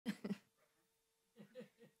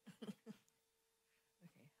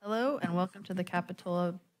Hello and welcome to the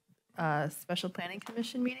Capitola Special Planning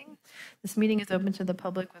Commission meeting. This meeting is open to the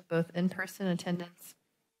public with both in-person attendance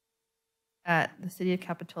at the City of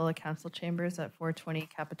Capitola Council Chambers at 420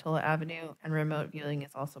 Capitola Avenue, and remote viewing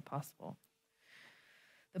is also possible.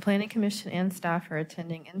 The Planning Commission and staff are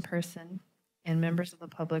attending in person, and members of the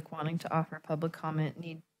public wanting to offer public comment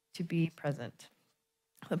need to be present.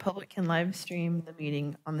 The public can live stream the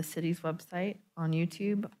meeting on the city's website, on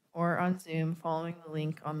YouTube, or on Zoom following the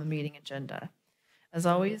link on the meeting agenda. As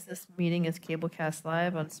always, this meeting is cablecast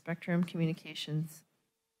live on Spectrum Communications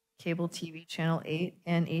Cable TV Channel 8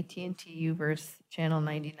 and AT&T Uverse Channel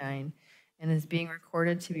 99, and is being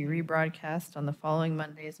recorded to be rebroadcast on the following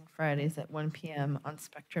Mondays and Fridays at 1 p.m. on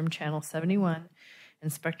Spectrum Channel 71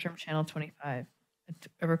 and Spectrum Channel 25.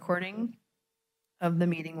 A recording of the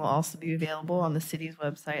meeting will also be available on the city's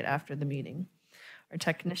website after the meeting. Our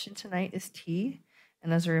technician tonight is T,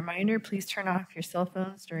 and as a reminder, please turn off your cell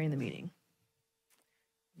phones during the meeting.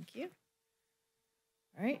 Thank you.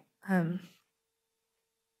 All right.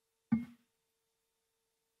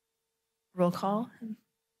 Roll call,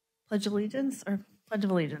 pledge of allegiance, or pledge of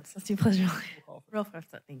allegiance. Let's do pledge of allegiance. Real fast,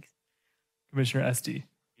 thanks. Commissioner Esty.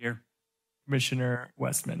 Here. Commissioner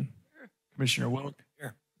Westman. Here. Commissioner Wilk.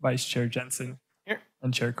 Here. Vice Chair Jensen. Here.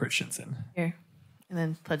 And Chair Christensen. Here. And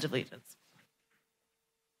then pledge of allegiance.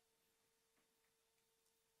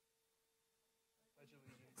 Pledge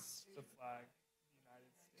allegiance to the flag of the United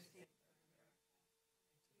States,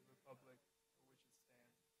 to the republic for which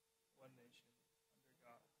it stands, one nation, under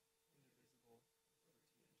God, indivisible, with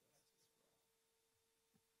liberty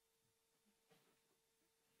and justice for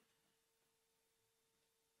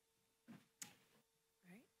all.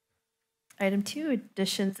 Item 2,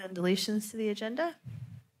 additions and deletions to the agenda.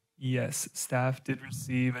 Yes, staff did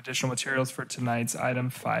receive additional materials for tonight's item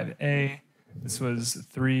 5A. This was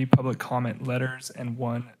 3 public comment letters and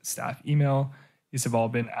 1 staff email. These have all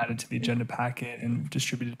been added to the agenda packet and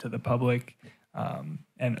distributed to the public,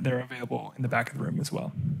 and they're available in the back of the room as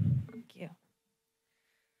well. Thank you.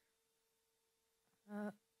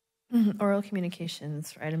 Oral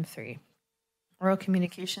communications for item 3. Oral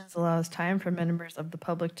communications allows time for members of the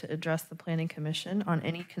public to address the Planning Commission on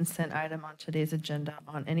any consent item on today's agenda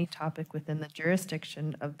on any topic within the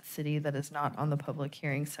jurisdiction of the city that is not on the public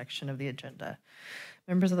hearing section of the agenda.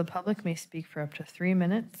 Members of the public may speak for up to 3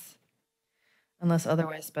 minutes unless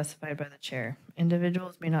otherwise specified by the chair.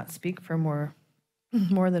 Individuals may not speak for more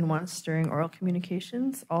than once during oral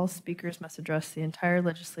communications. All speakers must address the entire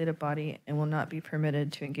legislative body and will not be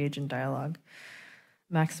permitted to engage in dialogue.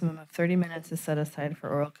 Maximum of 30 minutes is set aside for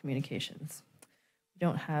oral communications. We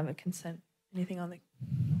don't have a anything on the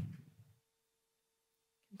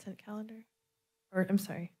consent calendar? Or, I'm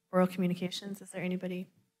sorry, oral communications. Is there anybody?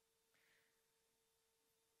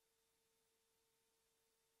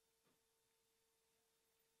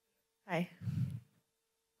 Hi.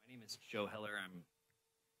 My name is Joe Heller. I'm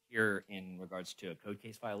here in regards to a code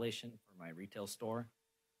case violation for my retail store.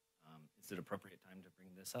 Is it appropriate time to bring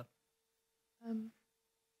this up?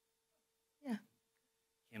 Yeah.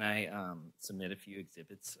 Can I submit a few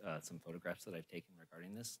exhibits, some photographs that I've taken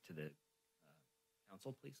regarding this to the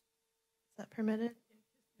council, please? Is that permitted?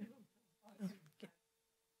 Oh, okay.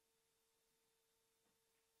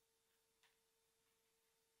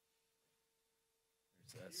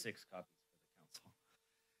 There's 6 copies for the council.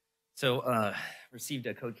 So, received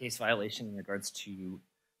a code case violation in regards to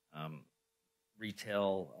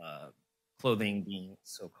retail clothing being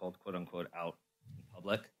so-called quote-unquote out in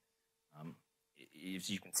public.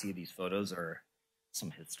 As you can see, these photos are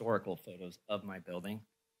some historical photos of my building.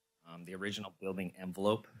 The original building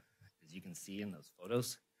envelope, as you can see in those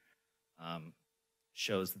photos,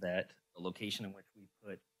 shows that the location in which we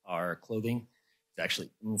put our clothing is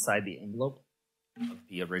actually inside the envelope of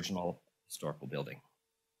the original historical building.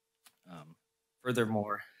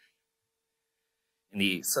 Furthermore, in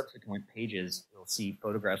the subsequent pages, you'll see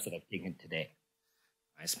photographs that I've taken today.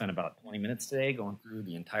 I spent about 20 minutes today going through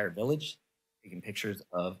the entire village, taking pictures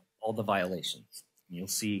of all the violations. And you'll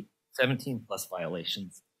see 17 plus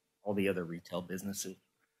violations, all the other retail businesses.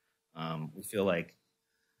 We feel like,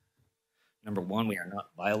 number one, we are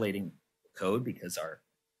not violating the code because our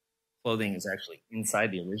clothing is actually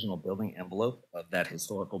inside the original building envelope of that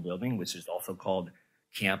historical building, which is also called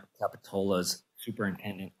Camp Capitola's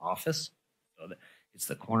Superintendent Office. So it's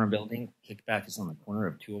the corner building. Kickback is on the corner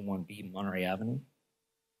of 201B Monterey Avenue,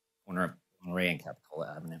 corner of Monterey and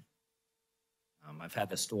Capitola Avenue. I've had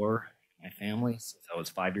the store, my family, since I was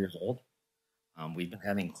 5 years old. We've been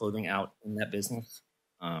having clothing out in that business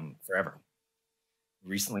forever.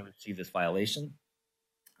 Recently received this violation.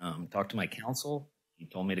 Talked to my counsel. He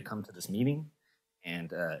told me to come to this meeting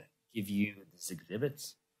and give you these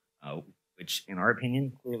exhibits, which, in our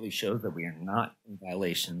opinion, clearly shows that we are not in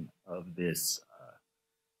violation of this,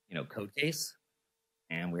 code case,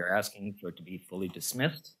 and we are asking for it to be fully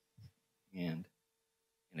dismissed. And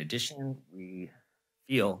in addition, we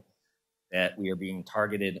feel that we are being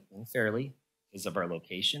targeted unfairly because of our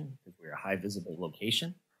location, because we're a high visible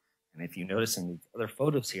location. And if you notice in these other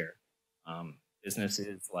photos here,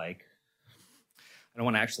 businesses like, I don't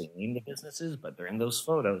want to actually name the businesses, but they're in those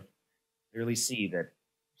photos. Clearly see that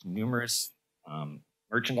there's numerous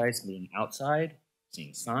merchandise being outside,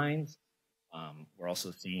 seeing signs. We're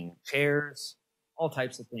also seeing chairs, all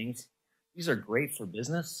types of things. These are great for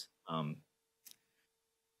business.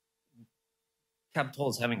 Capitola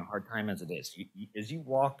is having a hard time as it is. As you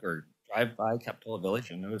walk or drive by Capitola Village,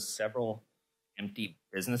 you'll notice several empty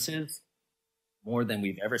businesses, more than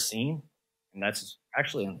we've ever seen. And that's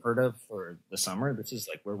actually unheard of for the summer. This is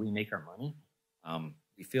like where we make our money.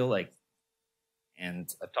 We feel like,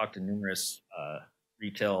 and I've talked to numerous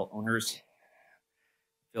retail owners,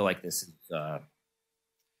 feel like this is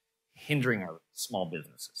hindering our small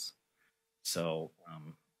businesses. So,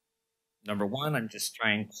 number one, I'm just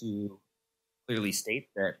trying to clearly state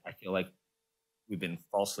that I feel like we've been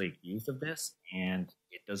falsely accused of this, and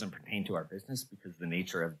it doesn't pertain to our business because of the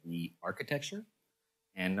nature of the architecture.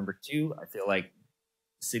 And number two, I feel like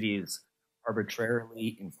the city is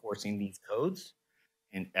arbitrarily enforcing these codes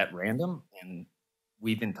and at random, and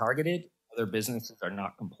we've been targeted. Other businesses are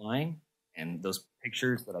not complying, and those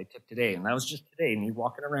pictures that I took today, and that was just today, me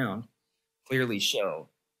walking around, clearly show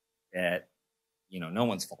that no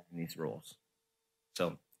one's following these rules. So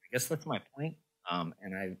I guess that's my point,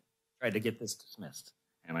 and I tried to get this dismissed,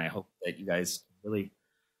 and I hope that you guys really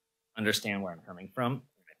understand where I'm coming from.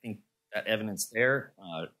 I think that evidence there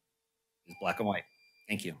is black and white.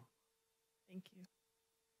 Thank you. Thank you.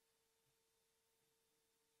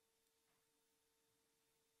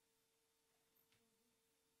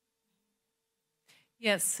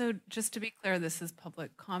 Yes, so just to be clear, this is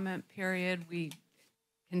public comment period. We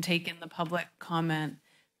can take in the public comment.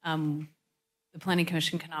 The Planning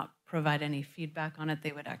Commission cannot provide any feedback on it.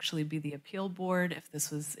 They would actually be the appeal board if this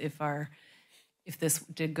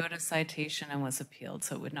did go to citation and was appealed,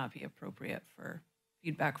 so it would not be appropriate for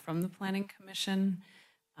feedback from the Planning Commission,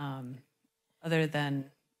 other than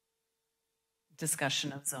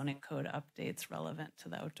discussion of zoning code updates relevant to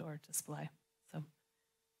the outdoor display. So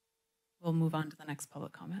we'll move on to the next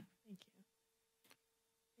public comment. Thank you.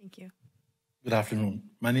 Thank you. Good afternoon.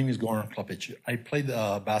 My name is Goran Klopic. I played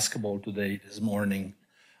basketball today, this morning,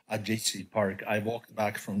 at J Street Park. I walked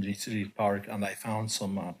back from J Street Park and I found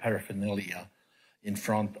some paraphernalia in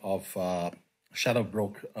front of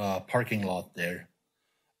Shadowbrook parking lot there.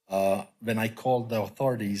 When I called the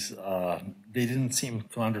authorities, they didn't seem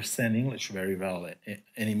to understand English very well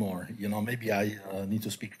anymore. Maybe I need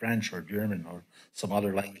to speak French or German or some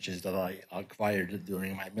other languages that I acquired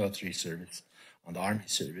during my military service and the Army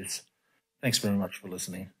service. Thanks very much for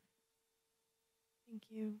listening. Thank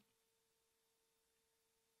you.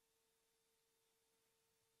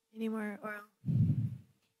 Any more oral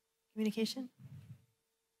communication?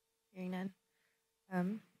 Hearing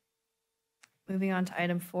none. Moving on to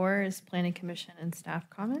item 4 is Planning Commission and staff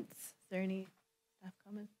comments. Is there any staff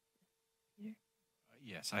comments? Peter?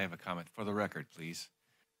 Yes, I have a comment. For the record, please.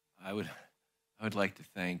 I would like to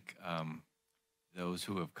thank those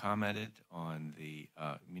who have commented on the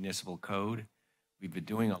municipal code. We've been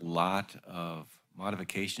doing a lot of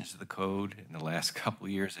modifications to the code in the last couple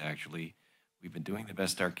of years, actually. We've been doing the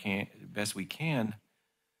best we can,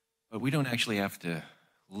 but we don't actually have to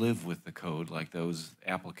live with the code like those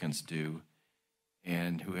applicants do,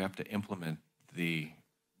 and who have to implement the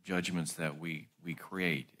judgments that we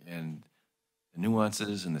create. And the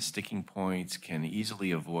nuances and the sticking points can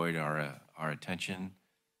easily avoid our attention.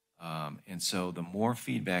 And so the more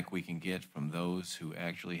feedback we can get from those who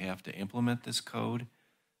actually have to implement this code,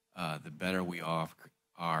 the better we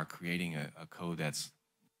are creating a code that's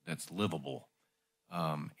livable.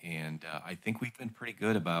 And I think we've been pretty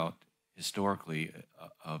good about, historically,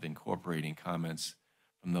 of incorporating comments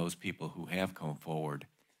from those people who have come forward,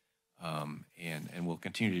 and we'll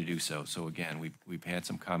continue to do so. So again, we've had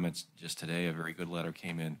some comments just today. A very good letter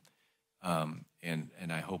came in,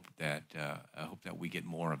 and I hope that we get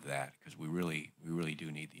more of that, because we really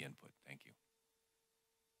do need the input. Thank you.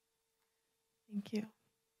 Thank you.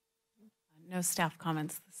 No staff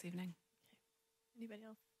comments this evening. Anybody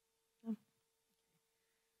else? No?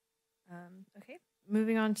 Okay,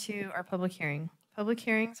 moving on to our public hearing. Public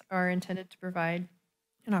hearings are intended to provide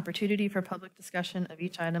an opportunity for public discussion of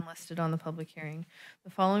each item listed on the public hearing.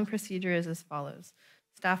 The following procedure is as follows.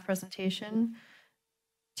 Staff presentation,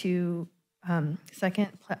 2,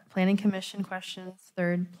 second, Planning Commission questions,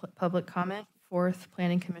 3rd, public comment, 4th,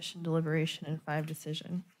 Planning Commission deliberation, and 5,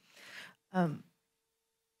 decision. I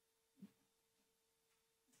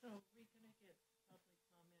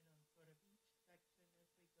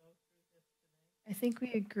think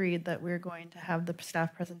we agreed that we're going to have the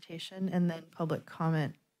staff presentation and then public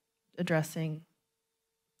comment addressing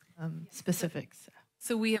specifics.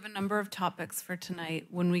 So we have a number of topics for tonight.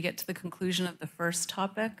 When we get to the conclusion of the first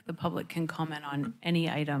topic, the public can comment on any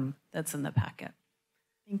item that's in the packet.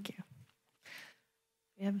 Thank you.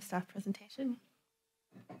 We have a staff presentation.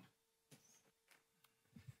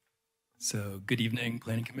 So good evening,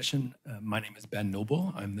 Planning Commission. My name is Ben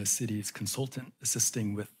Noble. I'm the city's consultant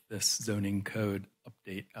assisting with this zoning code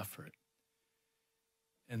update effort.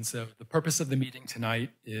 And so the purpose of the meeting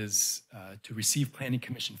tonight is to receive Planning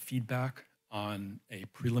Commission feedback on a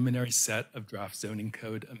preliminary set of draft zoning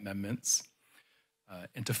code amendments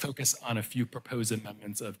and to focus on a few proposed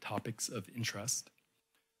amendments of topics of interest.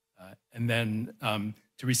 And then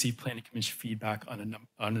to receive Planning Commission feedback on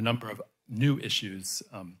a number of new issues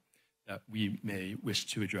that we may wish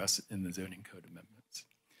to address in the zoning code amendments.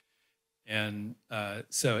 And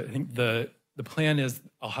so I think the plan is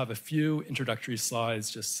I'll have a few introductory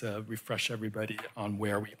slides just to refresh everybody on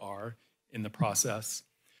where we are in the process.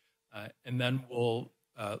 And then we'll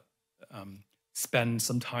spend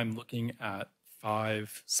some time looking at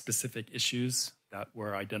 5 specific issues that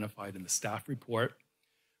were identified in the staff report.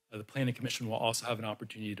 The Planning Commission will also have an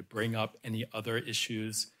opportunity to bring up any other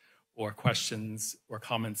issues or questions or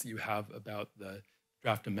comments that you have about the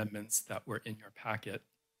draft amendments that were in your packet.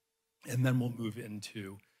 And then we'll move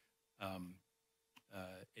into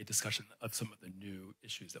a discussion of some of the new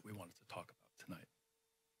issues that we wanted to talk about tonight.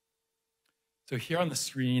 So here on the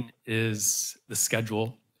screen is the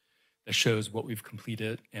schedule that shows what we've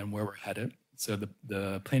completed and where we're headed. So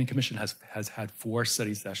the Planning Commission has had 4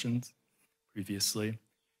 study sessions previously,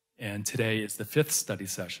 and today is the 5th study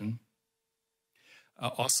session.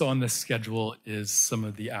 Also on this schedule is some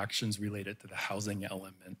of the actions related to the housing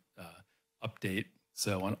element update.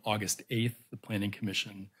 So on August 8th, the Planning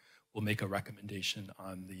Commission will make a recommendation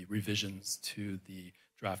on the revisions to the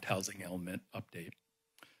draft housing element update.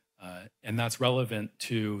 And that's relevant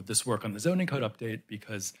to this work on the zoning code update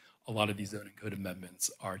because a lot of these zoning code amendments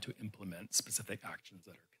are to implement specific actions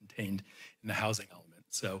that are contained in the housing element.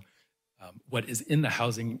 So what is in the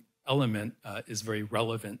housing element is very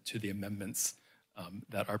relevant to the amendments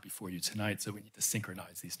that are before you tonight, so we need to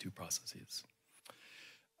synchronize these 2 processes.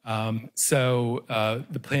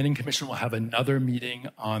 The Planning Commission will have another meeting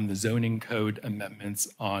on the zoning code amendments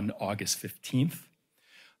on August 15th,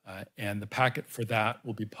 and the packet for that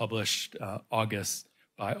will be published by August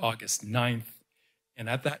 9th. And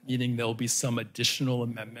at that meeting, there will be some additional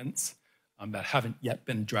amendments that haven't yet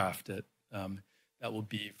been drafted that will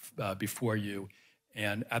be before you.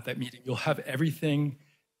 And at that meeting, you'll have everything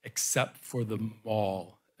except for the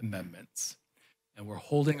mall amendments. And we're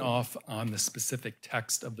holding off on the specific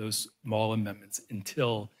text of those mall amendments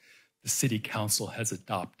until the City Council has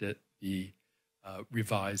adopted the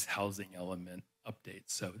revised housing element update.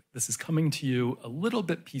 So this is coming to you a little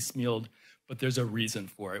bit piecemealed, but there's a reason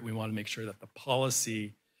for it. We want to make sure that the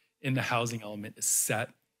policy in the housing element is set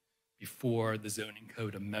before the zoning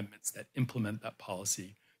code amendments that implement that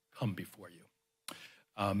policy come before you.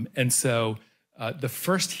 The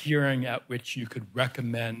first hearing at which you could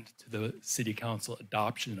recommend to the City Council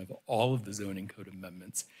adoption of all of the zoning code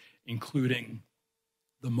amendments, including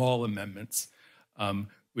the mall amendments,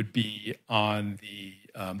 would be on the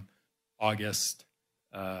August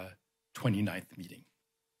 29th meeting.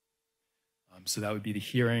 So that would be the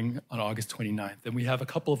hearing on August 29th. And we have a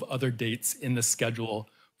couple of other dates in the schedule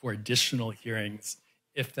for additional hearings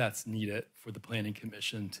if that's needed for the Planning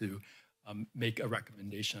Commission to make a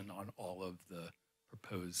recommendation on all of the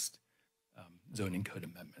proposed zoning code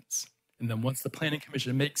amendments. And then once the Planning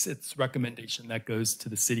Commission makes its recommendation, that goes to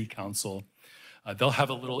the City Council. They'll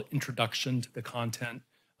have a little introduction to the content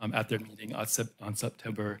at their meeting on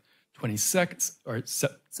September 26th, or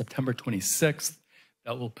September 26th.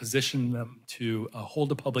 That will position them to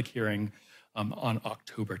hold a public hearing on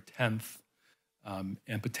October 10th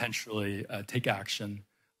and potentially take action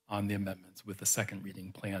on the amendments with a second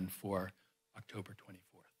reading planned for October 24th.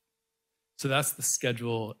 So that's the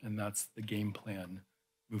schedule and that's the game plan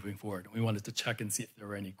moving forward. And we wanted to check and see if there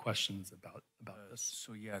were any questions about this.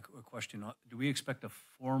 So yeah, a question. Do we expect a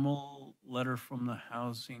formal letter from the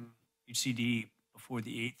housing HCD before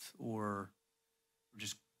the 8th, or we're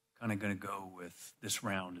just kind of going to go with this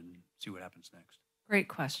round and see what happens next? Great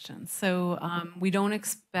question. So we don't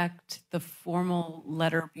expect the formal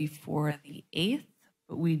letter before the 8th,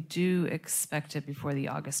 but we do expect it before the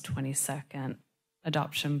August 22nd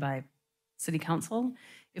adoption by City Council.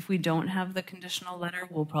 If we don't have the conditional letter,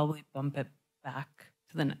 we'll probably bump it back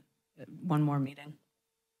to the one more meeting.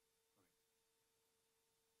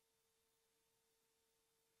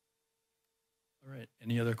 All right,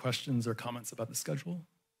 any other questions or comments about the schedule?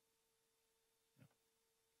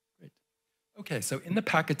 Great. Okay, so in the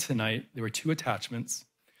packet tonight, there were 2 attachments.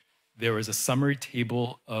 There was a summary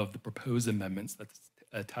table of the proposed amendments, that's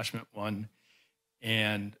attachment 1,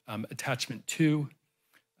 and attachment 2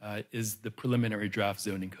 is the preliminary draft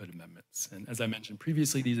zoning code amendments. And as I mentioned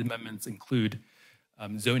previously, these amendments include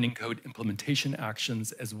zoning code implementation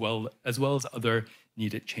actions as well as other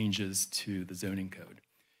needed changes to the zoning code.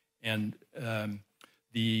 And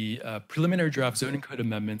the preliminary draft zoning code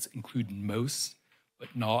amendments include most,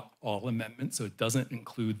 but not all amendments. So it doesn't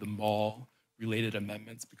include the mall-related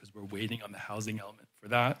amendments because we're waiting on the housing element for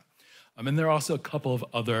that. And there are also a couple of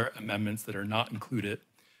other amendments that are not included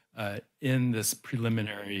in this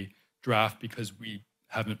preliminary draft because we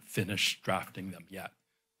haven't finished drafting them yet.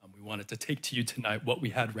 We wanted to take to you tonight what we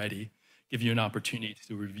had ready, give you an opportunity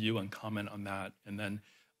to review and comment on that, and then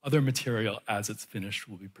other material as it's finished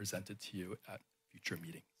will be presented to you at future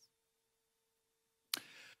meetings.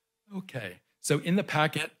 Okay, so in the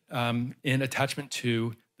packet, in attachment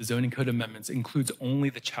 2, the zoning code amendments includes only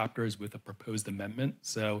the chapters with a proposed amendment.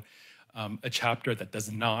 So a chapter that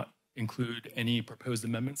does not include any proposed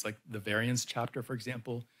amendments, like the variance chapter, for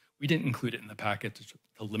example, we didn't include it in the packet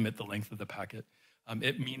to limit the length of the packet.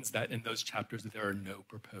 It means that in those chapters, there are no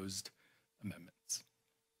proposed amendments.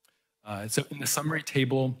 So in the summary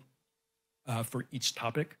table for each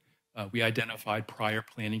topic, we identified prior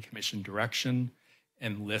planning commission direction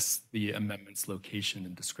and list the amendment's location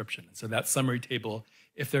and description. And so that summary table,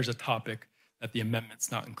 if there's a topic that the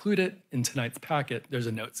amendment's not included in tonight's packet, there's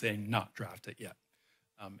a note saying not drafted yet.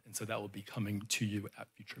 And so that will be coming to you at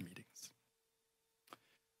future meetings.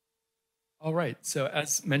 All right, so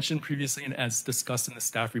as mentioned previously and as discussed in the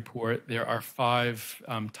staff report, there are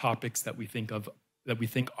 5 topics that we think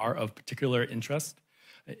are of particular interest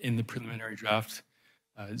in the preliminary draft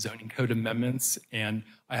zoning code amendments. And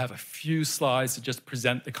I have a few slides to just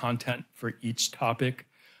present the content for each topic,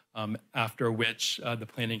 after which the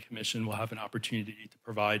Planning Commission will have an opportunity to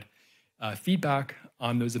provide feedback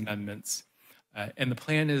on those amendments. And the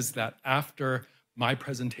plan is that after my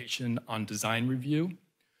presentation on design review,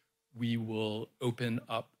 we will open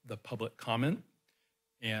up the public comment,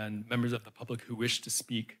 and members of the public who wish to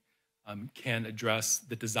speak can address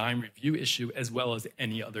the design review issue as well as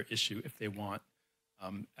any other issue if they want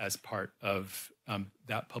as part of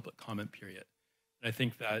that public comment period. And I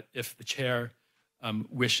think that if the chair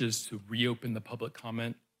wishes to reopen the public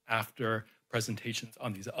comment after presentations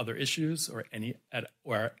on these other issues or any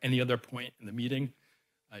other point in the meeting,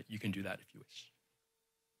 you can do that if you wish.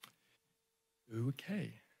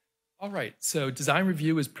 Okay. All right, so design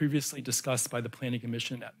review was previously discussed by the Planning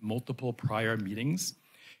Commission at multiple prior meetings.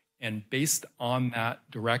 And based on that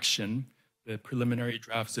direction, the preliminary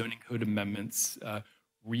draft zoning code amendments, let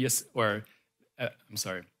me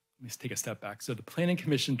take a step back. So the Planning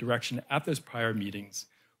Commission direction at those prior meetings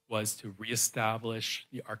was to reestablish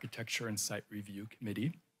the Architecture and Site Review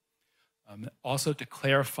Committee. Also to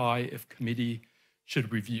clarify if committee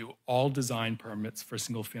should review all design permits for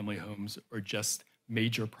single-family homes or just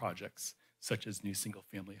major projects, such as new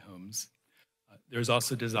single-family homes. There's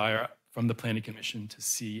also desire from the Planning Commission to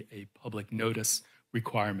see a public notice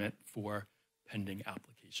requirement for pending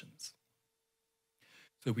applications.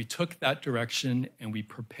 So we took that direction and we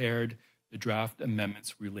prepared the draft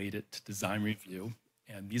amendments related to design review.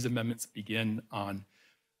 And these amendments begin on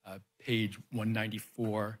page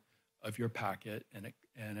 194 of your packet.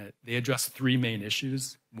 And they address 3 main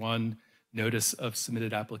issues. 1, notice of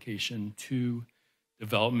submitted application. 2,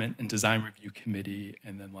 Development and Design Review Committee,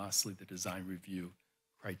 and then lastly, the design review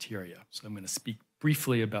criteria. So I'm going to speak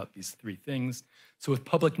briefly about these 3 things. So with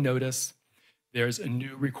public notice, there's a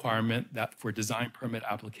new requirement that for design permit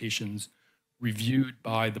applications reviewed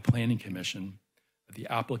by the Planning Commission, the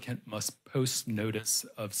applicant must post notice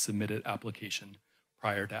of submitted application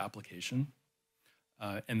prior to application,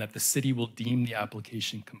 and that the city will deem the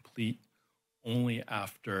application complete only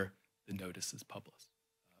after the notice is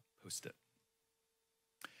posted.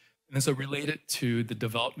 And then so related to the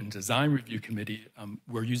Development Design Review Committee,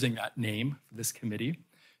 we're using that name for this committee.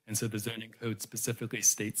 And so the zoning code specifically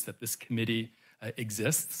states that this committee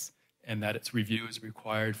exists and that its review is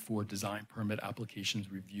required for design permit applications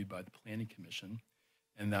reviewed by the Planning Commission,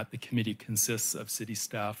 and that the committee consists of city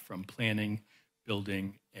staff from Planning,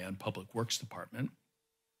 Building, and Public Works Department.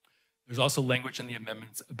 There's also language in the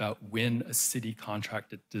amendments about when a city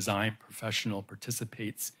contracted design professional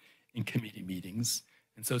participates in committee meetings.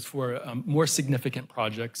 And so it's for more significant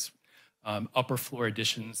projects, upper floor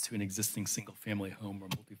additions to an existing single-family home or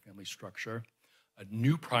multifamily structure,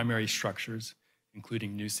 new primary structures,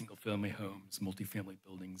 including new single-family homes, multifamily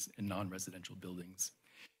buildings, and non-residential buildings,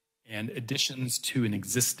 and additions to an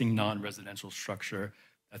existing non-residential structure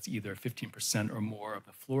that's either 15% or more of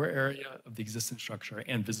the floor area of the existing structure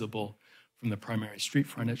and visible from the primary street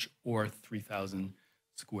frontage, or 3,000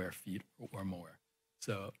 square feet or more.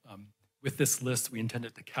 So with this list, we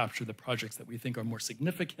intended to capture the projects that we think are more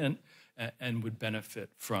significant and would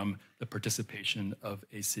benefit from the participation of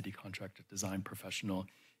a city contracted design professional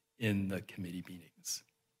in the committee meetings.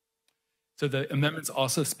 So the amendments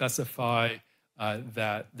also specify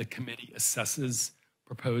that the committee assesses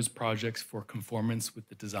proposed projects for conformance with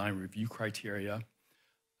the design review criteria.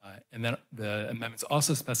 And then the amendments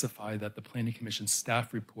also specify that the Planning Commission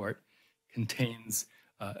staff report contains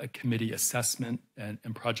a committee assessment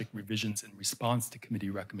and project revisions in response to committee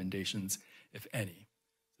recommendations, if any.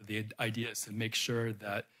 So the idea is to make sure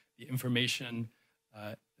that the information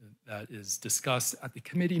that is discussed at the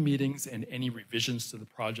committee meetings and any revisions to the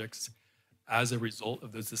projects as a result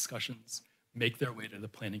of those discussions make their way to the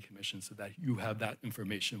Planning Commission so that you have that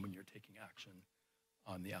information when you're taking action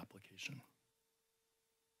on the application.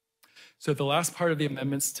 So the last part of the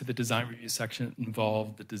amendments to the design review section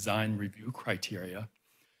involved the design review criteria.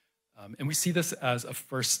 And we see this as a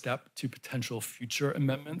first step to potential future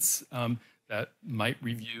amendments that might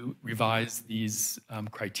revise these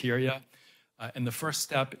criteria. And the first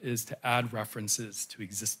step is to add references to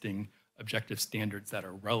existing objective standards that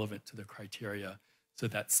are relevant to the criteria so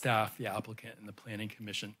that staff, the applicant, and the Planning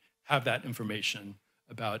Commission have that information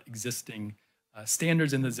about existing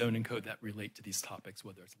standards in the zoning code that relate to these topics,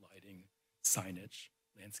 whether it's lighting, signage,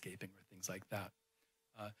 landscaping, or things like that.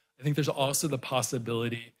 I think there's also the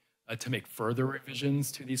possibility to make further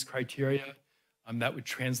revisions to these criteria that would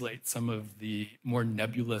translate some of the more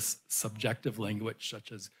nebulous subjective language,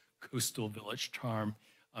 such as coastal village charm,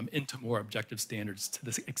 into more objective standards to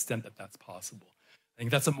the extent that that's possible. I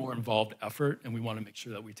think that's a more involved effort, and we want to make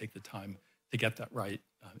sure that we take the time to get that right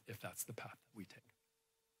if that's the path that we take.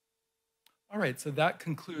 All right, so that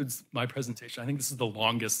concludes my presentation. I think this is the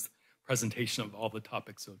longest presentation of all the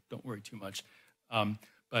topics, so don't worry too much.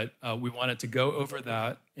 But we wanted to go over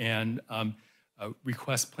that and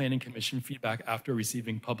request Planning Commission feedback after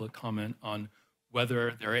receiving public comment on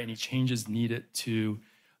whether there are any changes needed to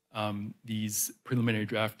these preliminary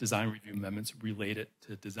draft design review amendments related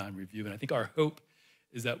to design review. And I think our hope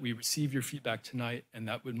is that we receive your feedback tonight and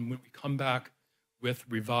that when we come back with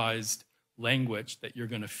revised language that you're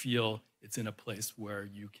going to feel it's in a place where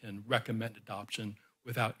you can recommend adoption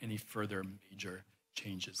without any further major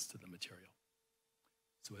changes to the material.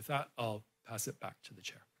 So with that, I'll pass it back to the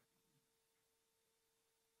chair.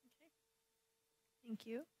 Okay. Thank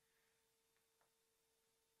you.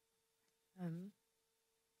 Sorry,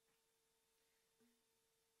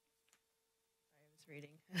 I was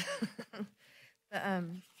reading. But,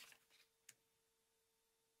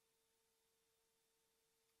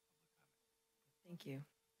 thank you.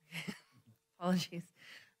 Apologies.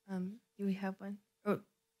 Do we have one? Oh,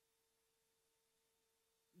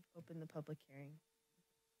 open the public hearing.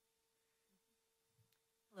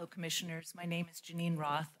 Hello, Commissioners. My name is Janine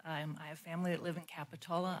Roth. I have family that live in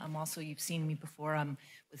Capitola. I'm also, you've seen me before, I'm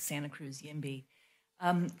with Santa Cruz, YIMBY.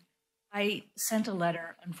 I sent a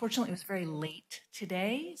letter. Unfortunately, it was very late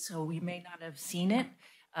today, so we may not have seen it.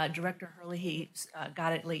 Director Hurley, he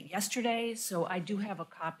got it late yesterday, so I do have a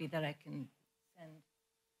copy that I can send.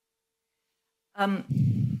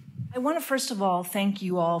 I want to first of all thank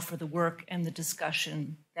you all for the work and the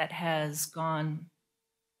discussion that has gone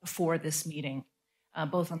before this meeting,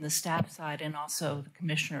 both on the staff side and also the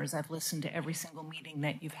commissioners. I've listened to every single meeting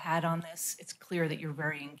that you've had on this. It's clear that you're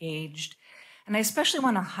very engaged. And I especially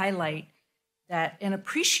want to highlight that and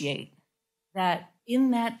appreciate that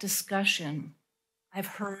in that discussion, I've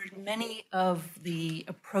heard many of the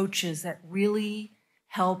approaches that really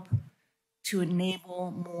help to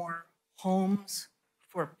enable more homes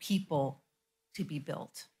for people to be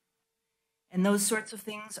built. And those sorts of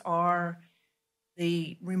things are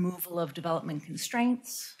the removal of development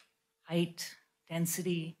constraints, height,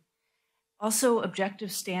 density, also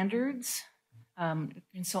objective standards. The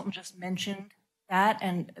consultant just mentioned that,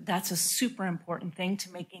 and that's a super important thing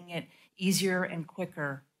to making it easier and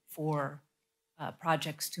quicker for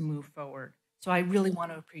projects to move forward. So I really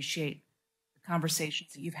want to appreciate the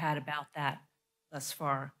conversations that you've had about that thus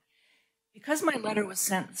far. Because my letter was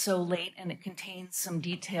sent so late and it contains some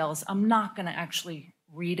details, I'm not going to actually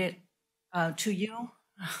read it to you.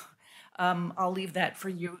 I'll leave that for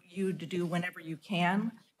you to do whenever you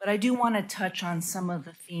can. But I do want to touch on some of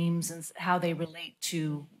the themes and how they relate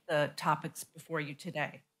to the topics before you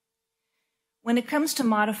today. When it comes to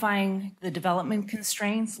modifying the development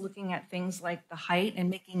constraints, looking at things like the height and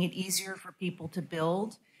making it easier for people to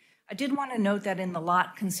build, I did want to note that in the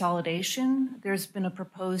lot consolidation, there's been a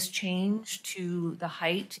proposed change to the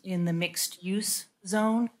height in the mixed use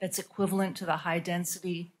zone that's equivalent to the high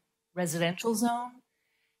density residential zone.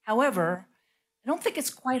 However, I don't think it's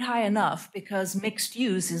quite high enough because mixed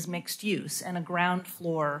use is mixed use and a ground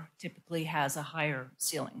floor typically has a higher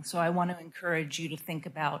ceiling. So I want to encourage you to think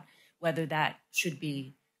about whether that should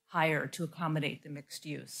be higher to accommodate the mixed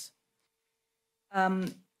use.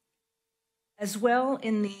 As well,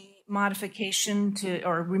 in the modification to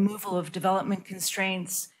or removal of development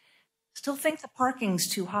constraints, still think the parking's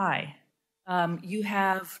too high. You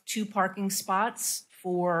have 2 parking spots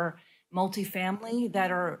for multifamily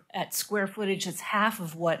that are at square footage that's half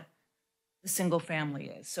of what the single family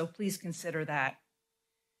is. So please consider that.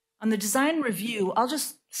 On the design review, I'll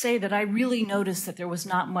just say that I really noticed that there was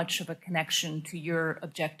not much of a connection to your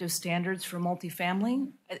objective standards for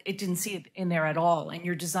multifamily. It didn't see it in there at all, and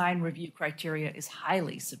your design review criteria is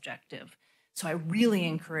highly subjective. So I really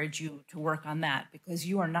encourage you to work on that because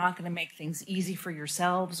you are not going to make things easy for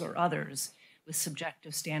yourselves or others with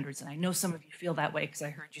subjective standards. And I know some of you feel that way because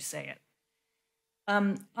I heard you say it.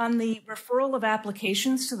 On the referral of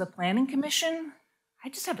applications to the Planning Commission, I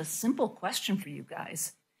just have a simple question for you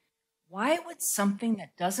guys. Why would something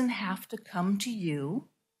that doesn't have to come to you,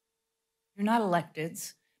 you're not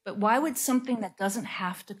electeds, but why would something that doesn't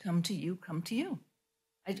have to come to you come to you?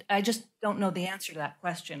 I just don't know the answer to that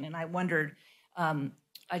question. And I wondered,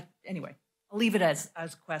 anyway, I'll leave it as a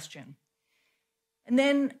question. And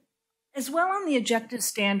then as well on the objective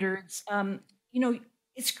standards,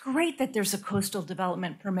 it's great that there's a coastal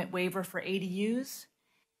development permit waiver for ADUs.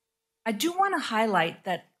 I do want to highlight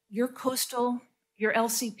that your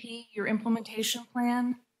LCP, your implementation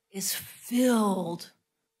plan, is filled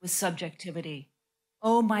with subjectivity.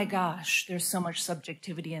 Oh my gosh, there's so much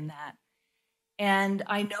subjectivity in that. And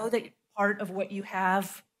I know that part of what you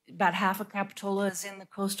have, about half of Capitola is in the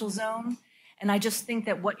coastal zone. And I just think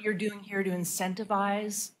that what you're doing here to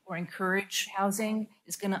incentivize or encourage housing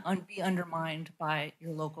is going to be undermined by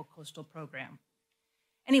your local coastal program.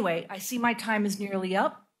 Anyway, I see my time is nearly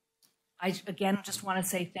up. I, again, just want to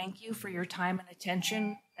say thank you for your time and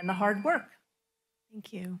attention and the hard work.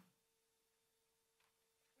 Thank you.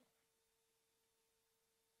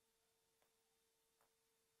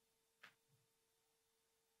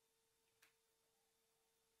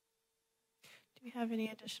 Do we have any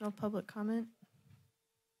additional public comment?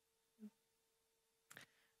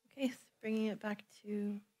 Okay, so bringing it back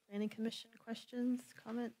to Planning Commission questions,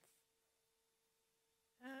 comments.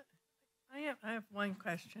 I have one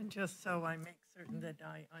question, just so I make certain that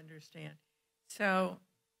I understand. So,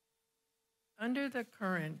 under the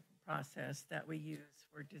current process that we use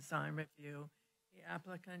for design review, the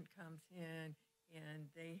applicant comes in and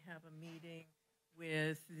they have a meeting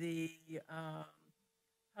with the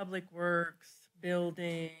Public Works,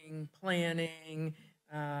 building, planning,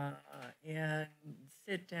 and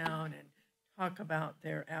sit down and talk about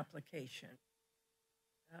their application,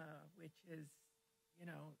 which is,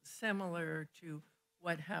 similar to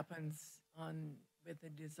what happens with the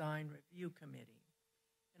design review committee.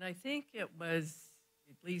 And I think it was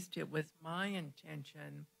my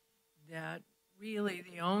intention that really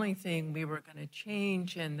the only thing we were going to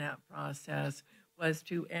change in that process was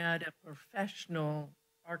to add a professional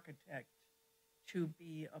architect to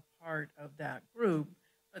be a part of that group,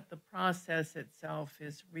 but the process itself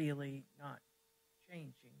is really not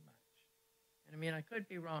changing much. And I mean, I could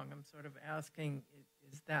be wrong. I'm sort of asking,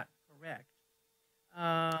 is that correct?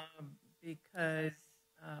 Because,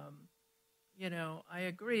 I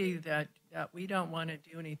agree that we don't want to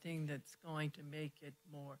do anything that's going to make it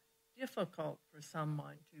more difficult for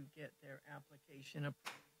someone to get their application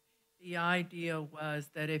approved. The idea was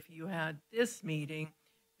that if you had this meeting,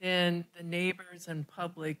 then the neighbors and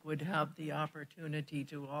public would have the opportunity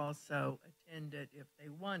to also attend it if they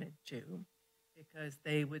wanted to, because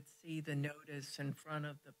they would see the notice in front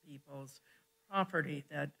of the people's property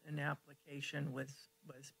that an application was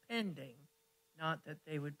pending, not that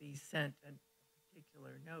they would be sent a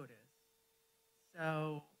particular notice.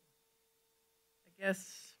 So I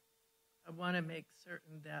guess I want to make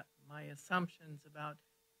certain that my assumptions about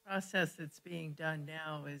the process that's being done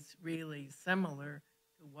now is really similar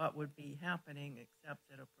to what would be happening, except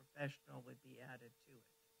that a professional would be added to it.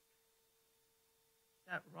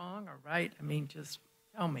 Is that wrong or right? I mean, just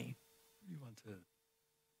tell me. You want to?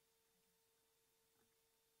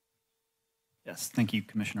 Yes, thank you,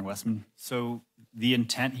 Commissioner Westman. So the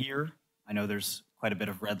intent here, I know there's quite a bit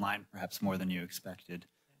of red line, perhaps more than you expected.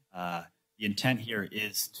 The intent here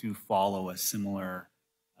is to follow a similar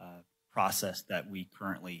process that we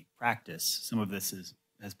currently practice. Some of this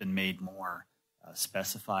has been made more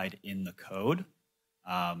specified in the code,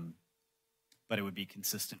 but it would be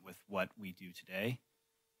consistent with what we do today.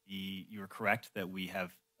 You are correct that we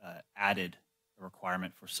have added a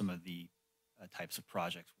requirement for some of the types of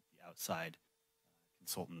projects with the outside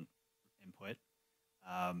consultant input.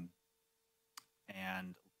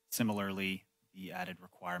 And similarly, the added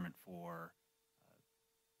requirement for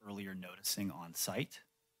earlier noticing on site.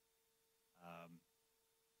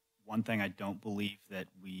 One thing I don't believe that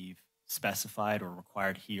we've specified or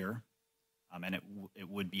required here, and it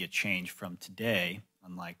would be a change from today,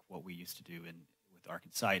 unlike what we used to do with Arc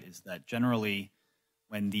and Site, is that generally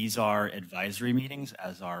when these are advisory meetings,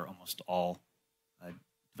 as are almost all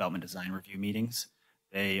development design review meetings,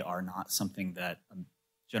 they are not something that a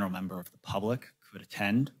general member of the public could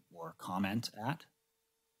attend or comment at.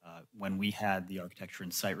 When we had the architecture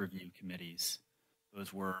and site review committees,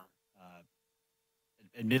 those were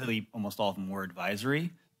admittedly almost all of them were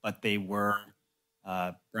advisory, but they were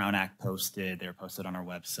Brown Act posted. They were posted on our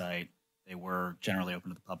website. They were generally open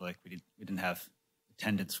to the public. We didn't have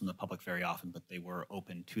attendance from the public very often, but they were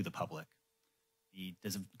open to the public. The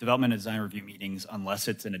development and design review meetings, unless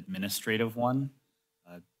it's an administrative one,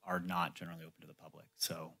 are not generally open to the public.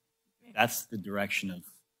 So that's the direction of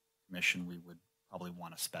commission. We would probably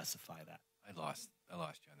want to specify that. I lost you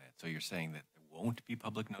on that. So you're saying that there won't be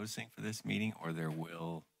public noticing for this meeting, or there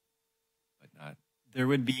will, but not? There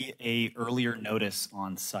would be a earlier notice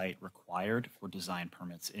on site required for design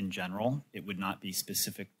permits in general. It would not be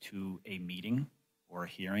specific to a meeting or a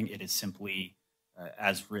hearing. It is simply,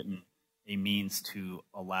 as written, a means to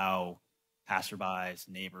allow passerbys,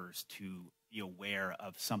 neighbors to be aware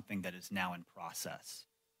of something that is now in process.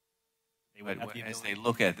 But as they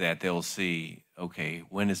look at that, they'll see, okay,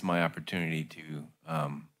 when is my opportunity to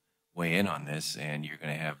weigh in on this? And you're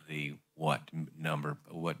going to have the what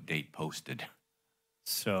date posted?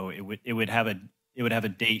 So it would have a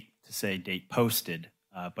date to say date posted,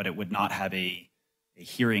 but it would not have a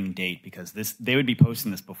hearing date, because they would be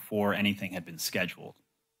posting this before anything had been scheduled.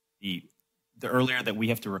 The earlier that we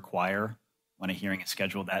have to require when a hearing is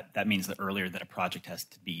scheduled, that means the earlier that a project has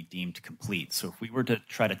to be deemed complete. So if we were to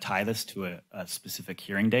try to tie this to a specific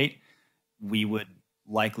hearing date, we would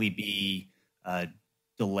likely be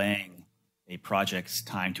delaying a project's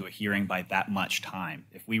time to a hearing by that much time.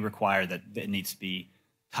 If we require that it needs to be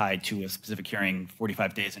tied to a specific hearing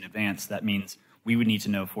 45 days in advance, that means we would need to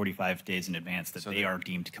know 45 days in advance that they are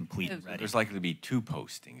deemed complete and ready. There's likely to be two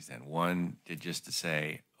postings then. One just to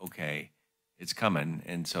say, okay, it's coming,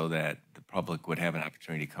 and so that the public would have an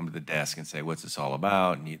opportunity to come to the desk and say, what's this all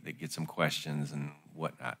about? And they get some questions and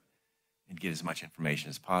whatnot, and get as much information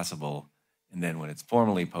as possible. And then when it's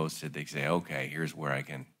formally posted, they say, okay, here's where I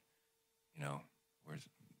can,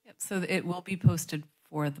 Yep, so it will be posted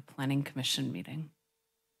for the Planning Commission meeting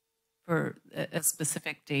for a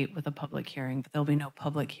specific date with a public hearing, but there'll be no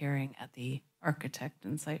public hearing at the architect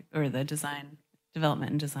and site, or the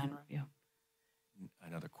development and design review.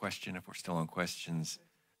 Another question, if we're still on questions.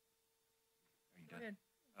 Are you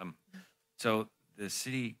done? Good. So the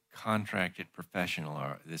city contracted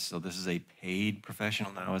professional, so this is a paid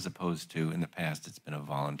professional now, as opposed to in the past it's been a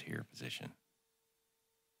volunteer position.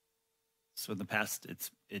 So in the past, it's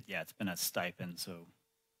been a stipend. So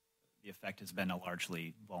the effect has been a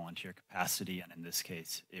largely volunteer capacity, and in this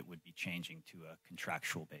case, it would be changing to a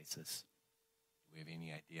contractual basis. Do we have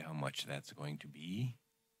any idea how much that's going to be?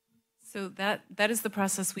 So that is the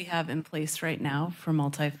process we have in place right now for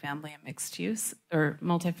multifamily and mixed use, or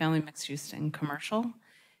multifamily, mixed use, and commercial.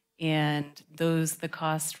 And the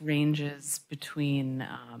cost ranges between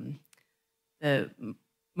the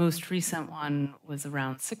most recent one was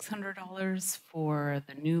around $600 for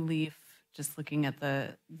the new leaf, just looking at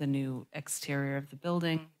the new exterior of the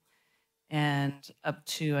building, and up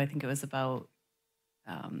to, I think it was about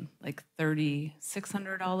like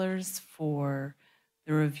 $3,600 for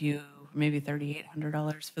the review, maybe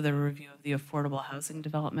 $3,800 for the review of the affordable housing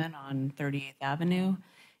development on 38th Avenue,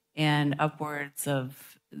 and upwards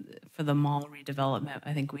of, for the mall redevelopment,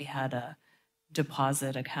 I think we had a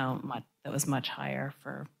deposit account that was much higher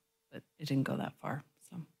but it didn't go that far.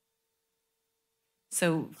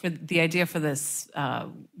 So for the idea for this,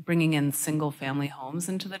 bringing in single family homes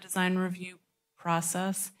into the design review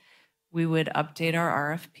process, we would update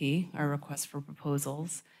our RFP, our request for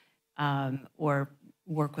proposals, or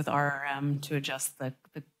work with RRM to adjust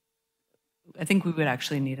I think we would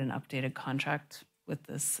actually need an updated contract with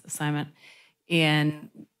this assignment, And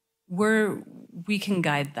we can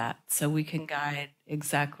guide that. So we can guide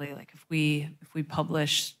exactly, like if we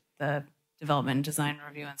publish the development and design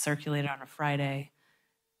review and circulate it on a Friday,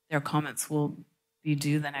 their comments will be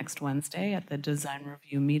due the next Wednesday at the design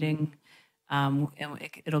review meeting. And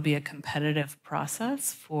it'll be a competitive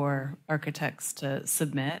process for architects to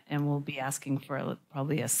submit, and we'll be asking for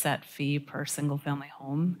probably a set fee per single family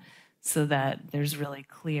home so that there's really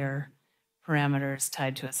clear parameters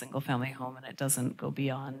tied to a single family home and it doesn't go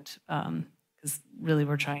beyond, because really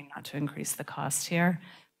we're trying not to increase the cost here.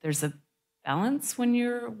 There's a balance when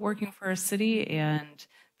you're working for a city, and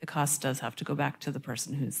the cost does have to go back to the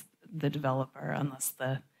person who's the developer, unless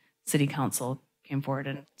the city council came forward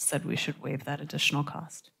and said we should waive that additional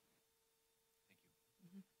cost.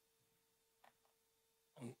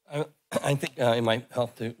 I think it might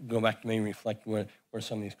help to go back to maybe reflect where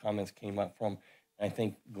some of these comments came up from. I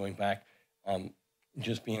think going back,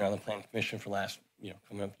 just being on the planning commission for the last,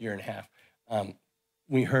 coming up year and a half,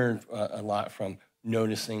 we heard a lot from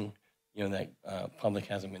noticing, that public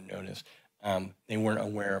hasn't been noticed. They weren't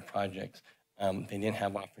aware of projects. They didn't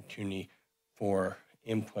have opportunity for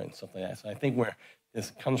input and stuff like that. So I think where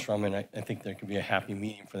this comes from, and I think there could be a happy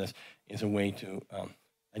medium for this, is a way to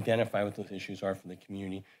identify what those issues are for the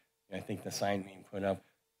community. And I think the sign being put up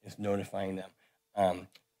is notifying them,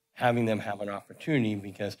 having them have an opportunity,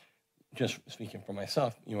 because just speaking for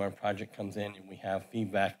myself, our project comes in and we have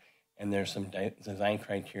feedback and there's some design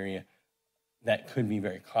criteria that could be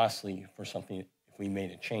very costly for something if we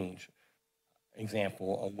made a change.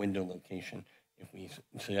 Example, a window location, if we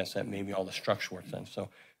suggest that maybe all the structure work's done. So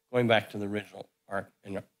going back to the original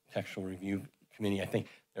architectural review committee, I think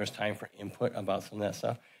there's time for input about some of that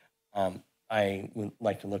stuff. I would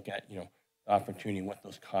like to look at, the opportunity, what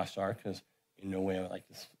those costs are, because in no way I would like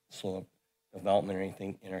to slow up development or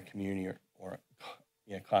anything in our community or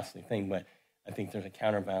a costly thing. But I think there's a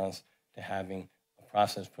counterbalance to having a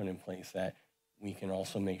process put in place that we can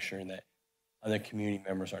also make sure that other community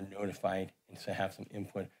members are notified and to have some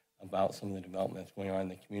input about some of the development that's going on in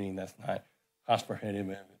the community that's not cost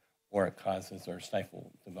prohibitive or it causes or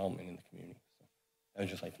stifle development in the community. So I would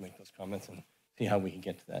just like to make those comments and see how we can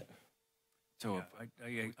get to that. So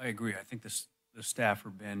I agree. I think the staffer,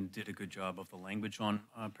 Ben, did a good job of the language on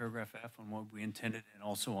paragraph F on what we intended, and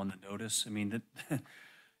also on the notice. I mean, in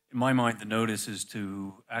my mind, the notice is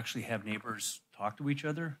to actually have neighbors talk to each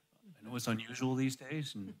other. I know it's unusual these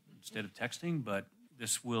days, and instead of texting, but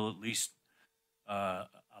this will at least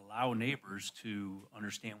allow neighbors to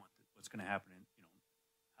understand what's going to happen in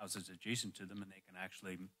houses adjacent to them, and they can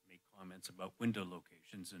actually make comments about window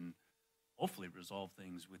locations and hopefully resolve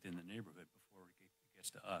things within the neighborhood before it gets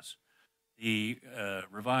to us. The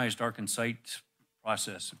revised Arc and Site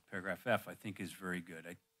process of paragraph F, I think, is very good.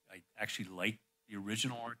 I actually like the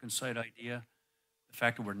original Arc and Site idea. The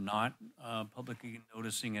fact that we're not publicly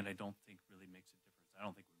noticing it, I don't think really makes a difference. I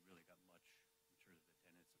don't think we really got much in terms of the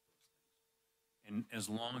tenets of those things. And as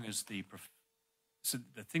long as so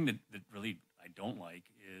the thing that really I don't like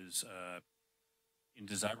is in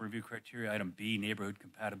design review criteria, item B, neighborhood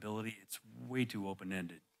compatibility, it's way too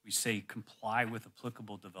open-ended. We say comply with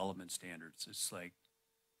applicable development standards. It's like,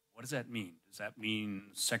 what does that mean? Does that mean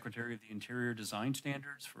Secretary of the Interior design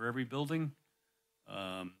standards for every building?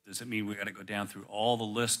 Does it mean we got to go down through all the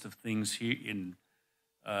list of things here in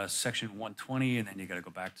section 120, and then you got to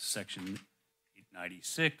go back to section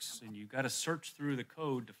 896, and you got to search through the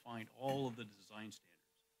code to find all of the design standards?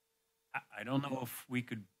 I don't know if we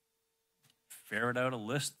could ferret out a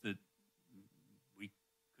list that we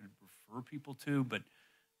could refer people to, but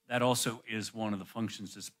that also is one of the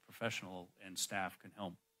functions this professional and staff can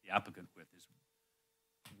help the applicant with, is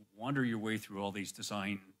wander your way through all these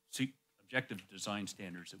objective design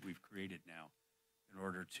standards that we've created now in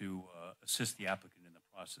order to assist the applicant in the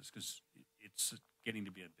process, because it's getting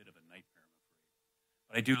to be a bit of a nightmare,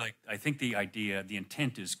 I'm afraid. But I think the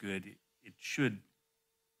intent is good. It should,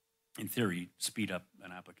 in theory, speed up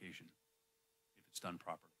an application if it's done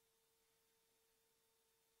properly.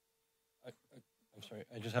 I'm sorry,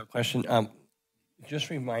 I just have a question. Just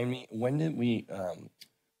remind me, when did we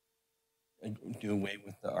do away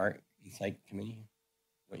with the Art and Site Committee?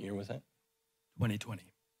 What year was that? 2020.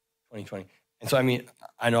 2020. And so, I mean,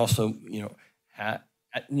 and also,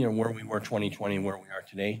 where we were 2020 and where we are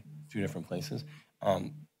today, two different places.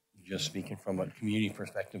 Just speaking from a community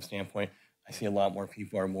perspective standpoint, I see a lot more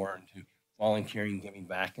people are more into volunteering, giving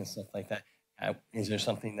back and stuff like that. Is there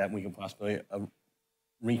something that we could possibly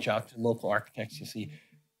reach out to local architects to see?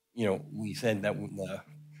 We said that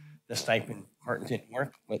the stipend part didn't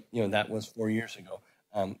work, but that was 4 years ago.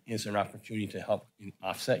 Is there an opportunity to help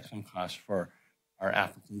offset some costs for our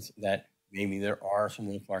applicants that maybe there are some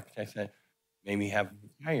local architects that maybe have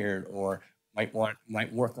retired or might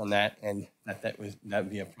work on that, and that would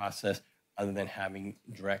be a process other than having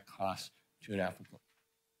direct costs to an applicant.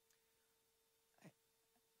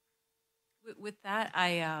 With that,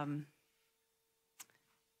 I'd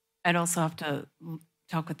also have to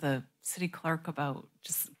talk with the city clerk about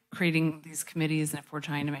just creating these committees, and if we're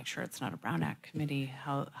trying to make sure it's not a Brown Act committee,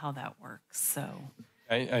 how that works. So,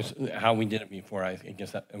 how we did it before, I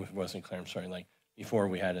guess that it wasn't clear. I'm sorry. Like before,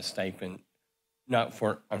 we had a stipend, not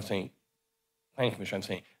for I'm saying planning commission. I'm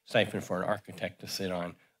saying stipend for an architect to sit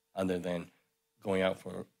on, other than going out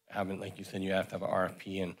for having, like you said, you have to have an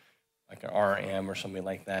RFP and like an RM or something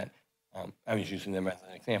like that. I was using them as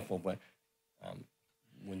an example, but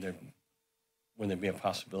would there be a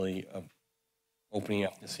possibility of opening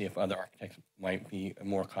up to see if other architects might be a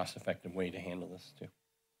more cost-effective way to handle this too?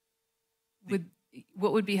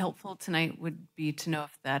 What would be helpful tonight would be to know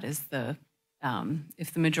if that is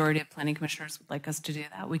if the majority of planning commissioners would like us to do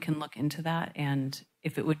that, we can look into that, and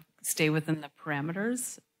if it would stay within the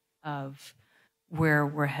parameters of where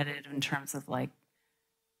we're headed in terms of like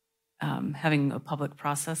having a public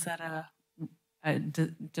process at a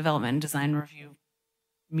development and design review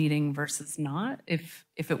meeting versus not. If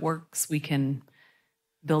it works, we can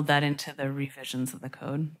build that into the revisions of the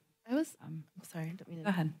code. I'm sorry, I don't mean to. Go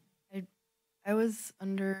ahead. I was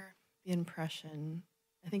under the impression,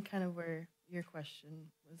 I think kind of where your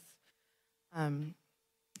question was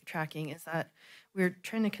tracking, is that we're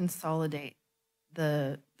trying to consolidate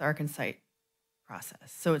the Arkansas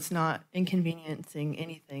process. So it's not inconveniencing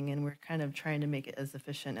anything, and we're kind of trying to make it as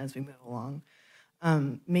efficient as we move along.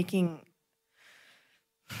 I'm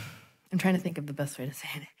trying to think of the best way to say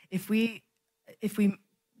it. If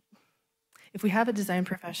we have a design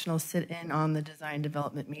professional sit in on the design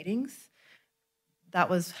development meetings, that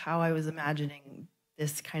was how I was imagining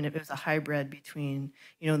this kind of, it was a hybrid between,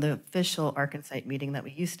 the official Arkansas meeting that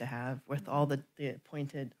we used to have with all the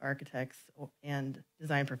appointed architects and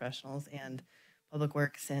design professionals and public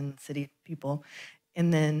works and city people,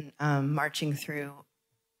 and then marching through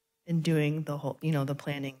and doing the whole, the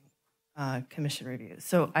planning commission review.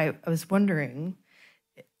 So I was wondering,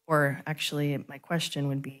 or actually my question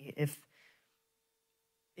would be,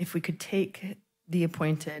 if we could take the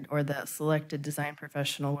appointed or the selected design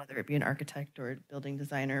professional, whether it be an architect or a building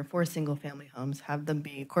designer for single family homes, have them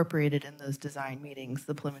be incorporated in those design meetings,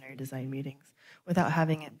 the preliminary design meetings, without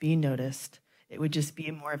having it be noticed. It would just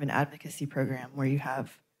be more of an advocacy program where you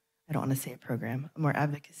have, I don't want to say a program, a more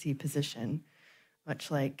advocacy position,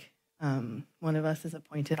 much like one of us is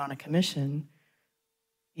appointed on a commission.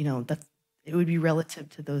 That it would be relative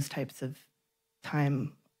to those types of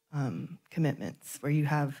time commitments where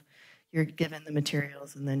you're given the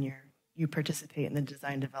materials and then you participate in the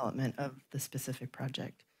design development of the specific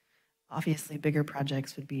project. Obviously, bigger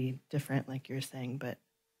projects would be different, like you're saying, but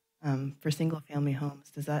for single-family homes,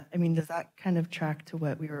 does that kind of track to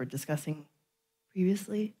what we were discussing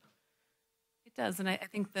previously? It does, and I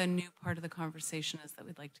think the new part of the conversation is that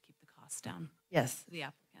we'd like to keep the costs down. Yes. To the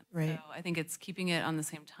applicant. Right. So I think it's keeping it on the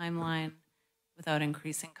same timeline without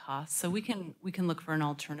increasing costs. So we can look for an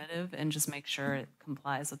alternative and just make sure it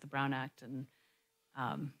complies with the Brown Act, and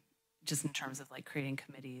just in terms of like creating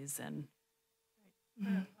committees and.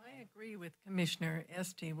 I agree with Commissioner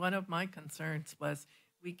Estee. One of my concerns was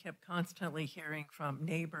we kept constantly hearing from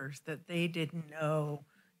neighbors that they didn't know,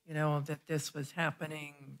 that this was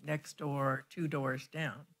happening next door, 2 doors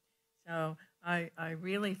down. So I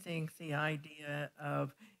really think the idea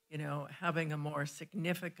of, having a more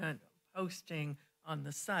significant posting on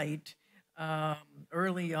the site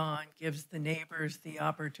early on gives the neighbors the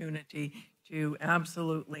opportunity to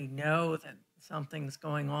absolutely know that something's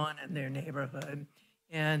going on in their neighborhood,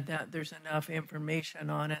 and that there's enough information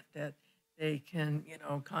on it that they can,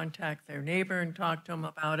 contact their neighbor and talk to them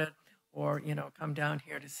about it, or, come down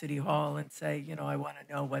here to City Hall and say, I want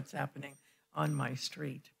to know what's happening on my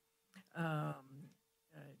street. To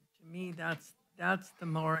me, that's the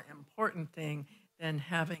more important thing than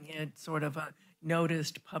having it sort of a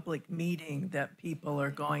noticed public meeting that people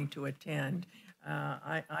are going to attend.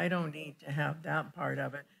 I don't need to have that part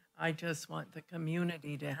of it. I just want the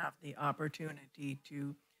community to have the opportunity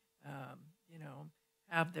to,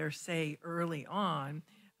 have their say early on,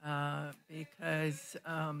 because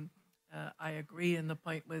I agree, and the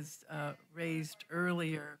point was raised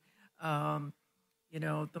earlier,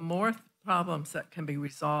 the more problems that can be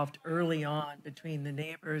resolved early on between the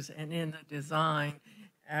neighbors and in the design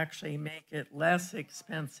actually make it less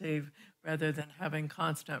expensive rather than having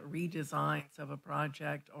constant redesigns of a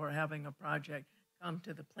project or having a project come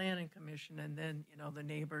to the planning commission and then, you know, the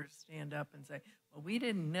neighbors stand up and say, well, we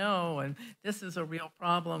didn't know, and this is a real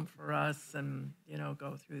problem for us, and, you know,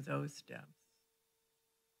 go through those steps.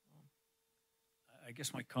 I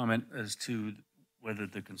guess my comment as to whether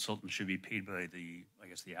the consultant should be paid by the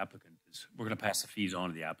applicant is, we're going to pass the fees on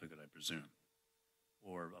to the applicant, I presume,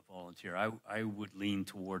 or a volunteer. I would lean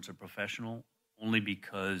towards a professional only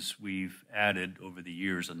because we've added over the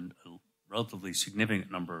years a relatively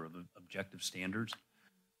significant number of objective standards,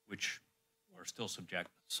 which are still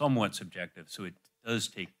somewhat subjective. So it does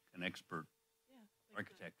take an expert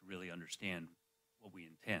architect to really understand what we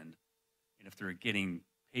intend. And if they're getting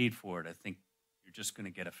paid for it, I think you're just going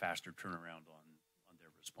to get a faster turnaround on their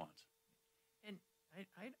response. And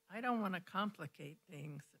I don't want to complicate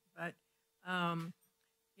things, but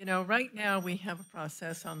you know, right now we have a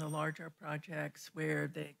process on the larger projects where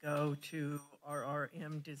they go to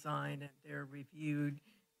RRM design and they're reviewed,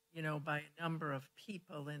 you know, by a number of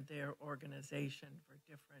people in their organization for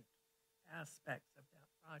different aspects of that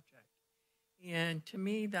project. And to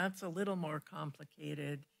me, that's a little more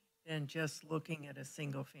complicated than just looking at a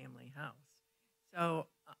single family house. So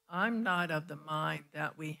I'm not of the mind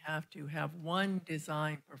that we have to have one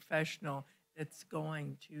design professional that's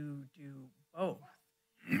going to do both.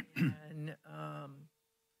 And,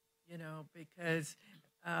 you know, because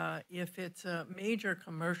if it's a major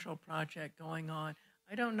commercial project going on,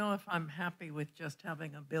 I don't know if I'm happy with just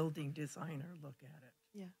having a building designer look at it.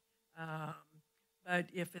 Yeah. But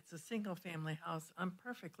if it's a single family house, I'm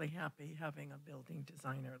perfectly happy having a building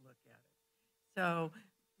designer look at it. So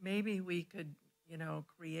maybe we could, you know,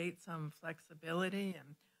 create some flexibility,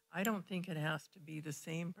 and I don't think it has to be the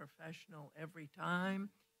same professional every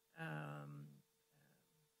time,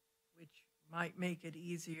 which might make it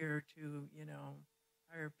easier to, you know,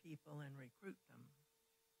 hire people and recruit them.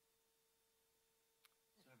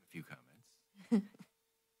 So I have a few comments.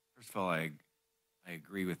 First of all, I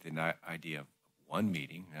agree with the idea of one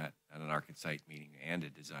meeting, not an ArcInsight meeting and a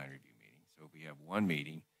design review meeting. So if we have one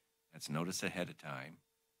meeting, that's noticed ahead of time.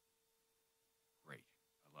 Great.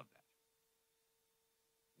 I love that.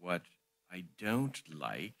 What I don't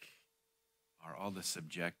like are all the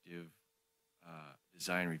subjective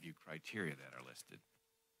design review criteria that are listed.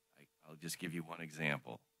 I'll just give you one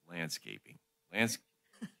example. Landscaping.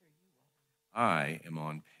 I am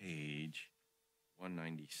on page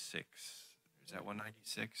 196. Is that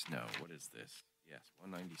 196? No, what is this? Yes,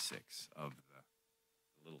 196 of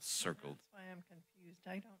the little circled. That's why I'm confused.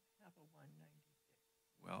 I don't have a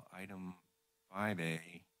 196. Well, item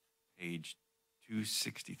 5A, page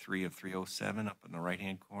 263 of 307 up in the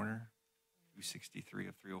right-hand corner. 263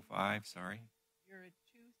 of 305, sorry. You're at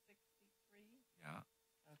 263? Yeah.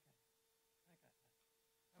 Okay. I got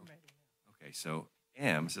that. I'm ready now. Okay, so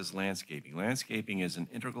M says landscaping. Landscaping is an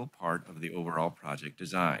integral part of the overall project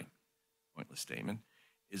design. Pointless statement.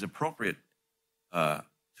 Is appropriate to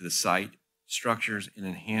the site, structures, and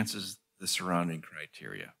enhances the surrounding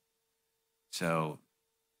criteria. So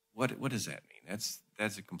what does that mean?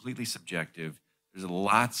 That's a completely subjective. There's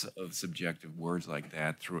lots of subjective words like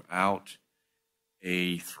that throughout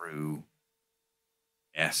A through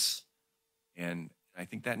S. And I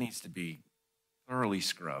think that needs to be thoroughly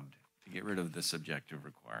scrubbed to get rid of the subjective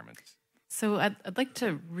requirements. So I'd like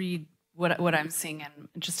to read what I'm seeing, and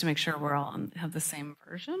just to make sure we're all have the same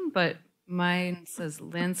version, but mine says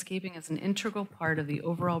landscaping is an integral part of the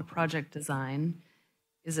overall project design,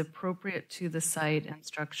 is appropriate to the site and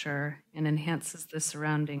structure, and enhances the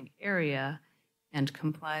surrounding area, and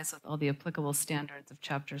complies with all the applicable standards of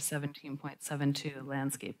Chapter 17.72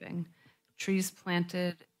 landscaping. Trees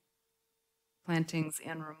planted, plantings,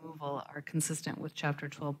 and removal are consistent with Chapter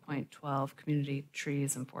 12.12 community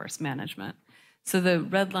trees and forest management. So the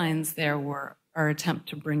red lines there were our attempt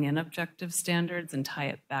to bring in objective standards and tie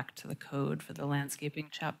it back to the code for the landscaping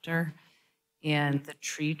chapter and the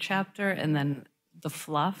tree chapter, and then the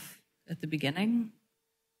fluff at the beginning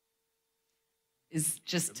is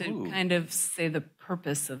just to kind of say the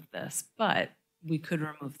purpose of this, but we could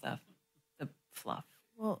remove the fluff.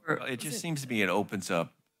 Well, It just seems to me it opens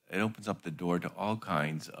up the door to all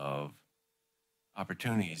kinds of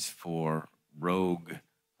opportunities for rogue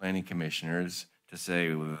planning commissioners to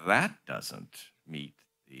say, well, that doesn't meet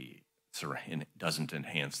doesn't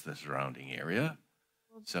enhance the surrounding area.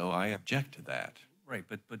 So I object to that. Right,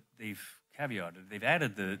 but they've caveated, they've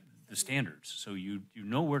added the standards, so you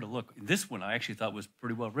know where to look. This one I actually thought was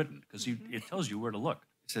pretty well written because it tells you where to look.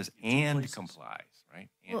 It says and complies, right?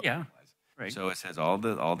 And yeah, complies. right. So it says all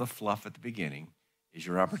the fluff at the beginning is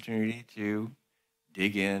your opportunity to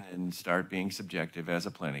dig in and start being subjective as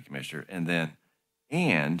a planning commissioner, and then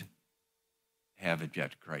have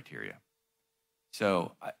objective criteria.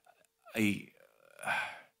 So I,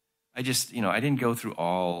 I just, I didn't go through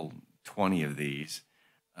all 20 of these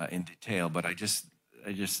in detail, but I just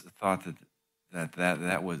thought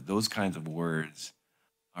that was, those kinds of words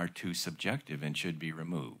are too subjective and should be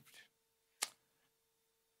removed.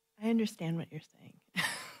 I understand what you're saying.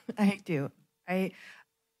 I do.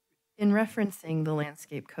 In referencing the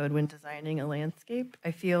landscape code when designing a landscape,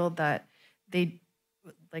 I feel that they,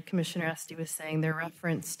 like Commissioner Esty was saying, their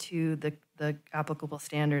reference to the applicable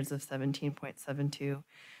standards of 17.72,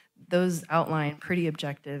 those outline pretty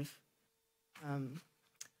objective,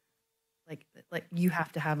 like you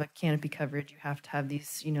have to have a canopy coverage, you have to have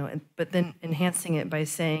these, but then enhancing it by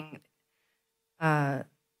saying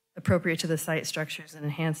appropriate to the site structures and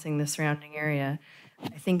enhancing the surrounding area,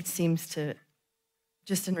 I think seems to,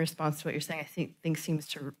 just in response to what you're saying, I think seems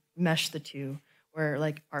to mesh the two, where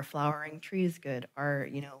like, are flowering trees good? Are,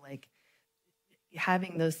 like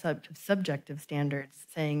having those subjective standards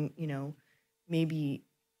saying, maybe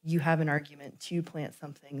you have an argument to plant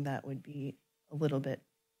something that would be a little bit,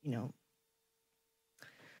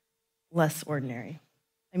 less ordinary.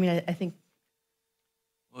 I mean, I think.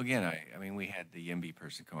 Well, again, I mean, we had the YIMBY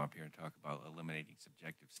person come up here and talk about eliminating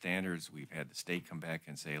subjective standards. We've had the state come back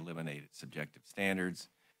and say eliminate subjective standards.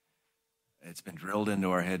 It's been drilled into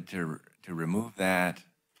our head to remove that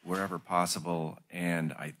wherever possible,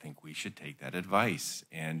 and I think we should take that advice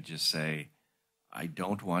and just say, I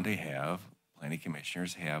don't want to have planning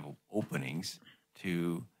commissioners have openings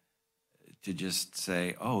to just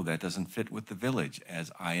say, oh, that doesn't fit with the village as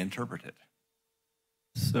I interpret it.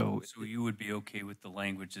 So you would be okay with the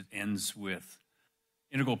language that ends with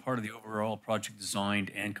integral part of the overall project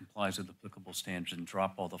designed and complies with applicable standards, and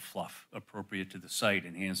drop all the fluff, appropriate to the site,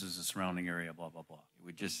 enhances the surrounding area, blah, blah, blah.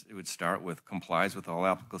 It would start with complies with all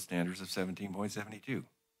applicable standards of 17.72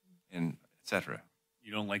 and et cetera.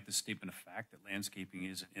 You don't like the statement of fact that landscaping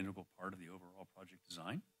is an integral part of the overall project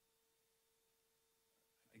design?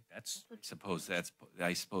 I think that's. I suppose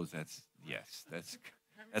that's yes,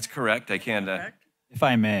 that's correct. I can't. If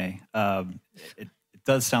I may, it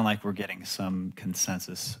does sound like we're getting some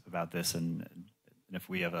consensus about this, and if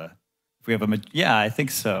we have a, yeah, I think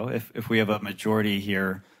so. If we have a majority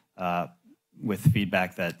here with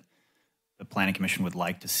feedback that the Planning Commission would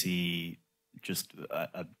like to see just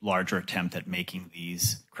a larger attempt at making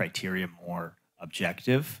these criteria more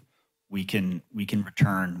objective, we can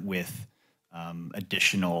return with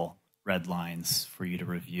additional red lines for you to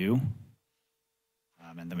review,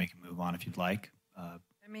 and then we can move on if you'd like. I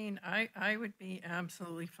mean, I would be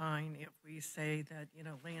absolutely fine if we say that,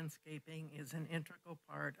 landscaping is an integral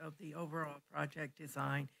part of the overall project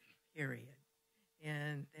design, period.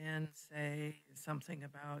 And then say something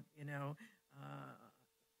about,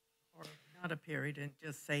 or not a period, and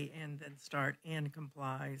just say, and then start, and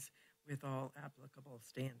complies with all applicable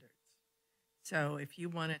standards. So if you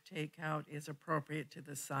want to take out is appropriate to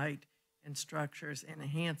the site and structures and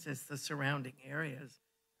enhances the surrounding areas,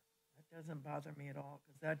 doesn't bother me at all,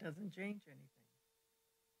 because that doesn't change anything.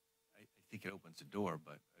 I think it opens the door,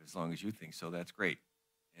 but as long as you think so, that's great.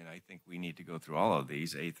 And I think we need to go through all of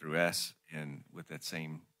these, A through S, and with that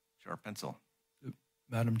same sharp pencil.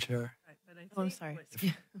 Madam Chair, Right, but I'm sorry.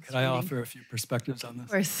 could I offer a few perspectives on this?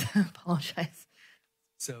 Of course, apologize.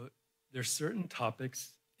 So there's certain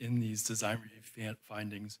topics in these design review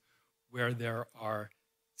findings where there are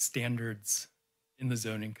standards in the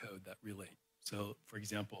zoning code that relate. So, for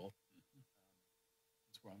example,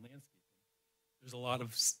 we're on landscaping. There's a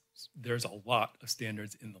lot of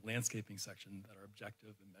standards in the landscaping section that are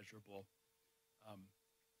objective and measurable.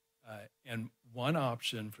 And one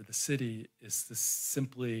option for the city is to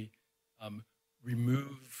simply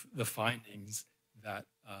remove the findings that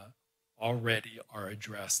already are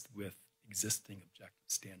addressed with existing objective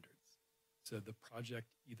standards. So the project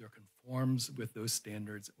either conforms with those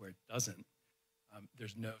standards or it doesn't.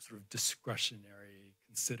 There's no sort of discretionary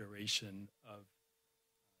consideration of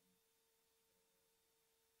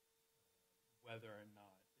whether or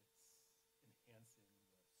not it's enhancing the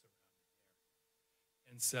surrounding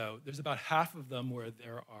area. And so there's about half of them where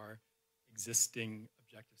there are existing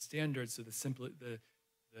objective standards. So the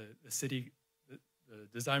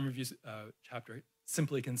design reviews chapter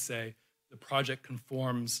simply can say the project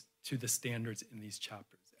conforms to the standards in these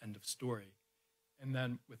chapters, end of story. And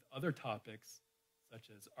then with other topics, such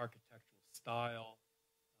as architectural style,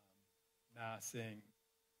 massing,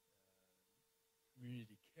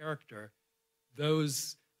 community character,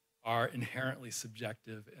 those are inherently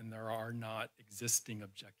subjective, and there are not existing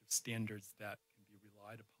objective standards that can be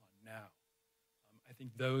relied upon now. I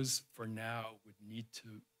think those, for now, would need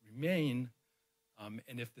to remain,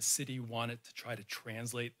 and if the city wanted to try to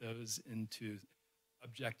translate those into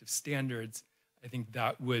objective standards, I think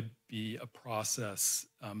that would be a process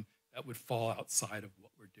that would fall outside of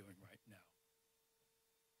what we're doing right now.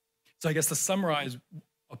 So I guess to summarize,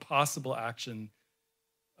 a possible action,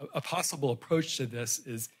 a possible approach to this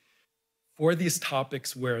is for these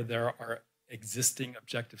topics where there are existing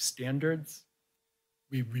objective standards,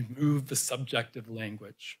 we remove the subjective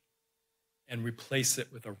language and replace it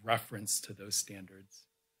with a reference to those standards.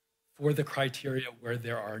 For the criteria where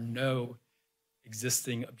there are no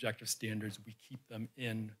existing objective standards, we keep them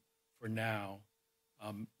in for now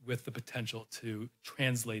with the potential to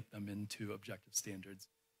translate them into objective standards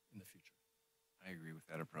in the future. I agree with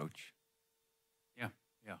that approach.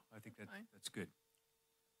 Yeah, I think that's good.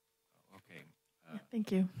 Okay. Yeah,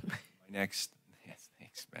 thank you. My next, yes,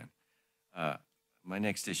 thanks, Ben. My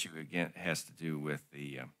next issue again has to do with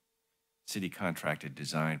the city contracted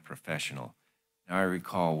design professional. Now I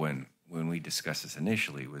recall when we discussed this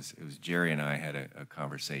initially, it was Jerry and I had a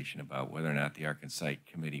conversation about whether or not the Arc and Site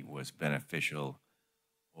Committee was beneficial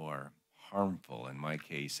or harmful. In my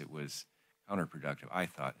case, it was counterproductive, I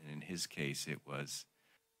thought, and in his case, it was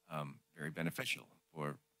very beneficial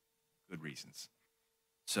for good reasons.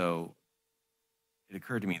 So it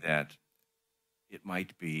occurred to me that it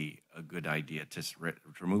might be a good idea to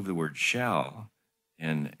remove the word shall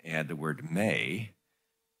and add the word may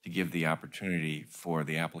to give the opportunity for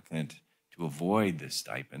the applicant to avoid the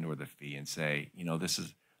stipend or the fee and say, you know, this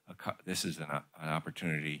is an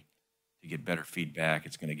opportunity to get better feedback.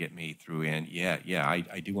 It's going to get me through in.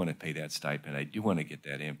 I do want to pay that stipend. I do want to get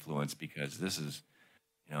that influence because this is,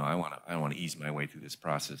 you know, I want to ease my way through this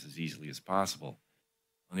process as easily as possible.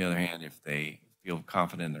 On the other hand, if they feel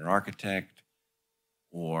confident in their architect,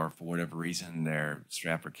 or for whatever reason they're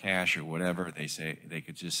strapped for cash or whatever, they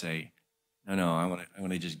could just say, no, I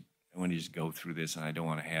want to just go through this, and I don't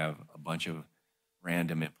want to have a bunch of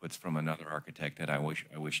random inputs from another architect that I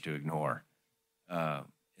wish to ignore. And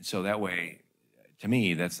so that way, to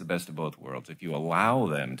me, that's the best of both worlds. If you allow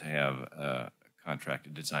them to have a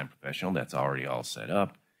contracted design professional that's already all set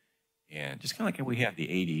up, and just kind of like we have the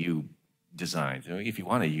ADU designs. If you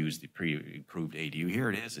want to use the pre-approved ADU, here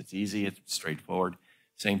it is. It's easy. It's straightforward.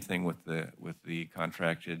 Same thing with the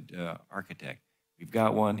contracted architect. We've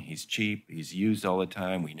got one. He's cheap. He's used all the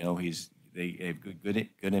time. We know they have good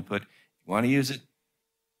input. If you want to use it,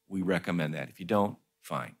 we recommend that. If you don't,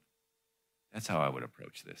 fine. That's how I would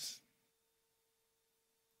approach this.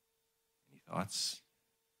 Any thoughts?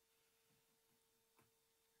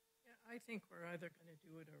 Yeah, I think we're either going to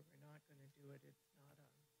do it or we're not going to do it. It's not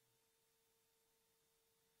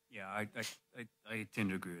Yeah, I tend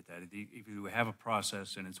to agree with that. If you have a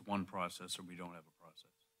process and it's one process, or we don't have a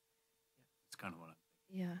process, it's kind of what I'm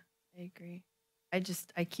thinking. Yeah, I agree.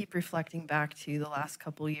 I keep reflecting back to the last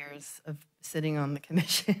couple years of sitting on the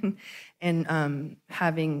commission and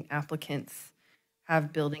having applicants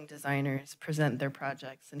have building designers present their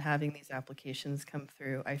projects and having these applications come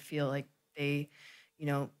through. I feel like they, you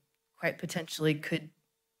know, quite potentially could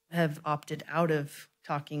have opted out of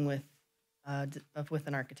talking with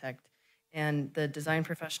an architect. And the design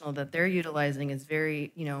professional that they're utilizing is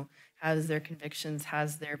very, you know, has their convictions,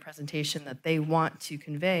 has their presentation that they want to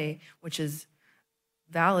convey, which is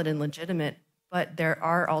valid and legitimate, but there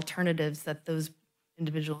are alternatives that those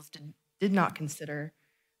individuals did not consider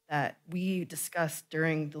that we discussed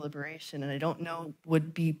during deliberation, and I don't know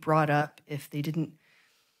would be brought up if they didn't,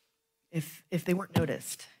 if they weren't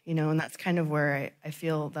noticed, you know, and that's kind of where I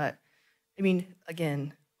feel that, I mean,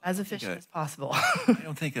 again, as efficient as possible. I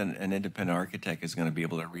don't think an independent architect is going to be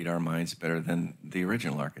able to read our minds better than the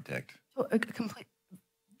original architect. So,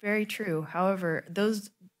 very true. However, those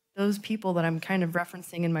people that I'm kind of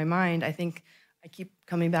referencing in my mind, I think I keep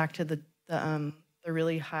coming back to the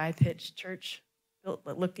really high-pitched church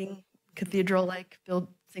looking cathedral-like built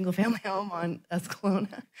single-family home on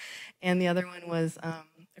Escalona, and the other one was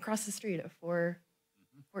across the street at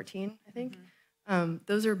 414, I think. Mm-hmm.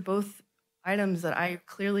 Those are both items that I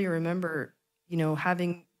clearly remember, you know,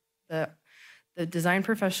 having the design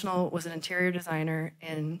professional was an interior designer,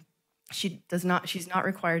 and she's not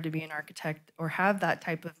required to be an architect or have that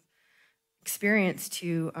type of experience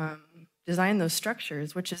to design those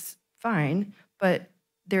structures, which is fine, but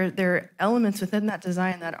there are elements within that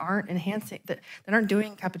design that aren't enhancing, that aren't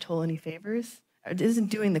doing Capitola any favors. It isn't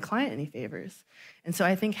doing the client any favors. And so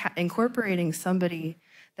I think incorporating somebody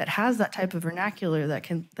that has that type of vernacular that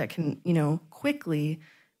can you know, quickly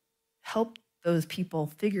help those people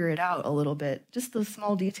figure it out a little bit, just those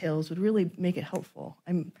small details would really make it helpful.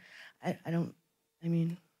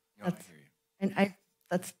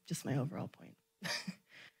 That's just my overall point.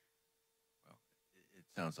 Well, it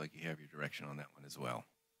sounds like you have your direction on that one as well.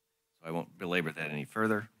 So I won't belabor that any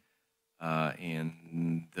further.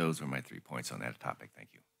 And those are my 3 points on that topic. Thank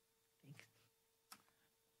you. Thanks.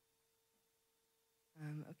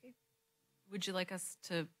 Okay. Would you like us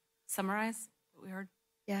to summarize what we heard?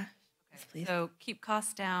 Yeah. Okay. Yes, please. So keep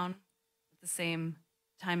costs down with the same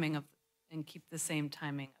timing and keep the same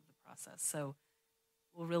timing of the process. So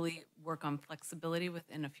we'll really work on flexibility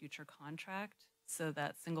within a future contract so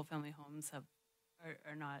that single-family homes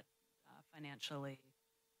are not financially,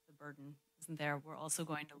 the burden isn't there. We're also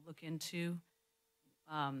going to look into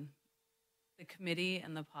the committee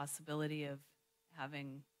and the possibility of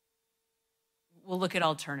having, we'll look at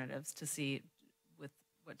alternatives to see with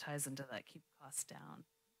what ties into that keep costs down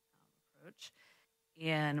approach.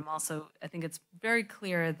 And I think it's very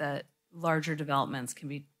clear that larger developments can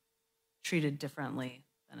be treated differently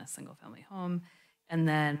than a single family home. And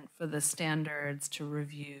then for the standards, to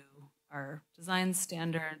review our design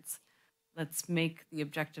standards, let's make the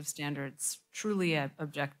objective standards truly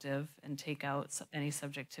objective and take out any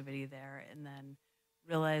subjectivity there. And then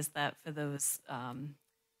realize that for those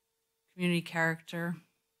community character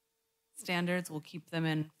standards, we'll keep them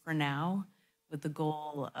in for now with the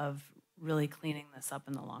goal of really cleaning this up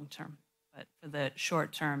in the long term. But for the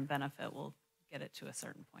short term benefit, we'll get it to a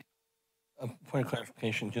certain point. A point of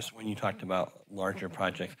clarification, just when you talked about larger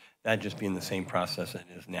projects, that just being the same process it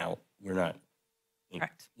is now. We're not.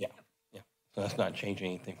 Correct. Yeah. Yeah. So that's not changing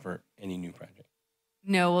anything for any new project.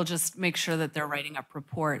 No, we'll just make sure that they're writing up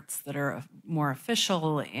reports that are more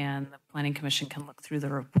official and the Planning Commission can look through the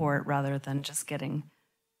report rather than just getting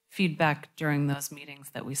feedback during those meetings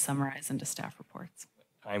that we summarize into staff reports.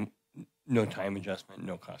 No time adjustment,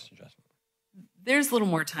 no cost adjustment. There's a little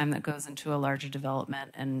more time that goes into a larger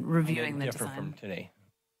development and reviewing the different design. from today.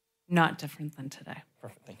 Not different than today.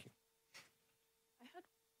 Perfect, thank you. I had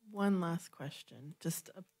one last question, just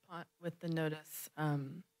with the notice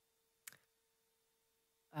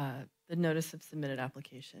of submitted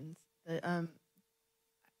applications. I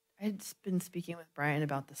had been speaking with Brian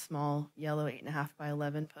about the small yellow 8.5 by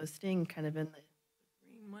 11 posting, kind of in the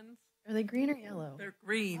Green ones? Are they green or yellow? They're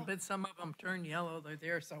green, but some of them turn yellow. They're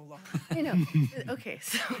there so long. I know. Okay,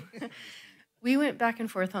 so we went back and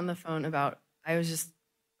forth on the phone about,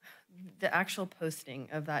 the actual posting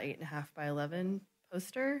of that 8.5 by 11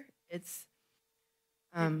 poster. It needs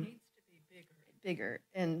to be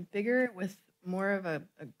bigger with more of a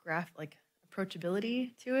graph, like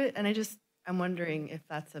approachability to it. And I'm wondering if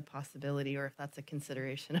that's a possibility or if that's a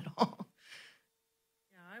consideration at all.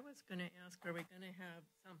 I was going to ask, are we going to have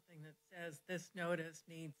something that says this notice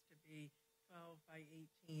needs to be 12 by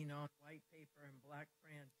 18 on white paper and black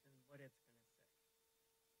print and what it's going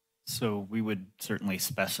to say? So we would certainly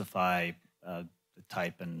specify the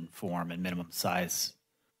type and form and minimum size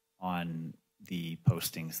on the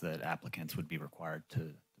postings that applicants would be required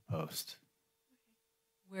to post.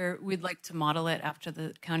 We'd like to model it after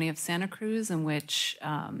the County of Santa Cruz, in which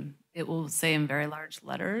it will say in very large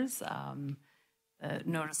letters, the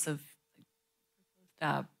notice of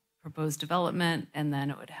proposed development, and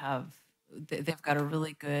then it would have, they've got a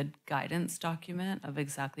really good guidance document of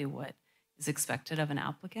exactly what is expected of an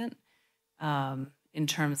applicant in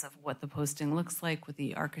terms of what the posting looks like with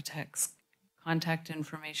the architect's contact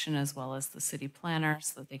information as well as the city planner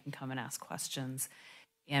so that they can come and ask questions.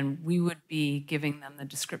 And we would be giving them the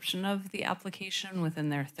description of the application within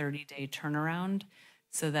their 30-day turnaround,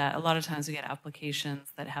 so that a lot of times we get applications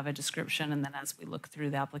that have a description, and then as we look through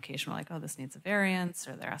the application, we're like, oh, this needs a variance,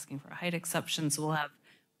 or they're asking for a height exception. So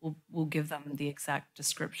we'll give them the exact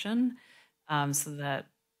description,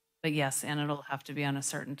 but yes, and it'll have to be on a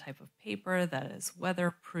certain type of paper that is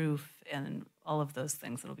weatherproof and all of those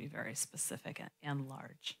things. It'll be very specific and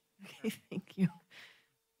large. Okay, thank you.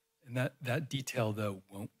 And that detail, though,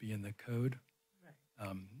 won't be in the code.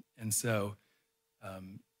 Right. And so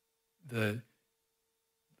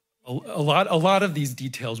a lot of these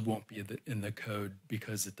details won't be in the code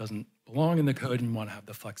because it doesn't belong in the code, and you want to have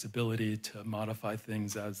the flexibility to modify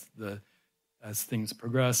things as things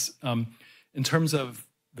progress. In terms of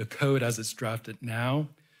the code as it's drafted now,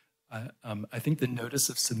 I think the notice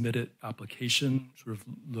of submitted application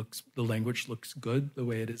the language looks good the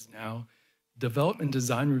way it is now. Development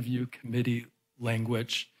Design Review Committee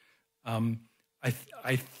language,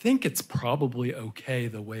 I think it's probably okay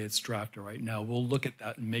the way it's drafted right now. We'll look at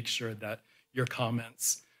that and make sure that your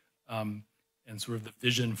comments and sort of the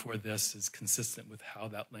vision for this is consistent with how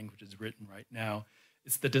that language is written right now.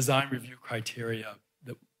 It's the design review criteria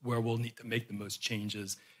where we'll need to make the most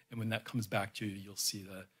changes, and when that comes back to you, you'll see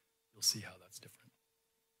how that's different.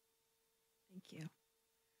 Thank you.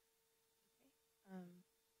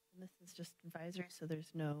 And this is just advisory, so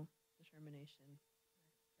there's no determination.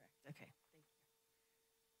 Correct. Okay, thank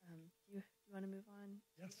you. Do you want to move on?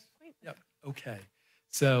 Yes. Point? Yep. Okay.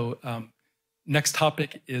 So next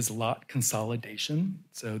topic is lot consolidation.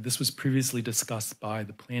 So this was previously discussed by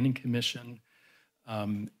the Planning Commission,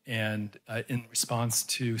 and in response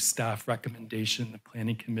to staff recommendation, the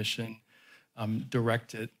Planning Commission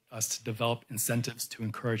directed us to develop incentives to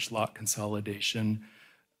encourage lot consolidation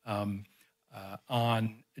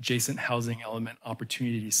on adjacent housing element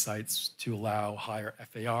opportunity sites to allow higher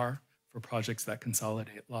FAR for projects that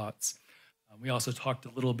consolidate lots. We also talked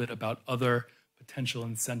a little bit about other potential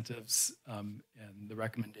incentives, and the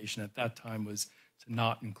recommendation at that time was to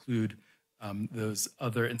not include those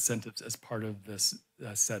other incentives as part of this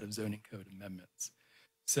set of zoning code amendments.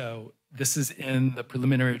 So this is in the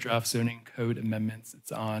preliminary draft zoning code amendments.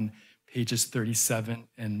 It's on pages 37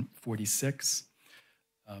 and 46.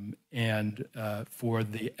 And for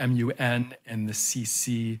the MUN and the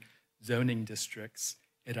CC zoning districts,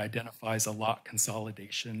 it identifies a lot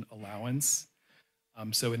consolidation allowance.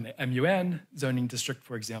 So in the MUN zoning district,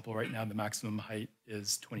 for example, right now the maximum height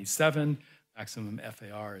is 27, maximum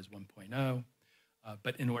FAR is 1.0.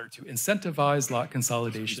 But in order to incentivize lot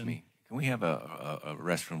consolidation. Excuse me, can we have a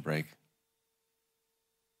restroom break?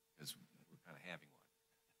 Because we're kind of having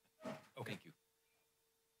one. Okay. Thank you.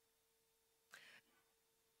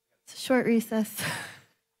 It's a short recess.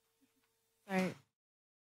 Sorry.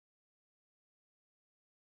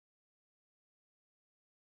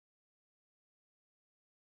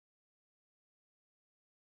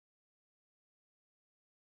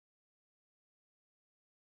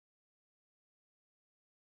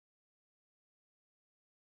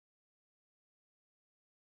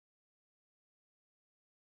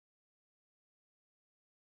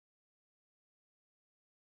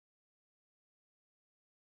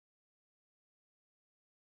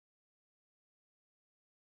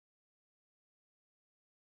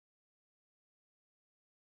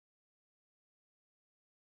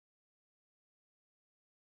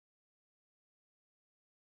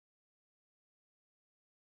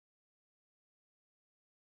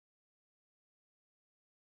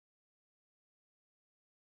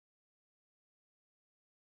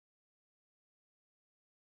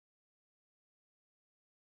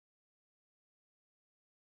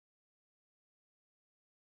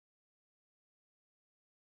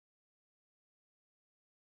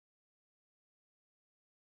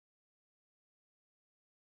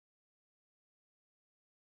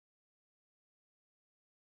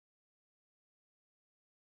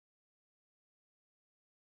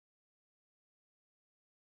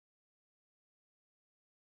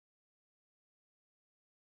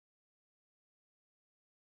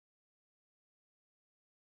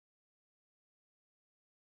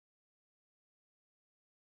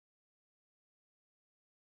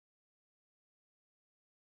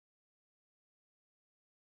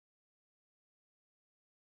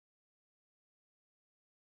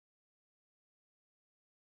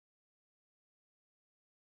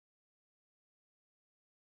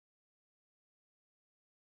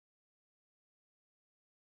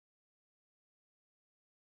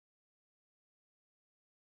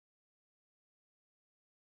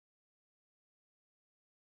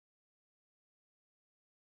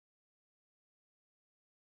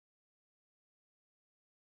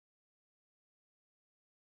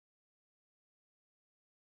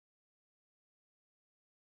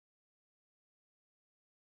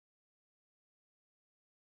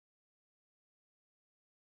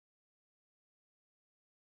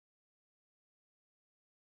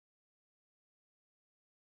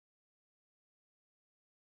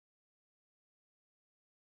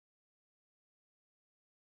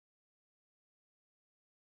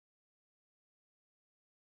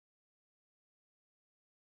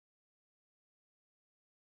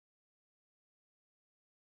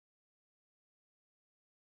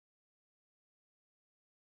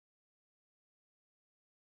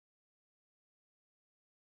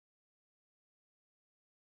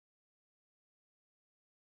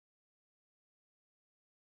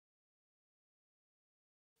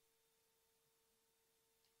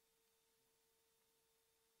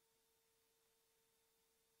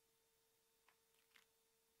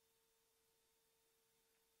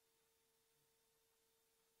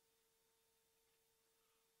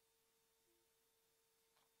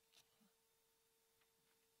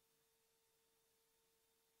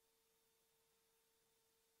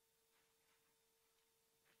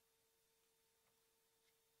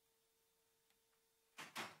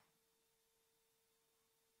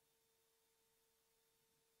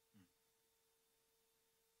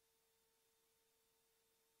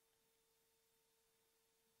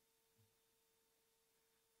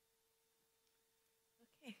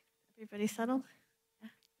 Everybody settled? Yeah.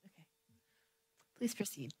 Okay. Please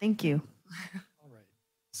proceed. Thank you. All right.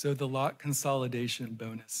 So the lot consolidation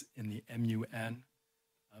bonus in the MUN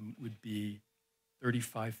would be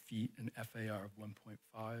 35 feet and FAR of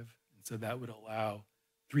 1.5. And so that would allow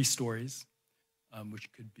 3 stories,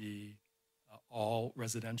 which could be all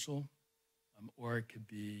residential, or it could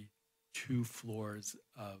be 2 floors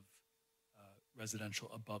of residential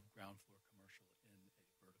above ground floor commercial in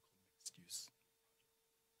a vertical mixed use.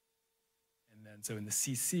 And then, so in the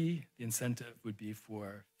CC, the incentive would be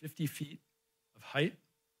for 50 feet of height,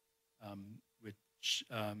 which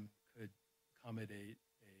could accommodate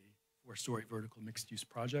a 4-story vertical mixed use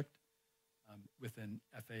project with an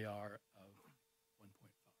FAR of 1.5.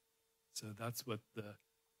 So that's what the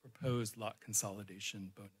proposed lot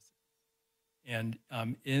consolidation bonus is. And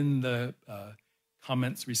in the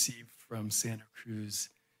comments received from Santa Cruz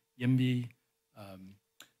YIMBY,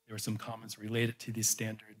 there were some comments related to these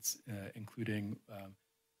standards, including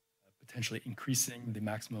potentially increasing the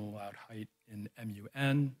maximum allowed height in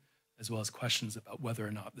MUN, as well as questions about whether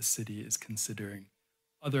or not the city is considering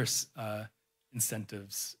other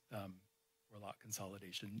incentives for lot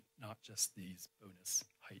consolidation, not just these bonus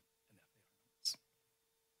height and FAR numbers.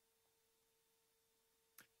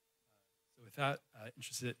 So with that,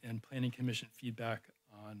 interested in Planning Commission feedback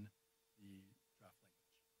on the draft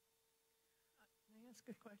language. Can I ask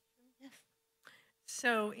a question? Yes.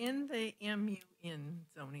 So in the MUN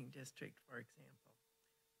zoning district, for example,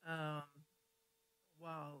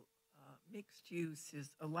 while mixed use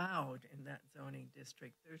is allowed in that zoning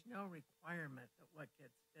district, there's no requirement that what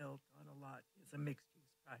gets built on a lot is a mixed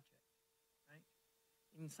use project, right?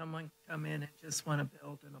 Can someone come in and just want to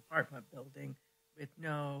build an apartment building with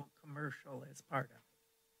no commercial as part of it?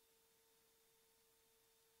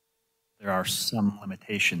 There are some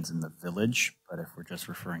limitations in the village, but if we're just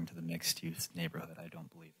referring to the mixed-use neighborhood, I don't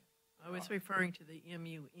believe it. I was referring to the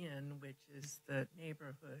MUN, which is the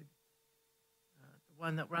neighborhood, the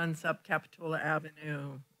one that runs up Capitola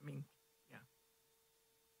Avenue. I mean, yeah.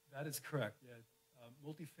 That is correct. Yeah,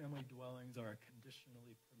 multifamily dwellings are a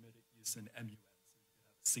conditionally permitted use in MUN, so you could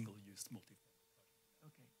have a single-use multifamily project.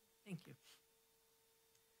 Okay, thank you.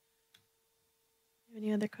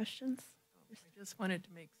 Any other questions? I just wanted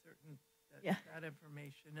to make certain that that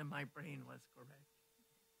information in my brain was correct.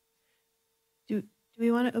 Do we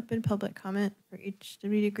want to open public comment for each?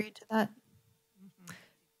 Did we agree to that? Mm-hmm.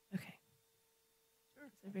 Okay.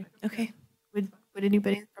 Sure. Okay. Would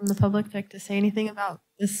anybody from the public like to say anything about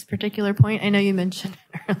this particular point? I know you mentioned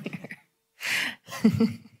it earlier.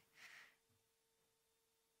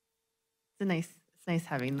 It's nice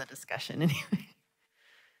having the discussion anyway.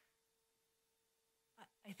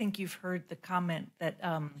 I think you've heard the comment that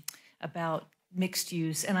about mixed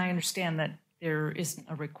use, and I understand that there isn't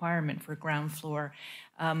a requirement for ground floor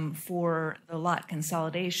for the lot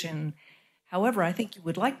consolidation. However, I think you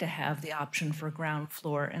would like to have the option for ground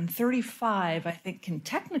floor, and 35, I think, can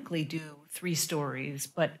technically do 3 stories,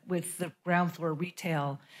 but with the ground floor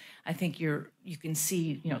retail, I think you can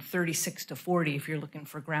see 36 to 40 if you're looking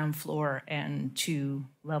for ground floor and 2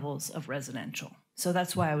 levels of residential. So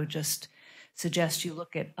that's why I would just suggest you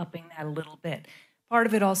look at upping that a little bit. Part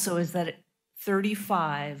of it also is that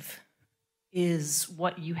 35 is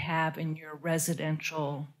what you have in your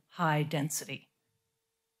residential high density.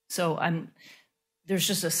 So there's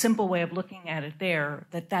just a simple way of looking at it there,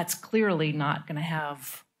 that's clearly not going to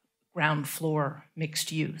have ground floor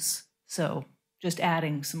mixed use. So just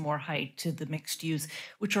adding some more height to the mixed use,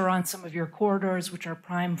 which are on some of your corridors, which are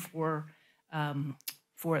prime for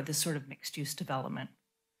this sort of mixed use development.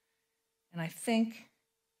 And I think,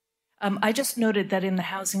 I just noted that in the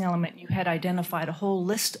housing element, you had identified a whole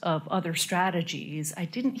list of other strategies. I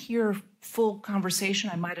didn't hear full conversation,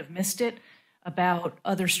 I might have missed it, about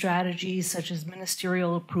other strategies such as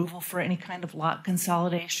ministerial approval for any kind of lot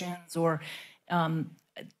consolidations, or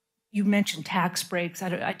you mentioned tax breaks.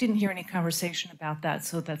 I didn't hear any conversation about that,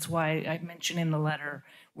 so that's why I mentioned in the letter,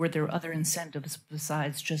 were there other incentives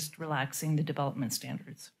besides just relaxing the development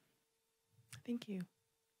standards? Thank you.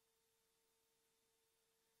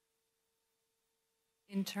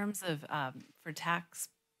 In terms of for tax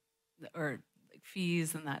or like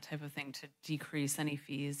fees and that type of thing, to decrease any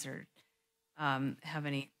fees or have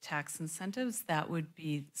any tax incentives, that would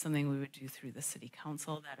be something we would do through the city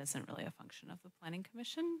council. That isn't really a function of the planning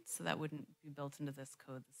commission, so that wouldn't be built into this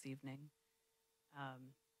code this evening.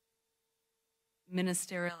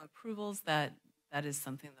 Ministerial approvals, that is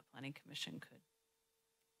something the planning commission could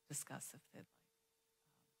discuss if they'd like.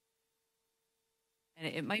 And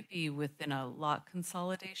it might be within a lot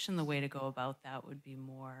consolidation. The way to go about that would be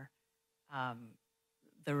more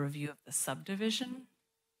the review of the subdivision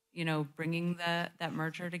bringing that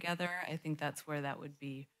merger together, I think that's where that would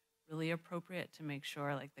be really appropriate to make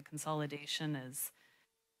sure like the consolidation is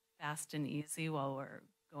fast and easy while we're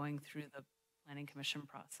going through the planning commission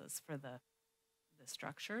process for the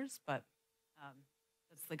structures. But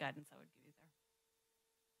that's the guidance I would give you there.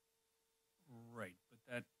 Right, but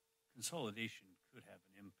that consolidation could have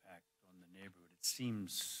an impact on the neighborhood. It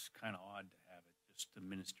seems kind of odd to have it just a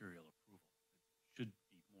ministerial approval. It should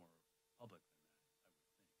be more public than that, I would think.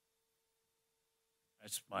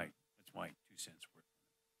 That's my 2 cents worth.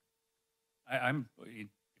 If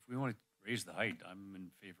we want to raise the height, I'm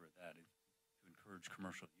in favor of that, to encourage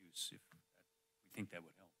commercial use if we think that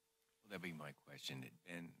would help. Well, that'd be my question,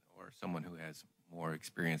 Ben, or someone who has more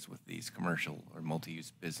experience with these commercial or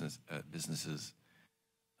multi-use businesses.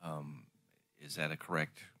 Is that a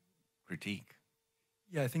correct critique?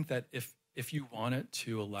 Yeah, I think that if you want it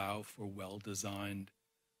to allow for well-designed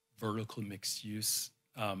vertical mixed use,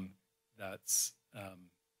 that's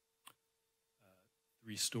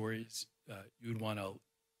 3 stories, you would want to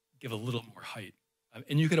give a little more height.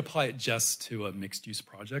 And you could apply it just to a mixed-use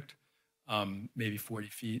project, maybe 40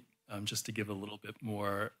 feet, just to give a little bit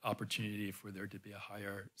more opportunity for there to be a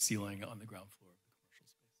higher ceiling on the ground floor of the commercial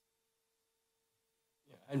space.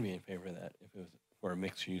 Yeah, I'd be in favor of that if it was for a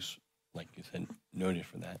mixed use, like you said, noted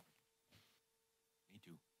for that. Me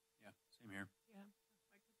too. Yeah, same here. Yeah, I could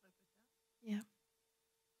live with that. Yeah.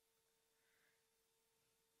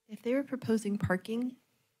 If they were proposing parking,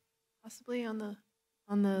 possibly on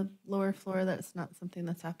the lower floor, that's not something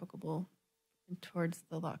that's applicable towards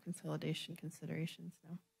the lot consolidation considerations.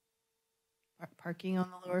 No. Parking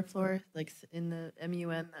on the lower floor, like in the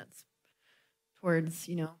MUN, that's towards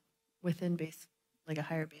within base, like a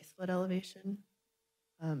higher base flood elevation.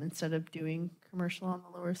 Instead of doing commercial on the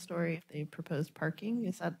lower story, if they proposed parking,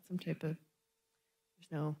 is that some type of?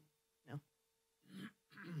 There's no.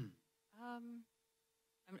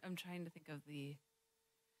 I'm trying to think of the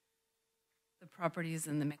properties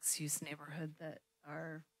in the mixed-use neighborhood that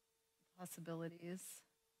are possibilities,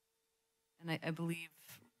 and I believe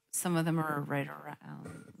some of them are right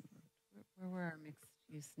around. Where were our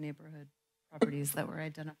mixed-use neighborhood properties that were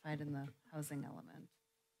identified in the housing element?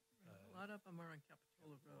 A lot of them are on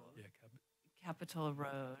Capitola Road. Yeah, Capitola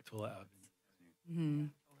Road. Capitola Avenue. Mm-hmm.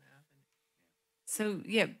 So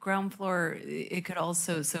yeah, ground floor, it could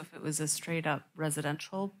also, so if it was a straight up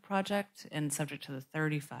residential project and subject to the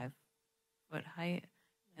 35-foot height,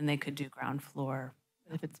 and they could do ground floor.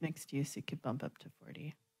 But if it's mixed use, it could bump up to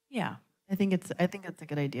 40. Yeah. I think that's a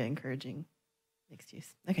good idea, encouraging mixed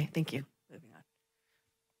use. Okay, thank you. Moving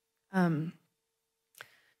on.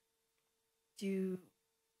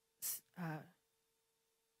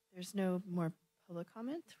 There's no more public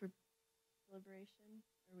comment for deliberation?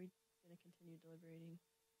 Are we going to continue deliberating?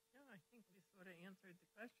 Yeah, I think we sort of answered the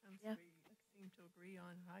questions. Yeah. We seem to agree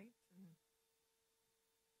on height. And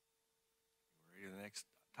We're ready to the next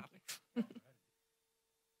topic.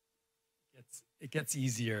 It gets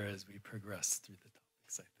easier as we progress through the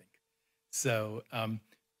topics, I think. So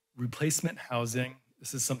replacement housing,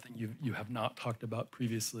 this is something you have not talked about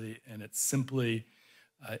previously, and it's simply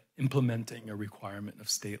implementing a requirement of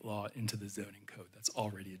state law into the zoning code that's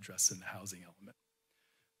already addressed in the housing element.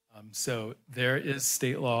 So there is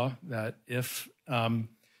state law that if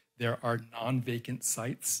there are non-vacant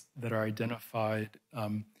sites that are identified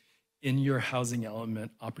in your housing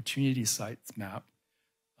element opportunity sites map,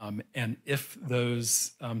 and if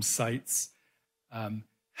those sites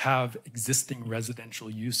have existing residential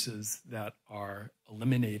uses that are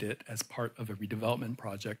eliminated as part of a redevelopment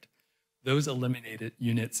project, those eliminated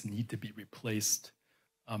units need to be replaced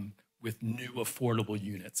with new affordable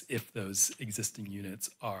units if those existing units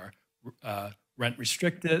are rent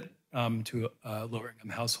restricted to lower income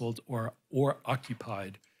households or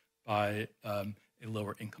occupied by a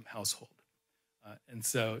lower income household. And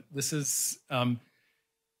so this is a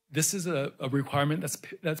requirement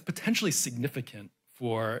that's potentially significant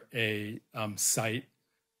for a site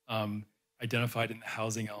identified in the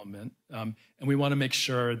housing element. And we want to make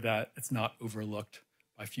sure that it's not overlooked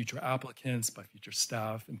by future applicants, by future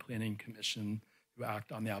staff and planning commission who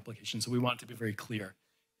act on the application. So we want it to be very clear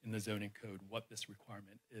in the zoning code what this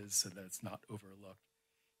requirement is so that it's not overlooked.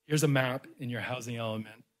 Here's a map in your housing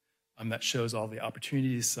element that shows all the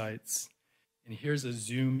opportunity sites. And here's a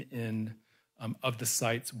zoom in of the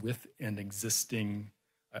sites with an existing,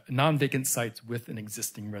 non-vacant sites with an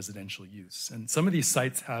existing residential use. And some of these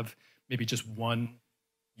sites have maybe just one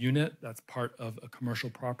unit that's part of a commercial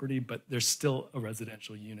property, but there's still a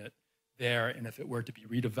residential unit there. And if it were to be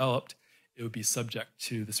redeveloped, it would be subject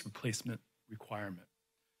to this replacement requirement.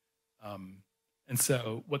 And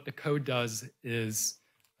so what the code does is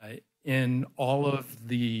In all of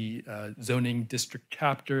the zoning district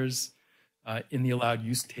chapters, in the allowed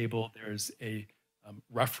use table, there's a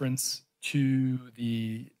reference to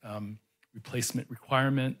the replacement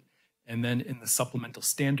requirement. And then in the supplemental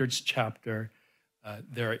standards chapter,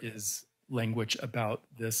 there is language about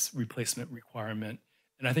this replacement requirement.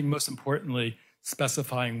 And I think most importantly,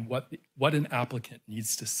 specifying what an applicant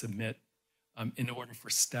needs to submit in order for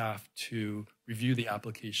staff to review the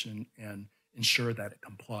application and ensure that it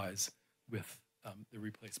complies with the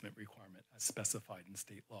replacement requirement as specified in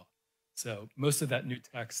state law. So most of that new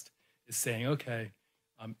text is saying, okay,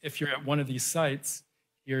 if you're at one of these sites,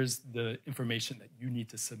 here's the information that you need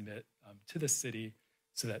to submit to the city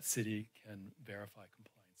so that city can verify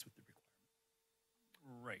compliance with the requirement.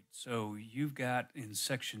 Right. So you've got in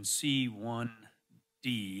section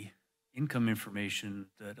C1D income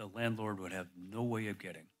information that a landlord would have no way of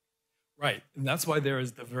getting. Right. And that's why there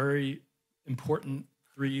is the very important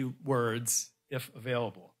 3 words, if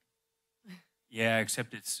available. Yeah,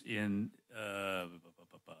 except it's in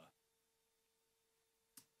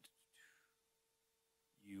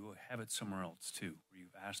you have it somewhere else too, where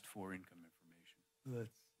you've asked for income information.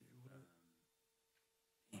 Let's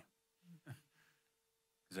see.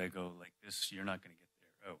 Because I go like this, you're not going to get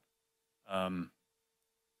there.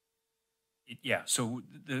 Yeah, so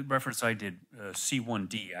the reference I did,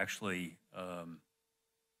 C1D, actually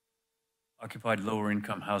occupied lower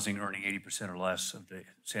income housing earning 80% or less of the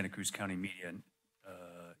Santa Cruz County median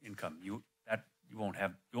income. You won't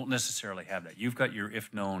necessarily have that. You've got your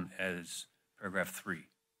if known as paragraph 3.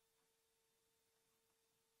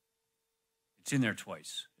 It's in there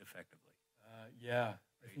twice, effectively. Yeah,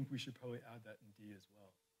 I think we should probably add that in D as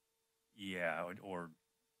well. Yeah, or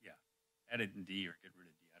add it in D or get rid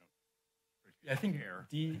of D. I don't. Yeah, I think care.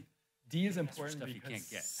 D is important stuff you because can't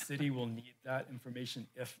get. city will need that information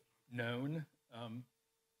if known. And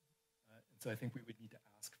so I think we would need to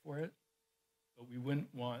ask for it, but we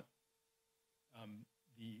wouldn't want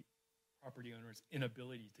the property owner's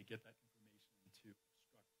inability to get that information to obstruct a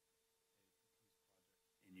proposed project.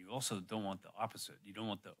 And you also don't want the opposite. You don't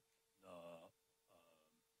want the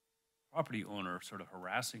property owner sort of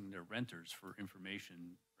harassing their renters for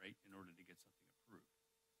information, right, in order to get something approved.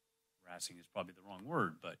 Harassing is probably the wrong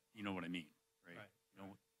word, but you know what I mean, right? We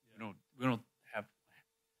don't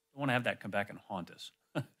want to have that come back and haunt us.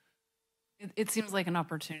 It seems like an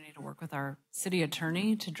opportunity to work with our city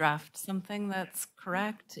attorney to draft something that's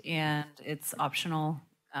correct, and it's optional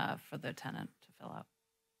for the tenant to fill out.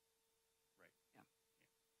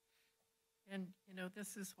 And,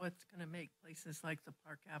 this is what's going to make places like the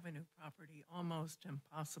Park Avenue property almost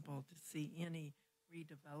impossible to see any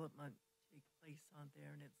redevelopment take place on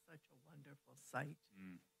there. And it's such a wonderful site.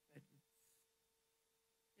 But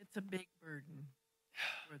it's a big burden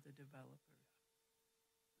for the developer.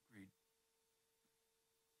 Agreed.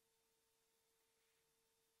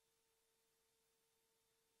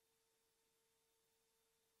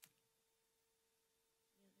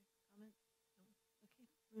 Comment? No? Okay,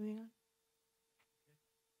 moving on.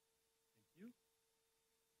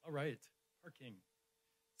 All right, parking.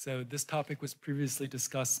 So this topic was previously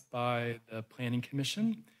discussed by the Planning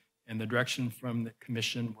Commission, and the direction from the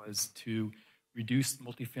commission was to reduce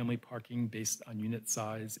multifamily parking based on unit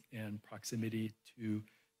size and proximity to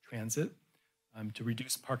transit, to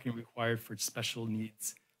reduce parking required for special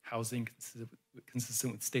needs housing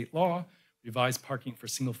consistent with state law, revise parking for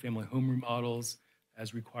single-family home remodels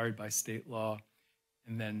as required by state law,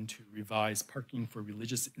 and then to revise parking for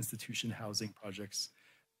religious institution housing projects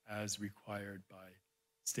as required by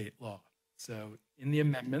state law. So in the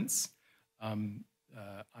amendments, on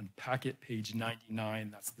packet page 99,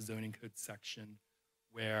 that's the zoning code section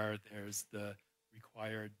where there's the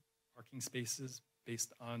required parking spaces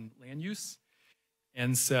based on land use.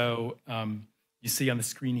 And so you see on the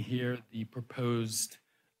screen here the proposed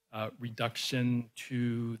reduction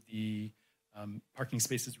to the parking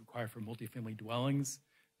spaces required for multifamily dwellings.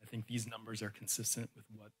 I think these numbers are consistent with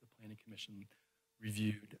what the Planning Commission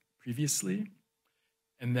reviewed previously.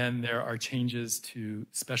 And then there are changes to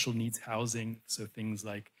special needs housing, so things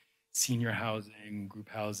like senior housing, group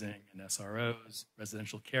housing, and SROs,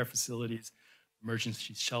 residential care facilities,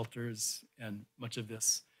 emergency shelters, and much of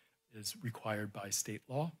this is required by state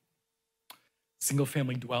law.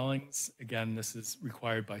 Single-family dwellings, again, this is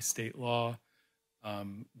required by state law,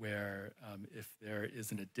 where if there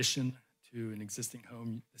is an addition to an existing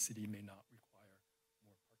home, the city may not require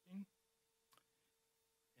more parking.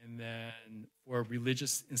 And then for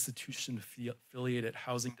religious institution affiliated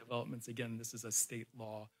housing developments, again, this is a state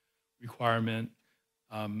law requirement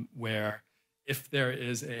where if there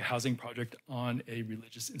is a housing project on a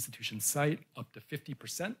religious institution site, up to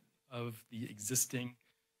 50% of the existing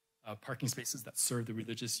parking spaces that serve the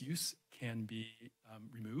religious use can be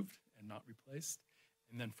removed and not replaced.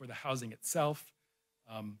 And then for the housing itself,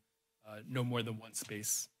 no more than one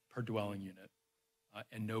space per dwelling unit,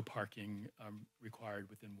 and no parking required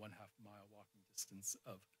within 1/2 mile walking distance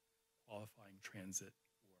of qualifying transit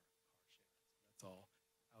or car share. That's all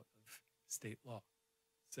out of state law.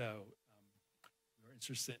 So we're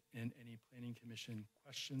interested in any planning commission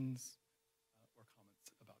questions or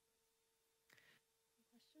comments about that.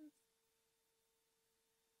 Questions?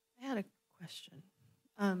 I had a question.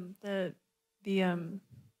 The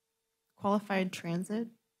qualified transit,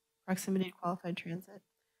 proximity to qualified transit.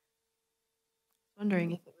 I was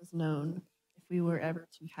wondering if it was known if we were ever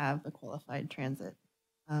to have a qualified transit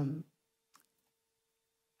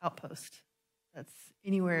outpost that's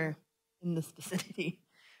anywhere in this vicinity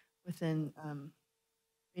within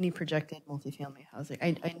any projected multifamily housing.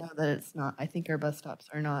 I know that it's not. I think our bus stops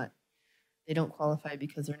are not. They don't qualify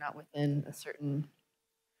because they're not within a certain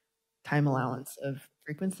time allowance of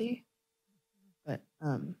frequency. But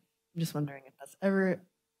I'm just wondering if that's ever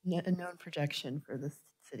a known projection for this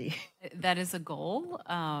city. That is a goal,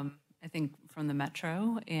 I think, from the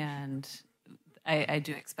Metro, and I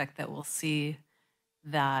do expect that we'll see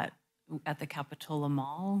that at the Capitola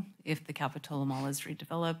Mall, if the Capitola Mall is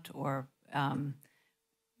redeveloped, or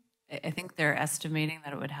I think they're estimating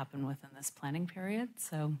that it would happen within this planning period.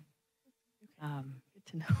 So, Good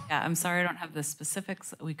to know. yeah, I'm sorry I don't have the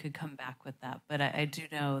specifics. We could come back with that, but I do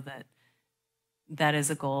know that that is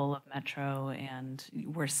a goal of Metro, and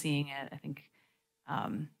we're seeing it. I think, I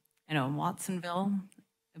know in Watsonville,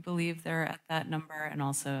 I believe they're at that number, and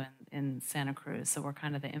also in Santa Cruz. So we're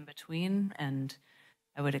kind of the in-between, and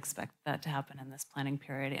I would expect that to happen in this planning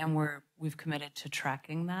period. And we've committed to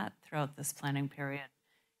tracking that throughout this planning period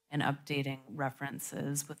and updating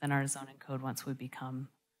references within our zoning code once we become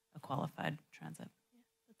a qualified transit.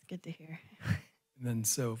 That's good to hear. And then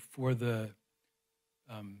so for the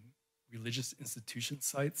religious institution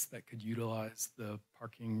sites that could utilize the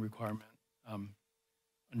parking requirement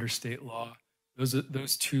under state law,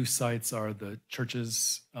 those two sites are the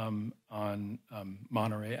churches on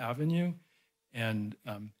Monterey Avenue, and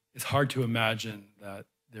it's hard to imagine that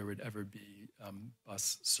there would ever be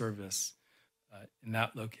bus service in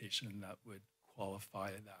that location that would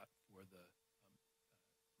qualify that for the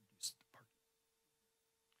reduced parking.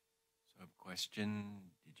 So,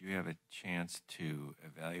 question, did you have a chance to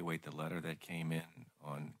evaluate the letter that came in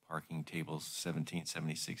on parking tables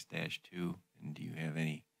 1776-2? And do you have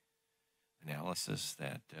any analysis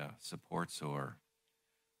that supports or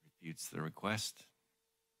refutes the request?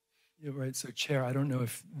 Yeah, right. So, Chair, I don't know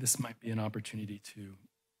if this might be an opportunity to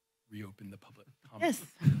reopen the public comment. Yes.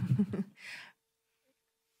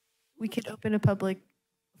 We could open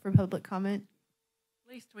for public comment.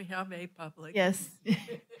 At least we have a public. Yes.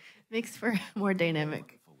 Makes for a more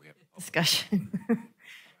dynamic discussion.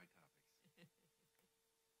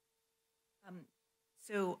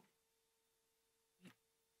 So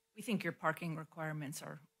we think your parking requirements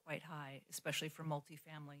are quite high, especially for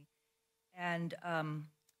multifamily. And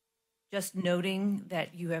just noting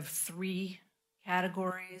that you have 3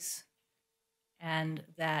 categories, and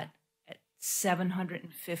that at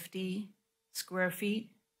 750 square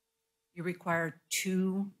feet, you require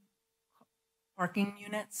 2 parking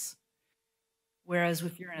units, whereas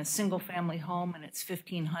if you're in a single family home and it's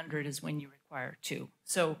 1,500 is when you require 2.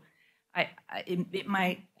 So there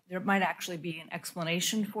might actually be an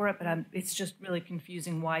explanation for it, but it's just really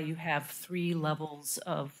confusing why you have 3 levels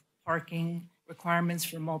of parking requirements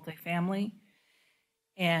for multifamily,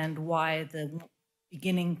 and why the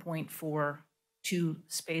beginning point for 2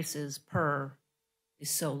 spaces per is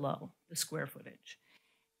so low, the square footage.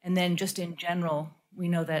 And then just in general, we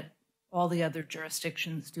know that all the other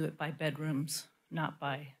jurisdictions do it by bedrooms, not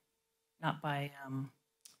by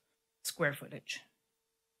square footage.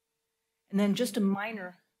 And then just the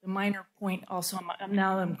minor point also,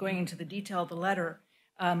 now I'm going into the detail of the letter.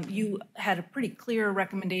 You had a pretty clear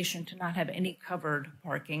recommendation to not have any covered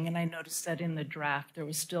parking, and I noticed that in the draft there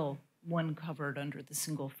was still 1 covered under the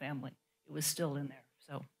single family. It was still in there.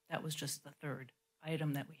 So that was just the 3rd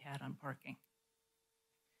item that we had on parking.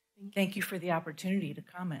 Thank you for the opportunity to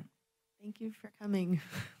comment. Thank you for coming.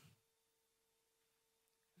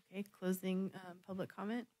 Okay, closing public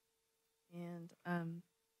comment and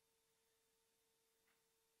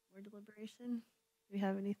board deliberation. Do we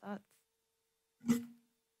have any thoughts?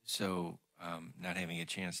 So, not having a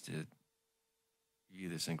chance to review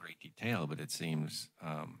this in great detail, but it seems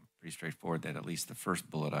pretty straightforward that at least the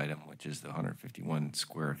first bullet item, which is the 151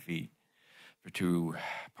 square feet for 2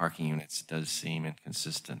 parking units does seem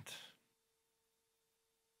inconsistent.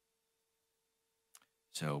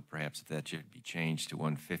 So perhaps that should be changed to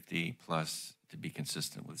 150 plus to be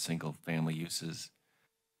consistent with single-family uses.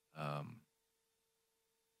 I'd be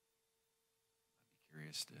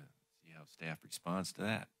curious to see how staff responds to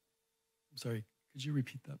that. I'm sorry, could you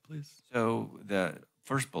repeat that, please? So the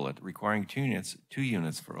first bullet, requiring 2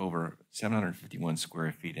 units for over 751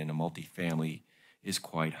 square feet in a multifamily is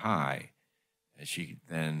quite high. She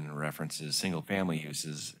then references single-family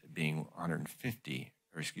uses being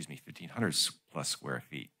 1,500 plus square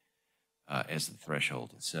feet as the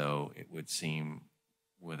threshold. So it would seem,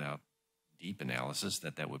 without deep analysis,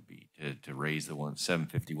 that would be to raise the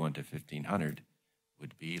 751 to 1,500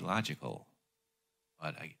 would be logical.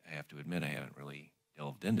 But I have to admit, I haven't really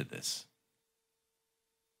delved into this.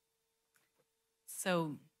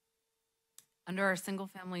 So under our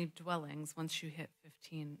single-family dwellings, once you hit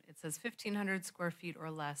 15, it says 1,500 square feet or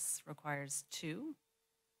less requires 2.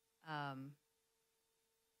 And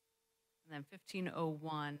then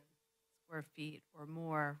 1,501 square feet or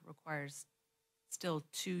more requires still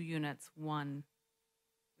 2 units, 1,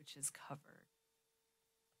 which is covered.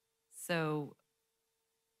 So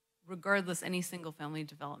regardless, any single-family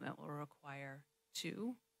development will require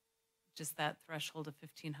 2. Just that threshold of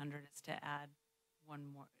 1,500 is to add 1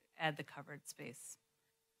 more, add the covered space.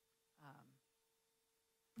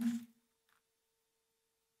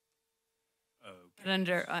 But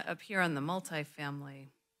under up here on the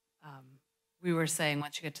multifamily, we were saying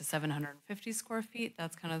once you get to 750 square feet,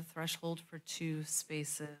 that's kind of the threshold for 2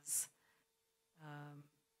 spaces.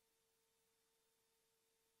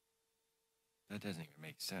 That doesn't even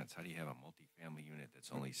make sense. How do you have a multifamily unit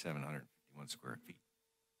that's only 751 square feet?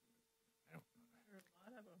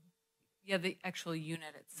 Yeah, the actual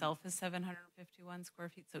unit itself is 751 square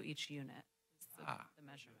feet, so each unit is the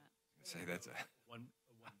measurement. Say that's a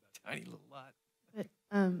tiny little lot. But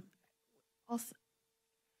also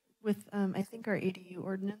with I think our ADU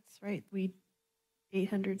ordinance, right?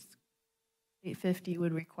 850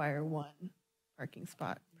 would require 1 parking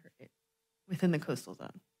spot within the coastal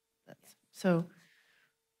zone. That's so.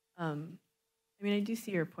 I mean, I do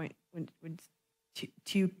see your point when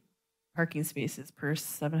two parking spaces per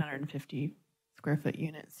 750 square foot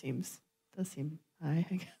unit does seem high,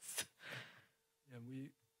 I guess. Yeah,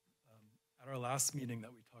 we at our last meeting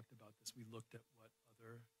that we talked about this, we looked at what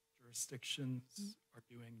other jurisdictions are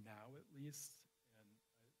doing now, at least, and I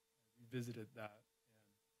revisited that.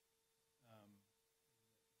 And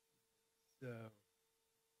so,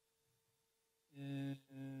 in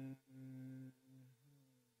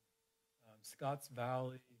Scotts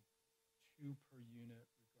Valley, 2 per unit,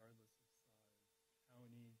 regardless of size.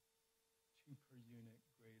 County, 2 per unit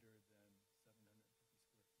greater than 750 square feet,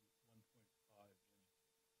 1.5 in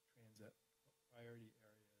transit priority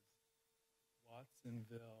areas.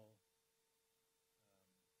 Watsonville,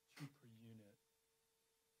 2 per unit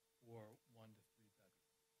for 1 to 3 bedroom.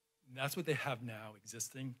 And that's what they have now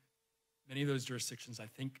existing. Many of those jurisdictions, I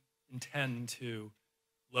think, intend to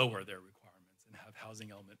lower their requirements and have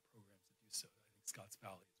housing element programs that do so. I think Scotts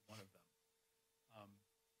Valley is one of them.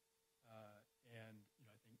 And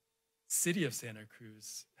I think City of Santa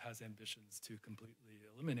Cruz has ambitions to completely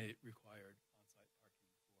eliminate required on-site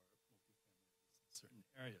parking for multifamily in certain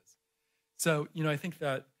areas. So, I think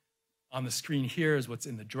that on the screen here is what's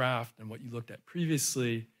in the draft and what you looked at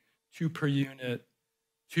previously, 2 per unit,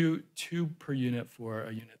 two per unit for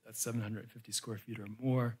a unit that's 750 square feet or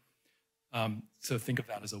more. So think of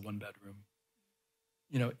that as a 1-bedroom.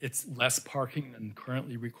 It's less parking than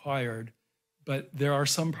currently required, but there are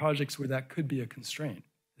some projects where that could be a constraint,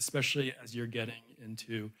 especially as you're getting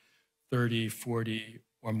into 30, 40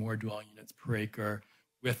 or more dwelling units per acre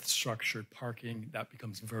with structured parking. That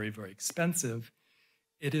becomes very, very expensive.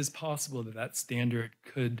 It is possible that that standard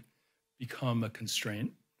could become a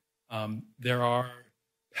constraint. There are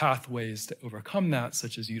pathways to overcome that,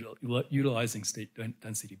 such as utilizing state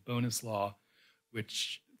density bonus law,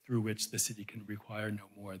 through which the city can require no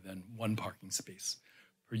more than 1 parking space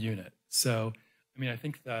per unit. So, I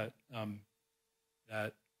think that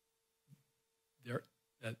that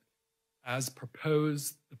as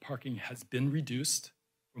proposed, the parking has been reduced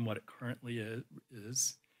from what it currently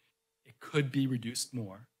is. It could be reduced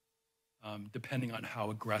more, depending on how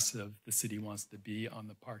aggressive the city wants to be on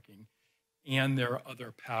the parking. And there are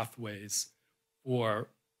other pathways for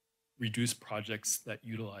reduced projects that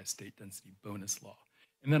utilize state density bonus law.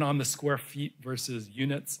 And then on the square feet versus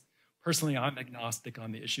units, personally, I'm agnostic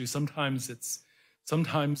on the issue. Sometimes it's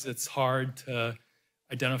hard to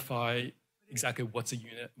identify exactly what's a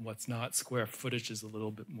unit and what's not. Square footage is a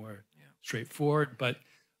little bit more straightforward, but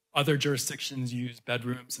Other jurisdictions use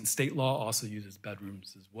bedrooms, and state law also uses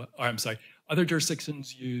bedrooms as well. Or, I'm sorry, other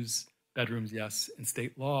jurisdictions use bedrooms, yes, and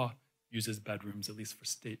state law uses bedrooms, at least for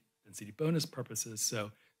state density bonus purposes.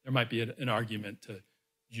 So there might be an argument to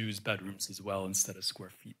use bedrooms as well instead of square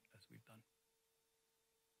feet, as we've done.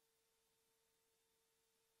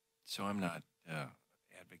 So I'm not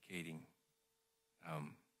advocating,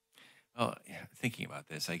 well, thinking about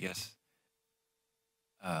this, I guess,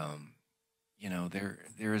 you know,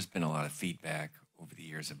 there has been a lot of feedback over the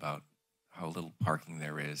years about how little parking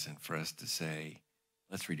there is, and for us to say,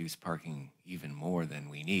 let's reduce parking even more than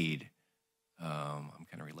we need, I'm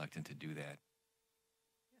kind of reluctant to do that.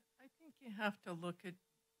 I think you have to look at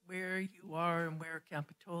where you are and where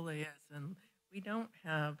Capitola is, and we don't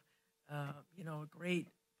have, you know, a great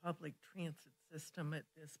public transit system at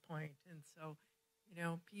this point, and so, you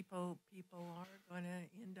know, people are going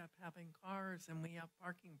to end up having cars, and we have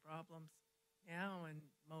parking problems now in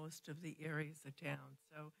most of the areas of town.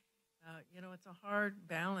 So, you know, it's a hard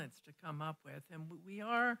balance to come up with, and we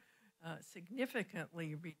are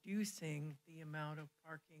significantly reducing the amount of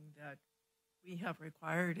parking that we have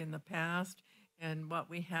required in the past. And what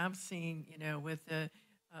we have seen, you know, with the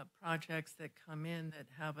projects that come in that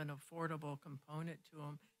have an affordable component to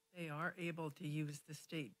them, they are able to use the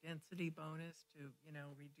state density bonus to, you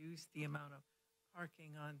know, reduce the amount of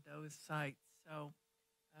parking on those sites. So,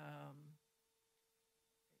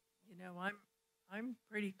 you know, I'm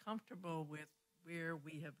pretty comfortable with where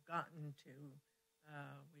we have gotten to,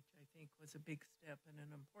 which I think was a big step and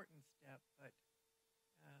an important step. But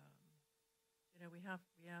you know, we have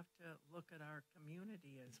to look at our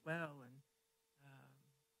community as well, and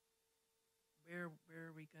where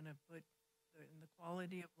are we going to put in the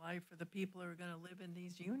quality of life for the people who are going to live in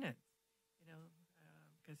these units? You know,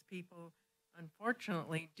 because people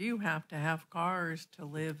unfortunately do have to have cars to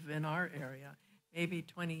live in our area. Maybe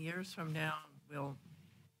 20 years from now, we'll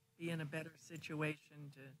be in a better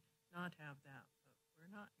situation to not have that, but we're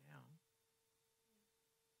not now.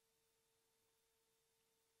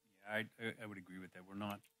 Yeah, I would agree with that. We're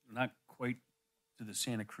not quite to the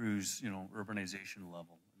Santa Cruz, you know, urbanization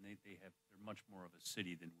level, and they're much more of a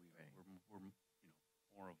city than we are. We're you know,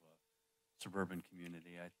 more of a suburban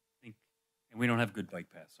community, I think, and we don't have good bike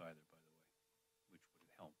paths either, by the way, which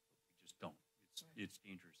would help, but we just don't. It's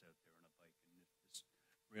dangerous out there on a bike, and if this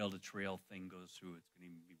rail to trail thing goes through, it's going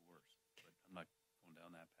to even be worse. But I'm not going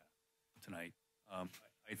down that path tonight. I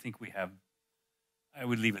think we have. I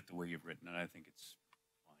would leave it the way you've written it. I think it's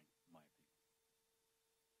fine, in my opinion.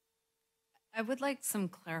 I would like some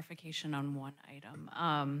clarification on one item.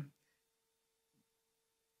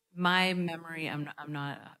 My memory, I'm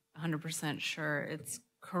not 100% sure it's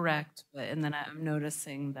correct, but and then I'm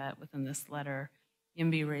noticing that within this letter,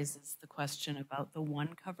 YIMBY raises the question about the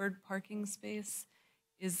one covered parking space.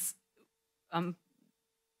 Is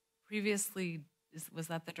previously was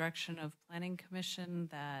that the direction of Planning Commission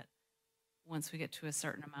that once we get to a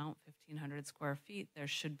certain amount, 1,500 square feet, there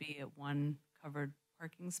should be a one covered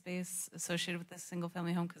parking space associated with this single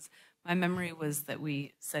family home? Because my memory was that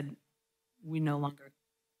we said we no longer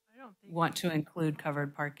want to include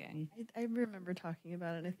covered parking. I remember talking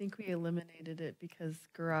about it, and I think we eliminated it because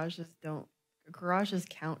garages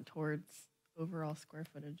count towards overall square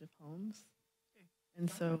footage of homes. And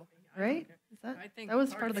so, right? Is that, I think that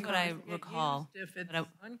was part of the That's what I parking get recall. used if it's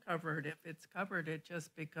uncovered. If it's covered, it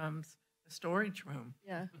just becomes a storage room.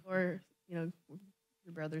 Yeah, or, you know,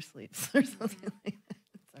 your brother sleeps or something like that.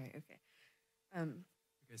 Sorry, okay. Okay,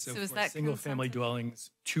 so, So is for that single-family consensus?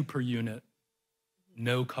 dwellings, 2 per unit,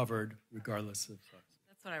 no covered, regardless of.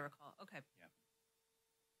 That's what I recall. Okay.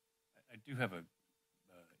 I do have a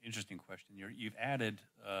interesting question. You've added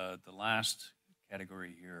the last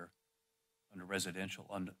category here under residential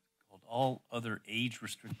called all other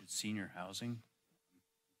age-restricted senior housing,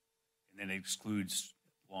 and then it excludes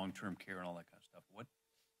long-term care and all that kind of stuff. What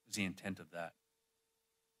is the intent of that?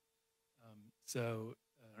 So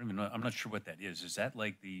I don't even know. I'm not sure what that is. Is that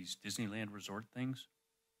like these Disneyland resort things?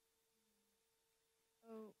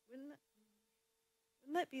 Oh, wouldn't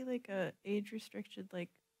that be like a age restricted like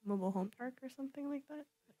mobile home park or something like that?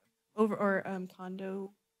 Or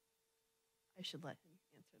condo? I should let him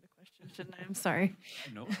answer the question, shouldn't I? I'm sorry.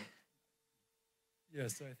 No, yeah,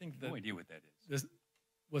 so I think no idea what that is.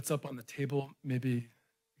 What's up on the table maybe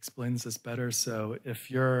explains this better. So if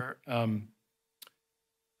you're, you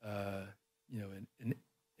know,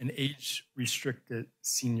 an age-restricted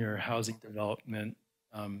senior housing development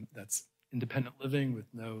that's independent living with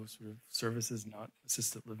no sort of services, not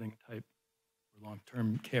assisted living type or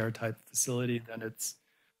long-term care type facility, then it's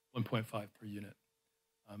 1.5 per unit.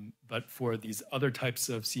 But for these other types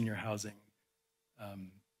of senior housing,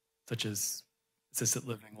 such as assisted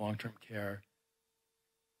living, long-term care,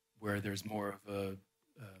 where there's more of a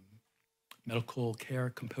medical care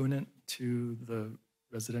component to the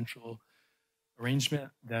residential arrangement,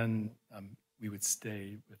 then we would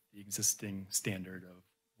stay with the existing standard of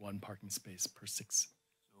 1 parking space per 6.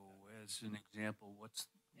 So as an example, what's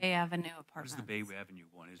Bay Avenue what apartments. is the Bay Avenue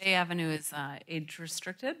one? Is Bay Avenue is age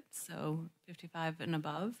restricted, so 55 and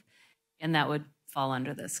above, and that would fall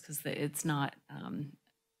under this because it's not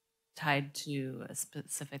tied to a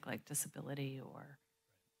specific like disability or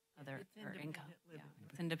other It's or income. independent Yeah, living.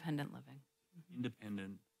 it's independent living.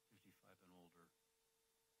 independent, 55 and older,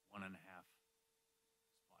 1.5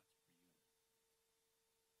 spots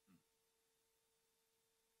per unit.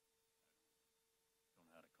 Don't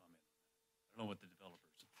know how to comment on that. I don't know what the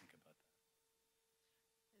developers think about that.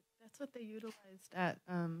 That's what they utilized at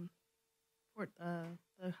the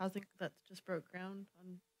housing that just broke ground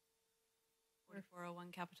on.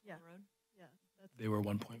 4401 Capitola Yeah. Road. Yeah, that's. They were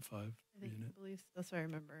 1.5 I per think unit. I believe that's what I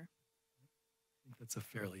remember. I think that's a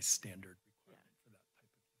fairly standard requirement for that type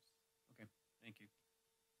of use. Okay, thank you.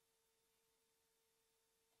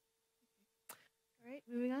 All right,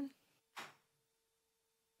 moving on.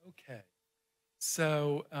 Okay,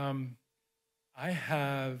 so I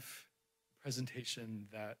have a presentation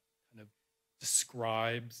that kind of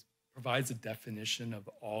provides a definition of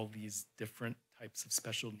all these different types of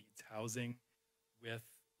special needs housing with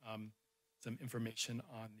some information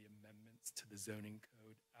on the amendments to the zoning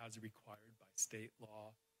code as required by state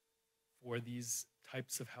law for these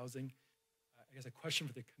types of housing. I guess a question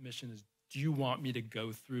for the commission is, do you want me to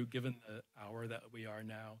go through, given the hour that we are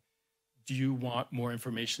now, do you want more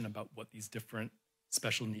information about what these different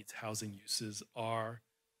special needs housing uses are?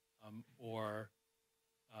 Or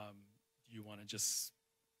do you want to just,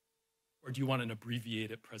 or do you want an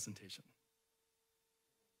abbreviated presentation?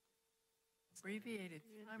 Abbreviated.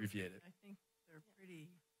 Abbreviated. I think they're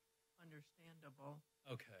pretty understandable.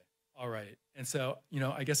 Okay, all right. And so,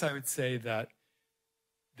 I guess I would say that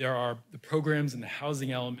there are the programs in the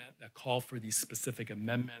housing element that call for these specific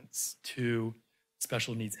amendments to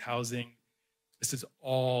special needs housing. This is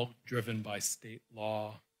all driven by state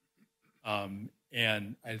law.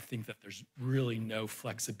 And I think that there's really no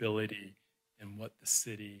flexibility in what the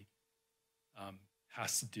city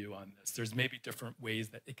has to do on this. There's maybe different ways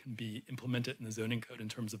that it can be implemented in the zoning code in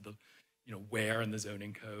terms of the, where in the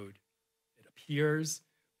zoning code it appears,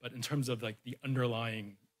 but in terms of like the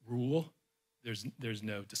underlying rule, there's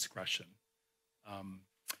no discretion.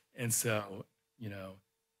 And so,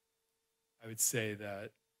 I would say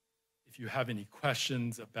that if you have any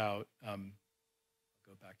questions about, I'll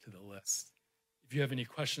go back to the list. If you have any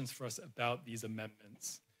questions for us about these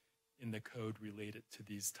amendments in the code related to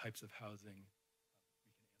these types of housing,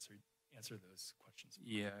 we can answer those questions.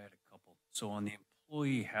 Yeah, I had a couple. So on the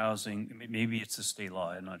employee housing, maybe it's a state law,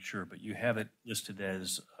 I'm not sure, but you have it listed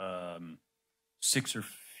as 6 or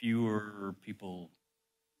fewer people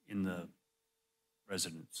in the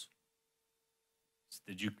residence.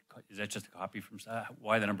 Is that just a copy from,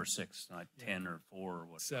 why the number 6, not 10 or 4 or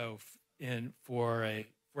what? So for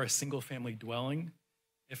a single family dwelling,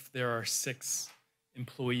 if there are 6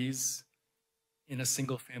 employees in a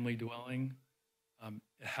single family dwelling,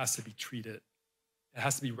 it has to be treated, it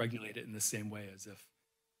has to be regulated in the same way as if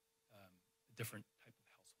a different type of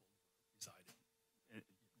household resided.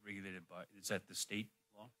 Regulated by, is that the state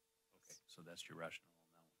law? Okay, so that's your rationale on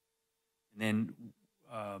that one. And then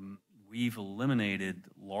we've eliminated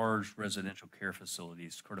large residential care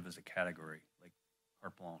facilities sort of as a category, like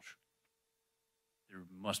carte blanche. There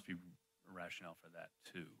must be a rationale for that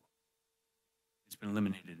too. It's been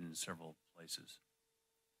eliminated in several places.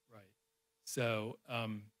 Right. So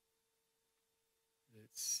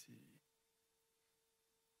let's see.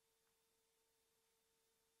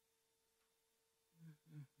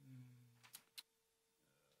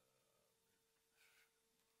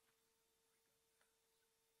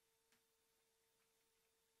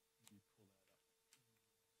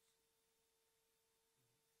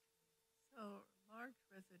 So large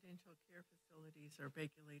residential care facilities are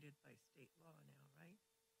regulated by state law now, right?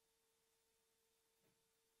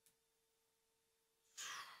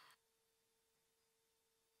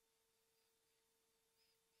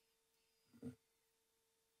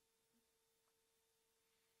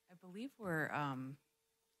 I believe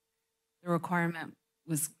the requirement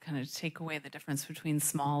was kind of take away the difference between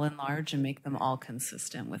small and large and make them all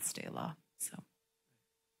consistent with state law. So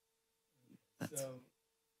that's So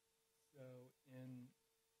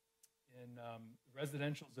in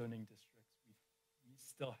residential zoning districts, we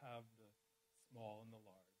still have the small and the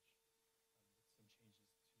large, with some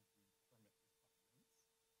changes to the permit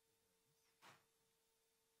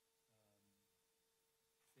requirements.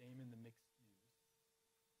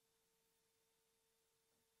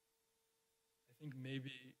 think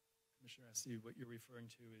maybe, Commissioner Esty, what you're referring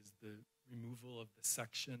to is the removal of the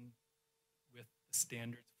section with the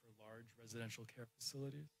standards for large residential care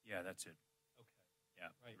facilities? Yeah, that's it. Okay. Yeah,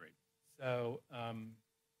 Right. great. So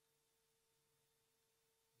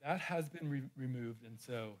that has been removed, and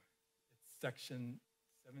so it's section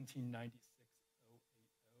 1796.080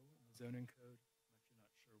 in the zoning code. I'm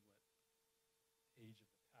actually not sure what page of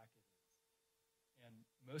the packet is. And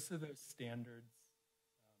most of those standards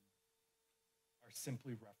are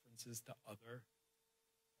simply references to other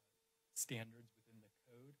standards within the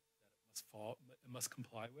code that it must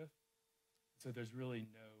comply with. So there's really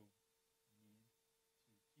no need to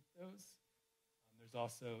keep those. There's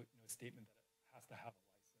also a statement that it has to have a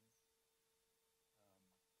license. And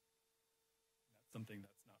that's something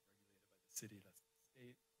that's not regulated by the city, that's the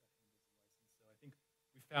state that handles the license. So I think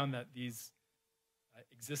we found that these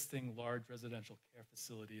existing large residential care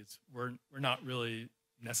facilities were not really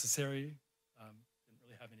necessary, didn't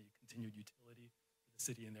really have any continued utility for the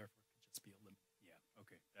city, and therefore could just be eliminated. Yeah,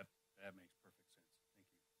 okay, that makes perfect sense. Thank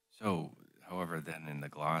you. So, however, then in the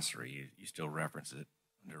glossary, you still reference it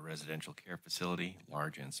under residential care facility,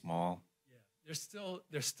 large and small. Yeah, there's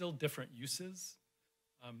still different uses.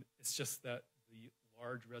 It's just that the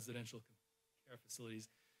large residential care facilities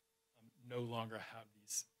no longer have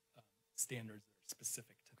these standards that are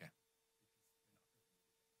specific to them.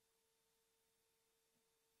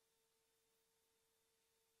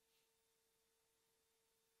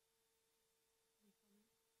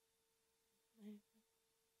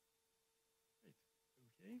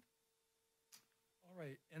 Okay. All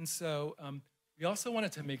right. And so we also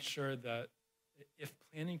wanted to make sure that if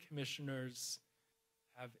planning commissioners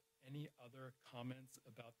have any other comments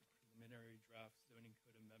about the preliminary draft zoning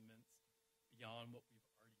code amendments beyond what we've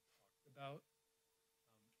already talked about,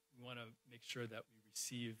 we want to make sure that we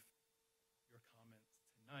receive your comments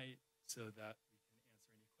tonight so that we can answer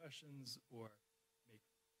any questions or make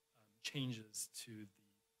changes to the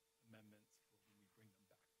amendments for when we bring them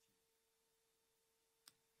back to you.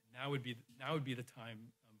 And now would be the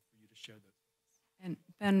time for you to share those with us. And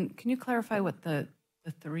Ben, can you clarify what the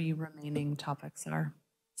three remaining topics are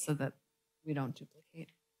so that we don't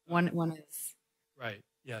duplicate? One is right.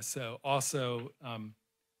 Yeah. So also,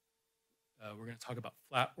 we're going to talk about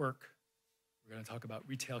flat work. We're going to talk about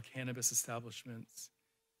retail cannabis establishments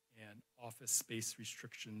and office space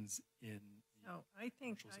restrictions in. So I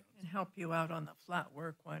think I can help you out on the flat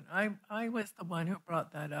work one. I was the one who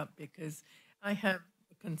brought that up because I have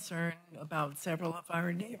a concern about several of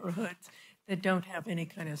our neighborhoods that don't have any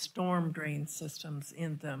kind of storm drain systems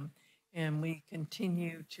in them. And we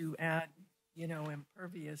continue to add,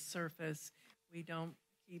 impervious surface. We don't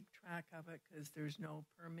keep track of it because there's no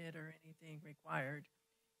permit or anything required.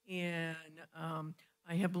 And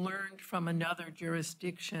I have learned from another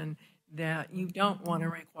jurisdiction that you don't want to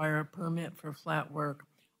require a permit for flat work,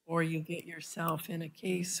 or you get yourself in a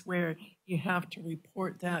case where you have to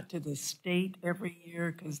report that to the state every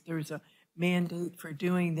year because there's a mandate for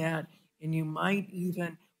doing that, and you might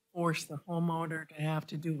even force the homeowner to have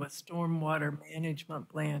to do a stormwater management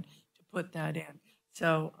plan to put that in.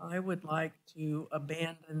 So I would like to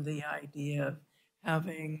abandon the idea of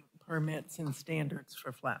having permits and standards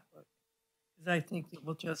for flat work, because I think it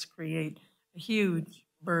will just create a huge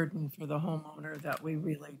burden for the homeowner that we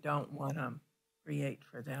really don't want to create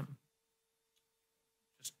for them.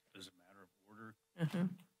 Just as a matter of order,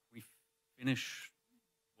 we finish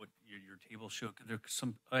what your table showed.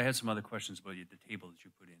 I had some other questions about the table that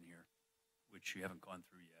you put in here, which you haven't gone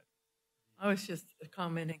through yet. I was just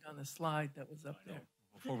commenting on the slide that was up there.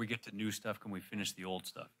 Before we get to new stuff, can we finish the old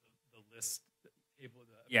stuff? The list table.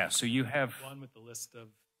 Yeah, so you have one with the list of.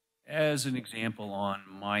 As an example, on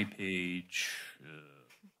my page, hard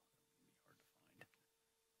to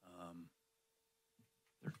find,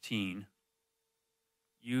 13,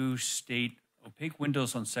 you state opaque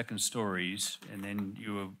windows on second stories, and then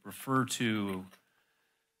you refer to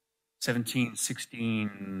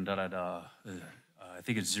 1716, I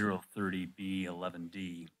think it's 030B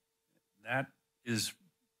 11D.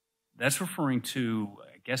 That's referring to,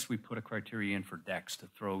 I guess we put a criteria in for decks to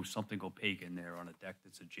throw something opaque in there on a deck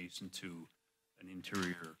that's adjacent to an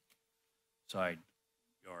interior side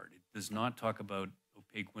yard. It does not talk about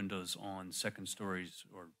opaque windows on second stories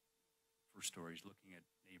or first stories looking at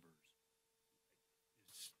neighbors.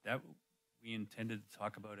 Is that what we intended to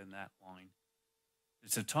talk about in that line?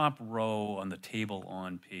 It's the top row on the table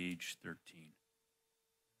on page 13.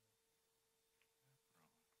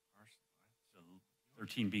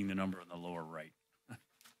 13 being the number on the lower right. So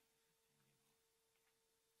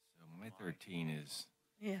my 13 is,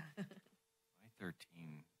 Yeah. my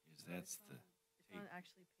 13 is, that's the It's on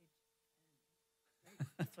actually page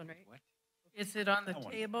This one, right? What? Is it on the That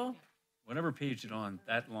one. table? Whatever page it's on,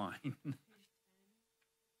 that line. Okay.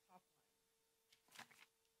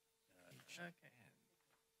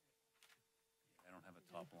 I don't have a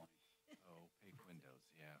top line. Oh, opaque windows,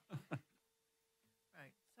 yeah.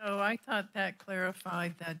 Right. So I thought that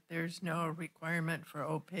clarified that there's no requirement for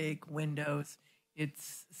opaque windows.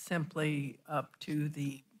 It's simply up to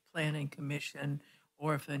the planning commission,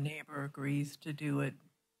 or if a neighbor agrees to do it,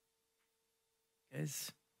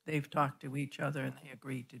 because they've talked to each other and they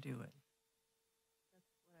agreed to do it.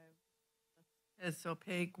 As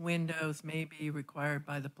opaque windows may be required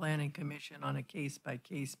by the planning commission on a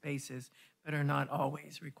case-by-case basis, but are not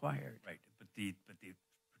always required. Right, but the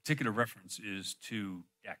particular reference is to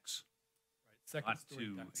decks, Right, not second-story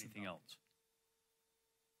to decks and anything balconies. else.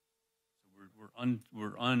 So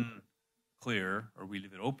we're unclear, or we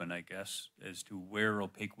leave it open, I guess, as to where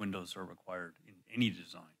opaque windows are required in any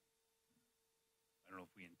design. I don't know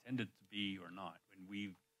if we intended to be or not. I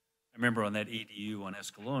remember on that ADU on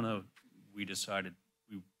Escalona, we decided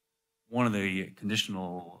one of the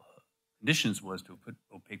conditions was to put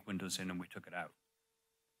opaque windows in, and we took it out.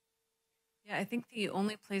 Yeah, I think the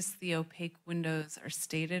only place the opaque windows are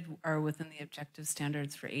stated are within the objective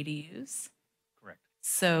standards for ADUs. Correct.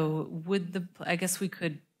 So would the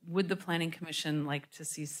planning commission like to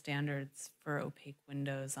see standards for opaque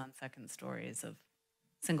windows on second stories of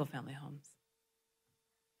single family homes?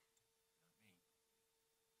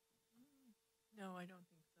 No, I don't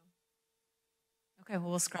think so. Okay, well,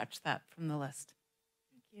 we'll scratch that from the list.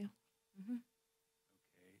 Thank you. Mhm.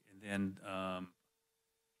 Okay, and then,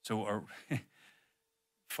 so our,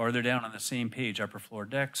 farther down on the same page, upper floor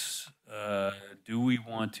decks, do we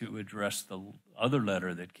want to address the other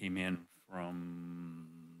letter that came in from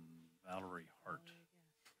Valerie Hart?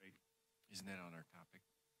 Right? Isn't that on our topic?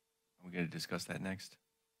 Are we going to discuss that next?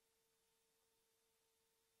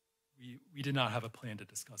 We did not have a plan to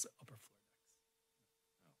discuss upper floor decks.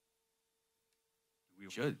 We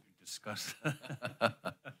Should. discuss.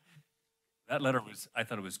 That letter I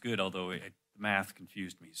thought it was good, although the math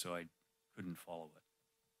confused me, so I couldn't follow it.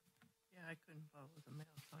 Yeah, I couldn't follow the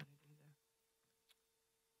math on it either.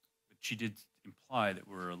 But she did imply that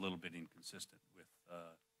we're a little bit inconsistent with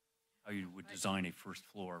how you would design a first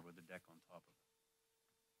floor with a deck on top of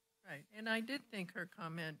it. Right, and I did think her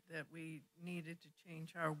comment that we needed to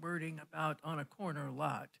change our wording about on a corner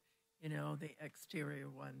lot, you know, the exterior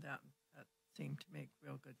one, that seemed to make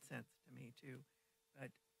real good sense to me too.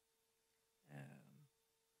 But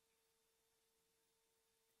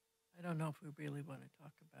I don't know if we really want to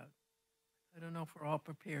talk about, I don't know if we're all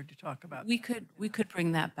prepared to talk about. We could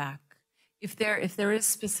bring that back. If there is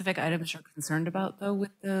specific items you're concerned about, though,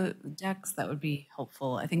 with the decks, that would be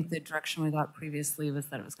helpful. I think the direction we got previously was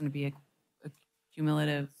that it was going to be a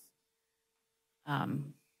cumulative,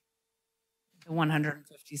 the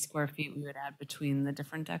 150 square feet we would add between the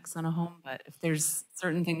different decks on a home. But if there's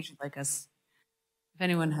certain things you'd like us, if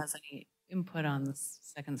anyone has any input on the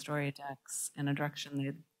second story decks and a direction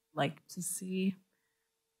they'd like to see,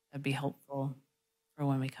 that'd be helpful for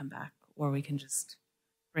when we come back, or we can just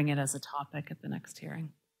bring it as a topic at the next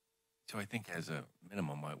hearing. So I think as a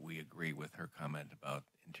minimum, we agree with her comment about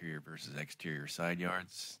interior versus exterior side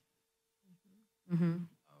yards. Mm-hmm.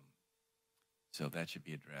 So that should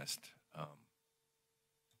be addressed. I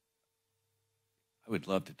would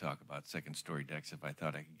love to talk about second story decks if I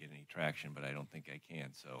thought I could get any traction, but I don't think I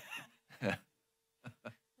can. So I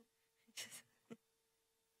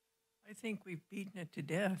think we've beaten it to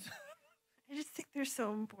death. I just think they're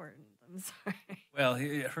so important. I'm sorry. Well,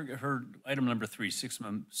 her item number 3, 6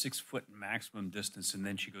 foot maximum distance, and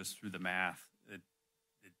then she goes through the math.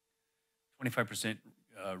 25%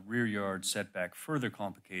 rear yard setback further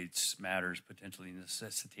complicates matters, potentially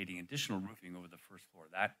necessitating additional roofing over the first floor.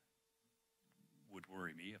 That would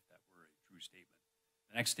worry me if that were a true statement.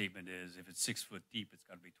 The next statement is if it's 6 foot deep, it's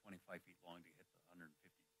got to be 25 feet long to hit the 150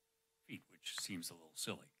 feet, which seems a little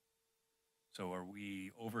silly. So are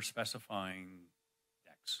we over specifying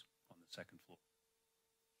decks on the second floor?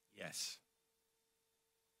 yes,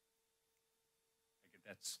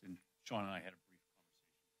 And Sean and I had a brief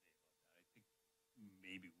conversation today about that. I think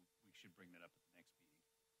maybe we should bring that up at the next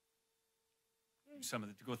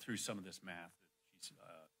meeting. To go through some of this math that she's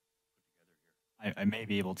put together here. I may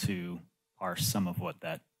be able to parse some of what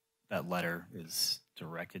that letter is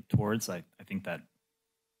directed towards. I think that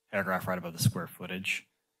paragraph right above the square footage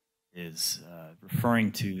is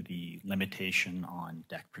referring to the limitation on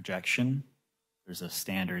deck projection. There's a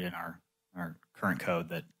standard in our current code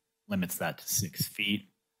that limits that to 6 feet.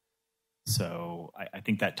 So I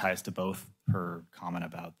think that ties to both her comment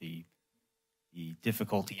about the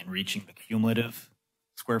difficulty in reaching the cumulative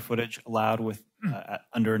square footage allowed with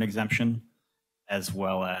under an exemption, as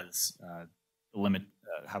well as the limit,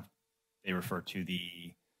 how they refer to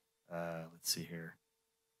the, let's see here,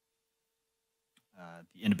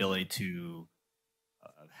 the inability to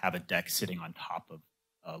have a deck sitting on top of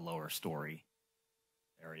a lower story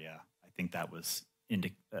area. I think that was,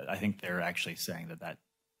 I think they're actually saying that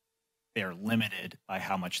they're limited by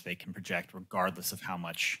how much they can project, regardless of how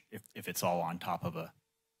much, if it's all on top of a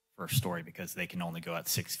first story, because they can only go out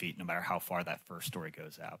 6 feet no matter how far that first story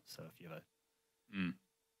goes out. So if you have a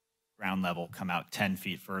ground level come out 10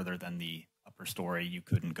 feet further than the upper story, you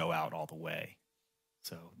couldn't go out all the way.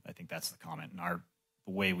 So I think that's the comment. And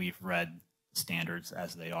the way we've read the standards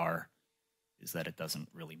as they are is that it doesn't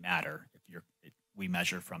really matter if we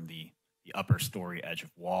measure from the upper story edge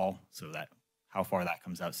of wall, so that how far that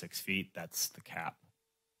comes out 6 feet, that's the cap.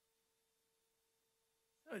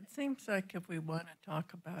 So it seems like if we want to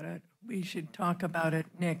talk about it, we should talk about it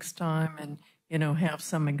next time and, have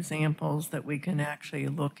some examples that we can actually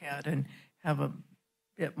look at and have a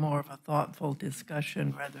bit more of a thoughtful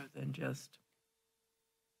discussion rather than just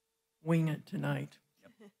wing it tonight.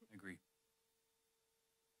 Yep, I agree.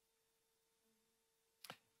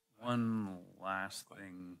 One last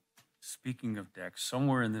thing. Speaking of decks,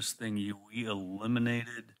 somewhere in this thing, we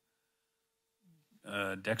eliminated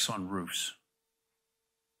decks on roofs.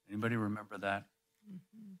 Anybody remember that?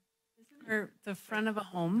 For the front of a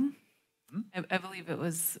home, I believe it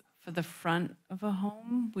was for the front of a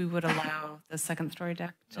home, we would allow the second story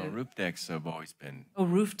deck to. No, roof decks have always been. Oh,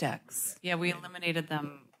 roof decks. Yeah, we eliminated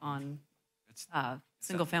them on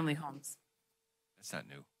single family homes. That's not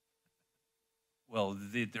new. Well,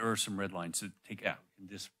 there are some red lines to take out in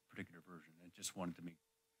this particular version. I just wanted to make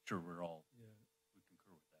sure we concur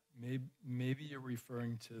with that. Maybe you're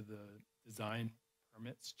referring to the design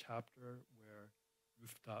permits chapter where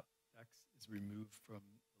rooftop decks is removed from the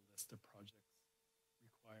list of projects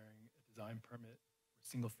requiring a design permit for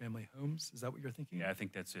single-family homes. Is that what you're thinking? Yeah, I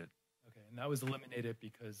think that's it. Okay, and that was eliminated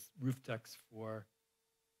because roof decks for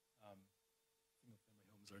single-family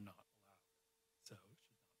homes are not allowed, so it should not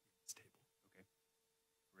be in this table. Okay,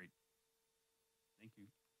 great. Thank you.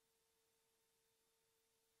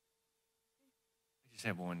 I just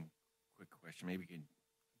have one quick question. Maybe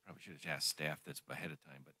probably should have asked staff this ahead of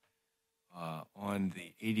time, but on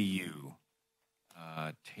the ADU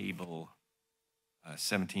table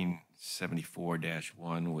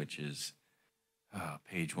 1774-1, which is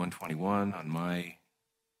page 121 on my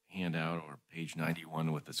handout, or page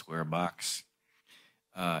 91 with the square box,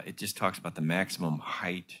 it just talks about the maximum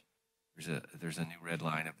height. There's a new red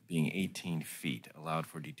line of being 18 feet allowed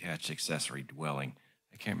for detached accessory dwelling.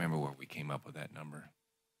 I can't remember where we came up with that number.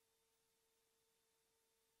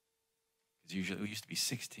 Because usually it used to be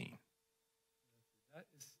 16. We're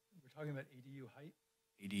talking about ADU height?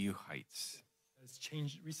 ADU heights. Has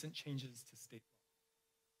changed, recent changes to state law.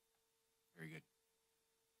 Very good.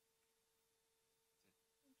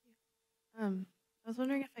 I was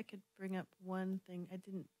wondering if I could bring up one thing. I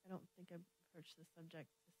don't think I've approached the subject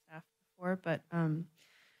to staff before, but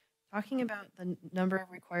talking about the number of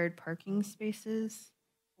required parking spaces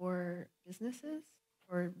for businesses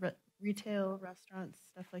or retail, restaurants,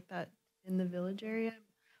 stuff like that in the village area.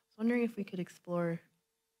 I was wondering if we could explore a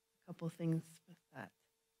couple things with that,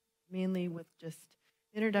 mainly with just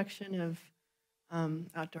introduction of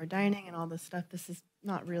outdoor dining and all this stuff. This is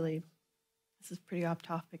pretty off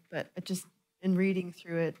topic, but in reading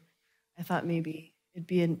through it, I thought maybe it'd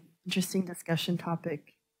be an interesting discussion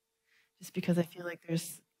topic, just because I feel like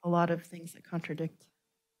there's a lot of things that contradict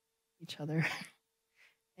each other.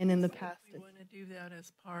 And in the past, we want to do that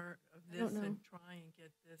as part of this and try and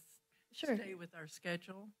get this stay with our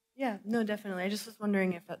schedule. Yeah, no, definitely. I just was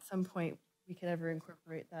wondering if at some point we could ever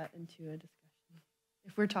incorporate that into a discussion,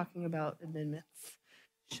 if we're talking about amendments.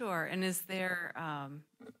 Sure. And is there a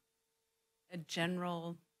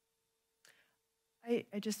general I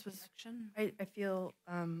just was section? I feel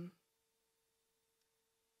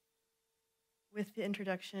with the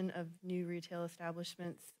introduction of new retail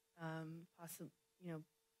establishments, possibly,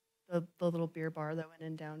 the little beer bar that went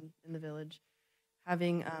in down in the village,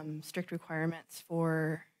 having strict requirements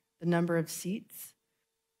for the number of seats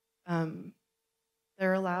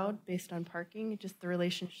they're allowed based on parking. Just the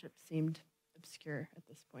relationship seemed obscure at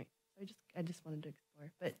this point. So I just wanted to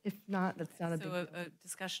explore. But if not, that's not a big deal. So a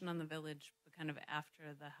discussion on the village, but kind of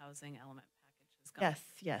after the housing element package has gone.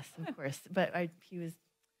 Yes, of course. But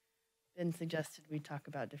been suggested we talk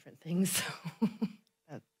about different things. So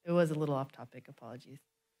it was a little off topic. Apologies.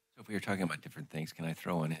 So if we were talking about different things, can I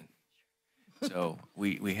throw one in? So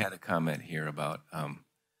we had a comment here about a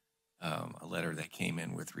letter that came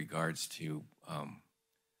in with regards to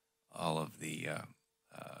the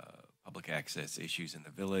public access issues in the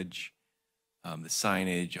village, the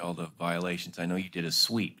signage, all the violations. I know you did a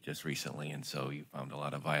sweep just recently, and so you found a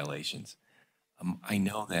lot of violations. I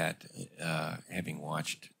know that having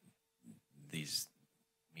watched these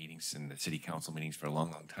meetings and the city council meetings for a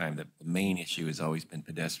long, long time, the main issue has always been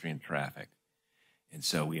pedestrian traffic. And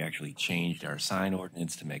so we actually changed our sign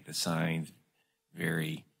ordinance to make the signs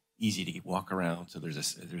very easy to walk around. So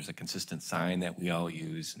there's a consistent sign that we all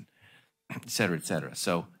use, and et cetera, et cetera.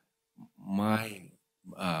 So my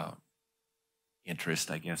interest,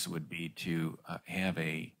 I guess, would be to have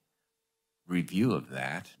a review of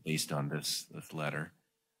that based on this letter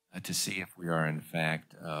to see if we are in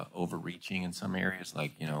fact overreaching in some areas,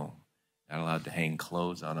 like, you know, not allowed to hang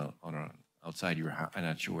clothes on a outside your house. I'm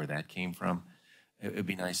not sure where that came from. It would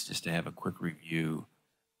be nice just to have a quick review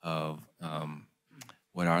of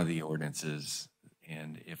what are the ordinances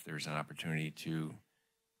and if there's an opportunity to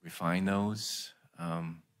refine those.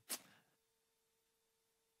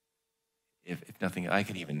 If nothing,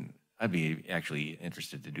 I'd be actually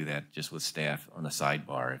interested to do that just with staff on the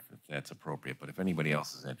sidebar if that's appropriate. But if anybody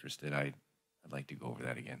else is interested, I'd like to go over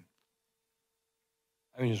that again.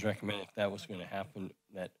 I would just recommend if that was going to happen,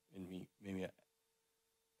 that maybe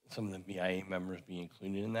some of the BIA members be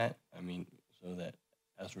included in that. I mean, so that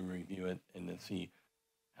as we review it and then see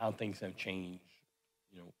how things have changed,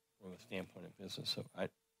 you know, from a standpoint of business. So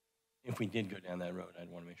if we did go down that road, I'd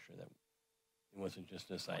want to make sure that it wasn't just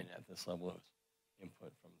decided at this level of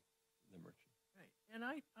input from the merchant. Right. And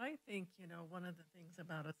I think, you know, one of the things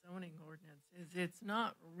about a zoning ordinance is it's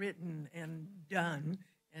not written and done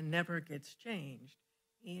and never gets changed.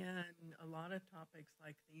 And a lot of topics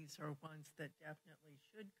like these are ones that definitely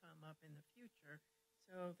should come up in the future.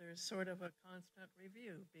 So there's sort of a constant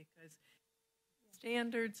review because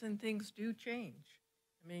standards and things do change.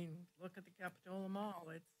 I mean, look at the Capitola Mall.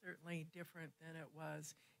 It's certainly different than it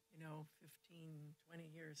was, you know, 15, 20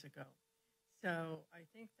 years ago. So I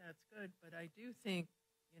think that's good, but I do think,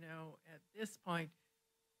 you know, at this point,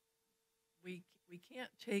 we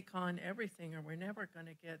can't take on everything, or we're never going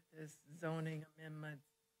to get this zoning amendment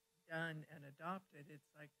done and adopted.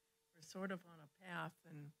 It's like we're sort of on a path,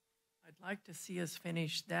 and I'd like to see us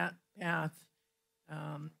finish that path.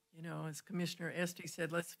 You know, as Commissioner Esty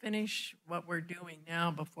said, let's finish what we're doing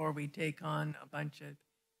now before we take on a bunch of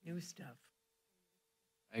new stuff.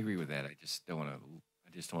 I agree with that. I just don't want to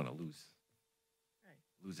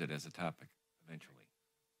lose it as a topic eventually.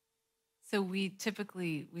 So we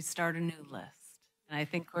start a new list. And I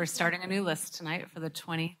think we're starting a new list tonight for the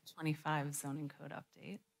 2025 zoning code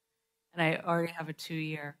update. And I already have a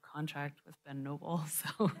 2-year contract with Ben Noble,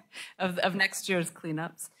 so of next year's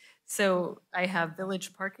cleanups. So I have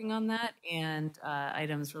village parking on that and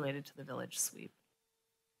items related to the village sweep.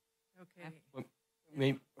 Okay.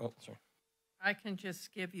 Well, sorry. I can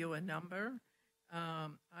just give you a number.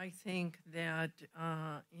 I think that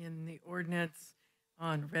in the ordinance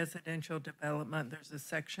on residential development, there's a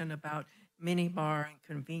section about minibar and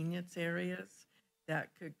convenience areas that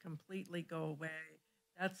could completely go away.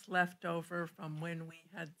 That's left over from when we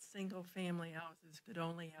had single family houses could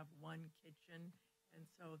only have one kitchen. And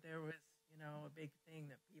so there was, you know, a big thing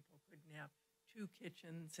that people couldn't have 2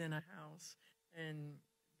 kitchens in a house. And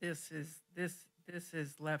this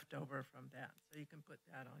is left over from that. So you can put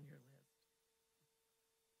that on your list.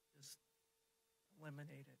 Just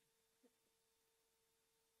eliminate it.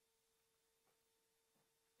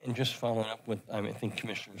 And just following up with, I think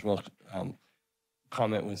Commissioner Wells'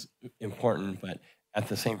 comment was important, but at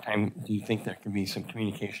the same time, do you think there can be some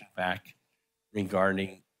communication back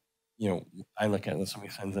regarding, you know, I look at it,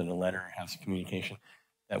 somebody sends in a letter, has communication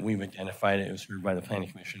that we've identified it was heard by the Planning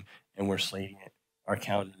Commission, and we're slating it. Our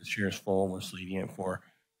calendar this year is full, we're slating it for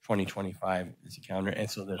 2025 as a calendar, and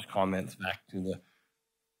so there's comments back to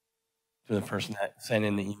the person that sent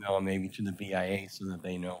in the email and maybe to the BIA so that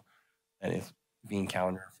they know that it's being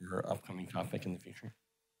calendared for an upcoming topic in the future.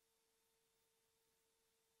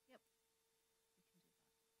 Yep.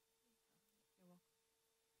 You're welcome.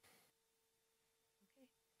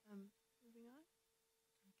 Okay. Moving on.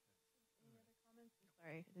 Any other comments?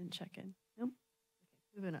 Sorry, I didn't check in. Nope. Okay,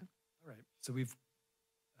 moving on. All right. So we've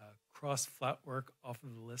crossed flat work off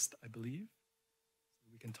of the list, I believe. So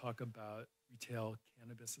we can talk about retail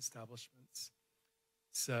cannabis establishments.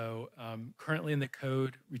 So currently in the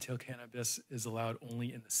code, retail cannabis is allowed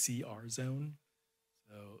only in the CR zone.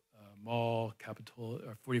 So Mall, Capitola,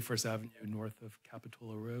 or 41st Avenue north of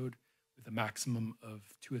Capitola Road, with a maximum of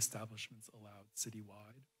 2 establishments allowed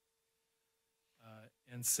citywide.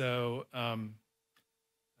 And so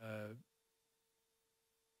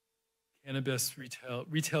cannabis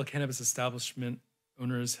retail cannabis establishment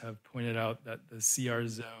owners have pointed out that the CR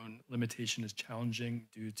zone limitation is challenging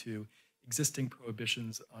due to existing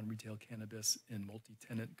prohibitions on retail cannabis in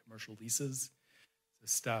multi-tenant commercial leases. So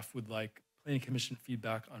staff would like Planning Commission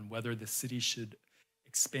feedback on whether the city should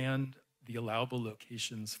expand the allowable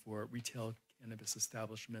locations for retail cannabis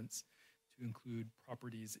establishments to include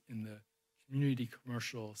properties in the community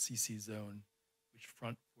commercial CC zone, which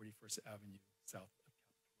front 41st Avenue south of Capitola.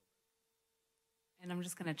 And I'm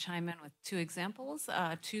just going to chime in with two examples.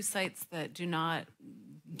 Two sites that do not,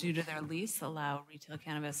 due to their lease, allow retail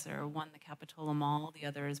cannabis are one, the Capitola Mall, the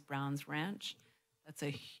other is Brown's Ranch. That's a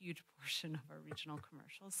huge portion of our regional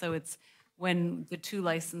commercial. So it's when the two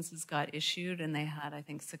licenses got issued and they had, I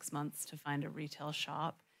think, 6 months to find a retail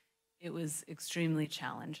shop, it was extremely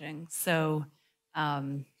challenging. So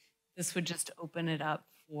this would just open it up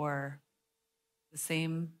for the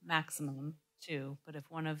same maximum too. But if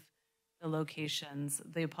one of the locations,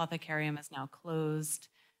 the Apothecarium is now closed,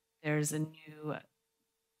 there's a new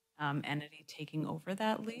entity taking over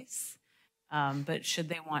that lease. But should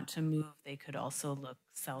they want to move, they could also look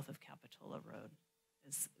south of Capitola Road,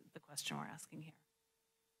 is the question we're asking here.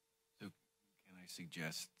 So can I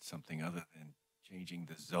suggest something other than changing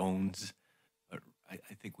the zones? But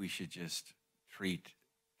I think we should just treat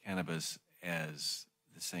cannabis as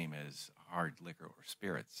the same as hard liquor or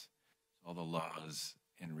spirits. All the laws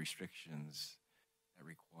and restrictions that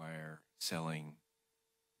require selling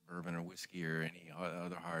bourbon or whiskey or any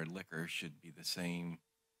other hard liquor should be the same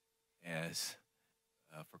as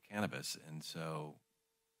for cannabis. And so,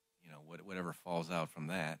 you know, whatever falls out from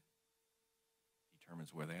that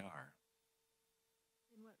determines where they are.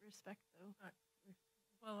 In what respect, though?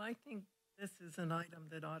 Well, I think this is an item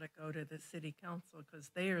that ought to go to the city council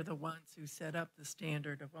because they are the ones who set up the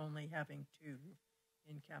standard of only having two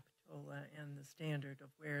in Capitola and the standard of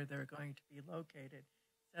where they're going to be located.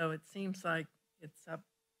 So it seems like it's up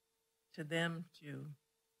to them to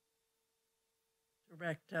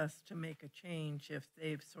direct us to make a change if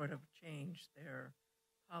they've sort of changed their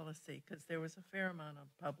policy, because there was a fair amount of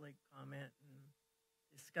public comment and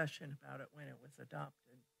discussion about it when it was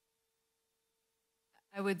adopted.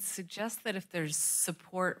 I would suggest that if there's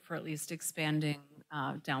support for at least expanding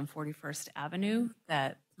down 41st Avenue,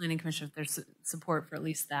 that Planning Commission, if there's support for at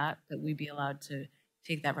least that we be allowed to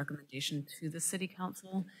take that recommendation to the City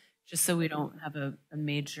Council, just so we don't have a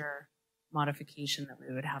major modification that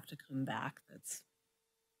we would have to come back. That's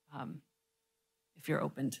if you're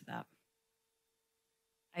open to that.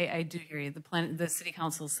 I do hear you. The City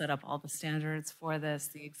Council set up all the standards for this.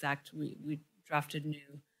 We drafted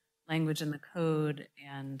new language in the code,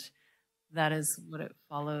 and that is what it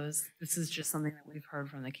follows. This is just something that we've heard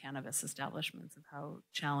from the cannabis establishments of how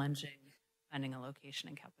challenging finding a location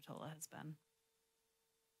in Capitola has been.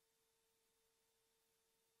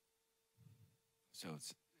 So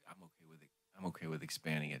I'm okay with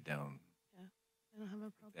expanding it down. Yeah, I don't have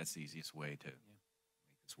a problem. That's the easiest way to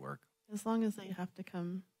make this work. As long as they have to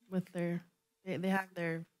come with they have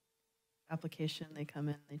their application, they come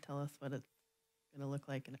in, they tell us what it's going to look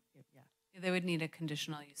like, and yeah. They would need a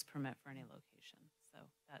conditional use permit for any location. So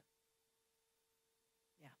that,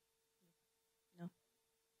 yeah. No.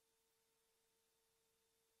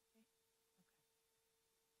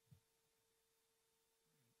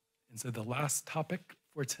 And so the last topic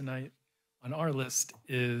for tonight on our list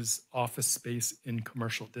is office space in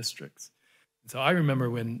commercial districts. And so I remember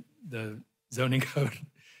when the zoning code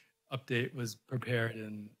update was prepared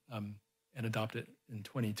and adopted in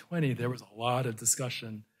 2020, there was a lot of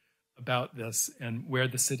discussion about this, and where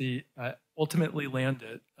the city ultimately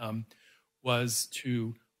landed was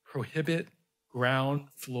to prohibit ground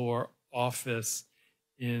floor office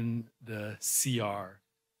in the CR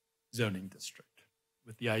zoning district,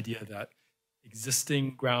 with the idea that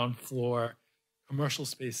existing ground floor commercial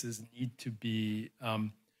spaces need to be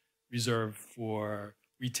reserved for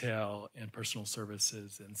retail and personal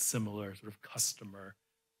services and similar sort of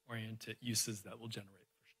customer-oriented uses that will generate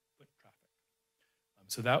foot traffic.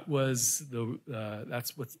 So that was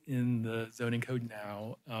that's what's in the zoning code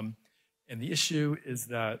now. And the issue is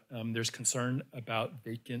that there's concern about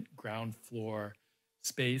vacant ground floor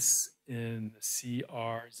space in the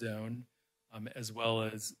CR zone, as well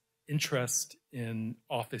as interest in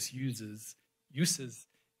office uses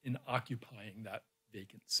in occupying that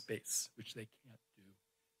vacant space, which they can't do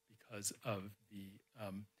because of the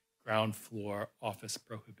ground floor office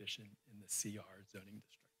prohibition in the CR zoning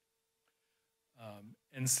district.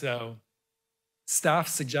 And so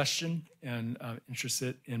staff's suggestion, and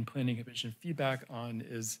interested in Planning Commission feedback on,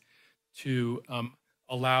 is to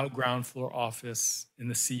allow ground floor office in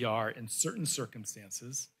the CR in certain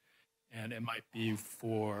circumstances. And it might be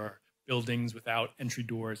for buildings without entry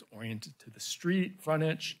doors oriented to the street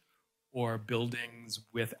frontage, or buildings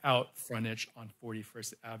without frontage on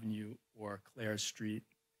 41st Avenue or Clare Street.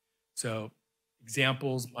 So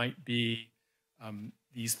examples might be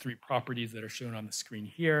these three properties that are shown on the screen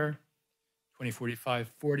here: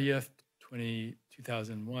 2045 40th,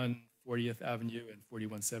 2001 40th Avenue, and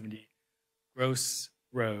 4170 Gross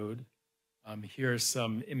Road. Here are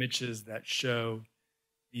some images that show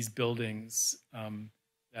these buildings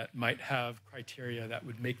that might have criteria that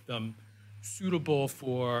would make them suitable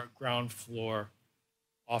for ground floor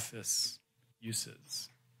office uses.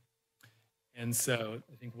 And so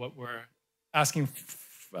I think what we're asking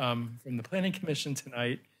from the Planning Commission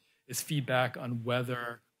tonight is feedback on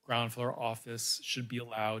whether ground floor office should be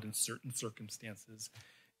allowed in certain circumstances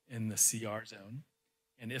in the CR zone.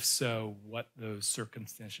 And if so, what those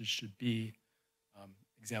circumstances should be.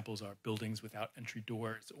 Examples are buildings without entry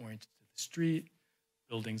doors oriented to the street,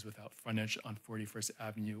 buildings without frontage on 41st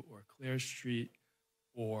Avenue or Clare Street,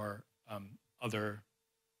 or other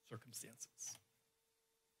circumstances.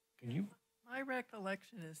 Can you? My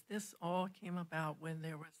recollection is this all came about when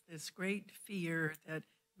there was this great fear that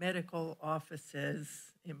medical offices,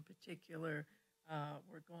 in particular,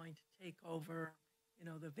 were going to take over,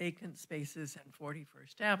 the vacant spaces in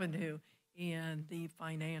 41st Avenue and the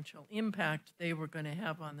financial impact they were going to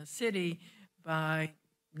have on the city by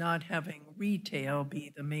not having retail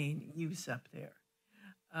be the main use up there.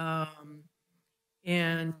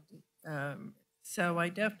 So I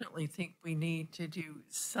definitely think we need to do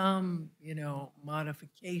some,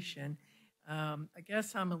 modification. I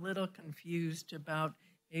guess I'm a little confused about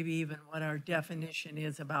maybe even what our definition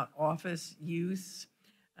is about office use,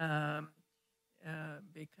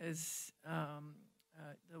 because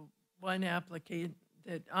the one applicant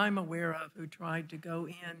that I'm aware of who tried to go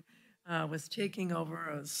in was taking over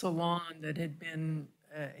a salon that had been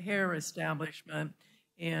a hair establishment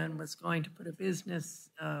and was going to put a business,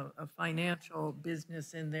 a financial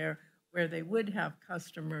business in there where they would have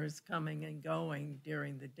customers coming and going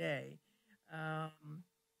during the day.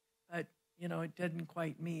 But, it didn't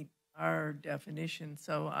quite meet our definition.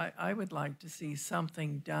 So I would like to see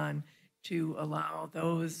something done to allow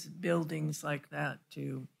those buildings like that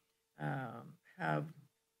to have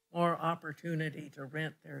more opportunity to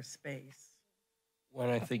rent their space. Well,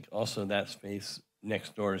 I think also that space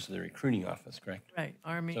next door is the recruiting office, correct? Right,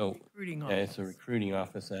 Army So, recruiting yeah, office. it's a recruiting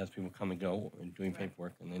office that has people come and go and doing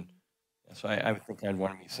paperwork. And then, so I would think I'd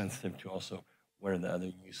want to be sensitive to also what are the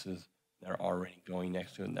other uses that are already going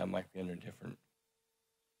next to it, and that might be under different.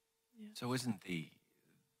 So isn't the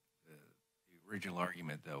original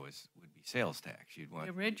argument, though, would be sales tax? You'd want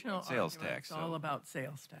The original sales argument tax. is all about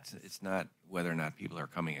sales tax. It's not whether or not people are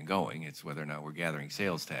coming and going. It's whether or not we're gathering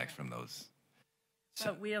sales tax from those.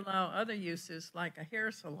 But we allow other uses like a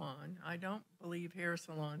hair salon. I don't believe hair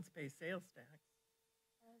salons pay sales tax.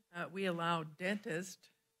 We allow dentists.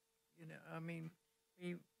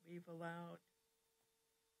 We've allowed.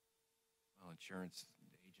 Well, insurance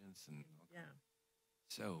agents and Yeah.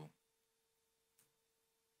 So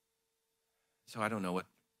I don't know what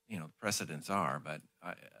the precedents are, but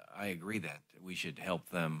I agree that we should help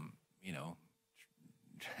them.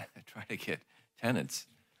 Try to get tenants.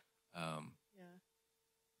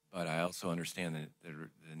 But I also understand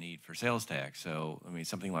the need for sales tax. So,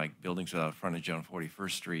 something like buildings without frontage on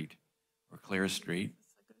 41st Street or Clare Street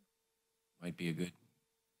might be a good.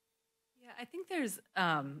 Yeah, I think there's,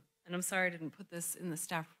 and I'm sorry I didn't put this in the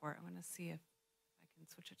staff report. I want to see if I can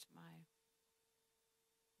switch it to my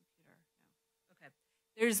computer. No. Okay.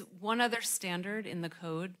 There's one other standard in the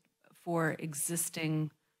code for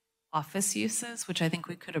existing office uses, which I think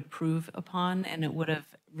we could approve upon, and it would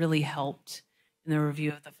have really helped in the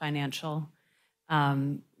review of the financial.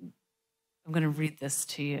 I'm going to read this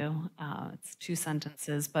to you. It's 2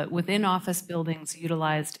 sentences, but within office buildings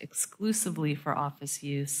utilized exclusively for office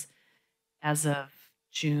use as of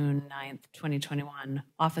June 9th, 2021,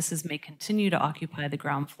 offices may continue to occupy the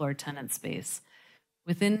ground floor tenant space.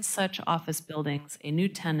 Within such office buildings, a new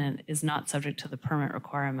tenant is not subject to the permit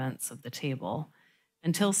requirements of the table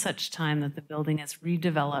until such time that the building is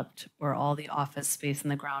redeveloped or all the office space in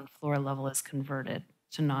the ground floor level is converted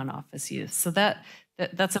to non-office use. So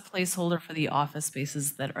that's a placeholder for the office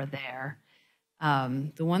spaces that are there.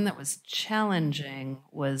 The one that was challenging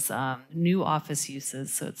was new office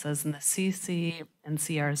uses. So it says in the CC and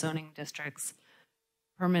CR zoning districts,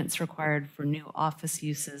 permits required for new office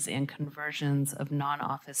uses and conversions of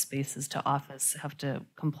non-office spaces to office have to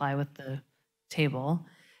comply with the table.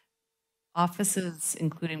 Offices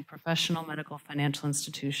including professional, medical, financial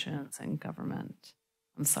institutions, and government.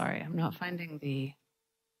 I'm sorry, I'm not finding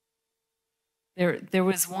There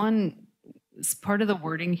was one, part of the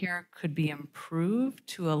wording here could be improved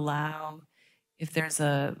to allow, if there's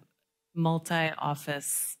a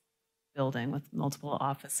multi-office building with multiple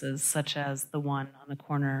offices, such as the one on the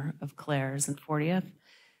corner of Claire's and 40th,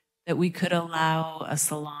 that we could allow a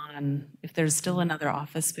salon, if there's still another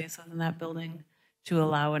office space within that building, to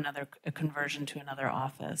allow a conversion to another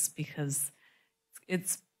office, because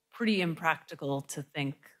it's pretty impractical to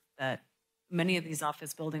think that many of these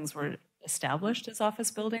office buildings were established as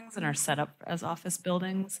office buildings and are set up as office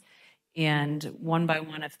buildings. And one by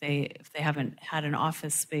one, if they haven't had an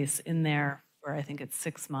office space in there for, I think it's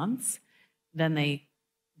 6 months, then they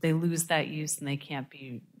lose that use and they can't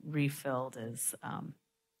be refilled as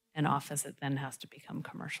an office. It then has to become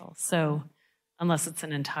commercial. So unless it's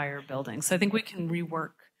an entire building. So I think we can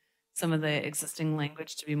rework some of the existing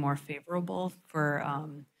language to be more favorable for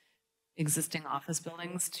existing office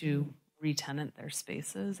buildings to re-tenant their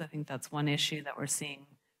spaces. I think that's one issue that we're seeing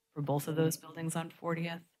for both of those buildings on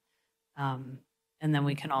 40th. And then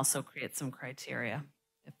we can also create some criteria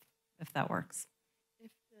if that works.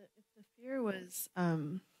 If the fear was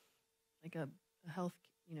like a health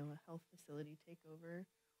facility takeover,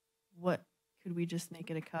 what could we just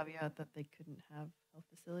make it a caveat that they couldn't have health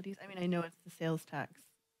facilities? I mean, I know it's the sales tax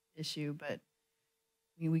issue, but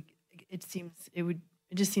it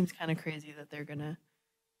just seems kind of crazy that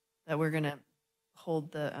we're gonna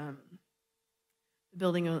hold the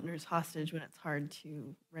building owners hostage when it's hard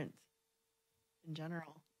to rent in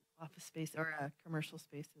general office space or commercial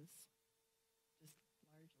spaces, just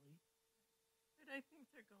largely. But I think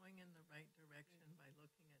they're going in the right direction by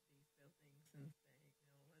looking at these buildings and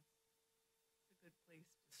saying, it's a good place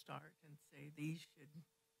to start and say these should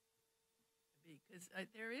be, because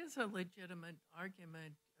there is a legitimate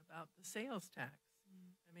argument about the sales tax.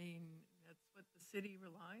 I mean, that's what the city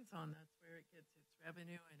relies on. That's where it gets its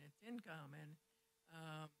revenue and its income. And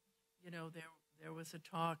there was a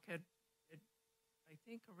talk at I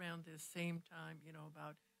think around this same time,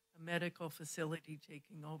 about a medical facility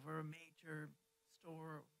taking over a major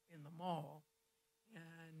store in the mall,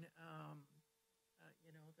 and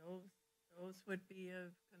those would be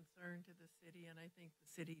of concern to the city. And I think the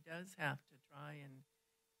city does have to try and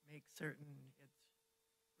make certain its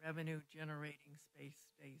revenue generating space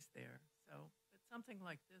stays there. So, but something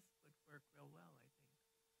like this would work real well, I think.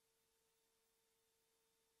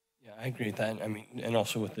 Yeah, I agree with that. I mean, and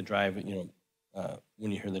also with the drive,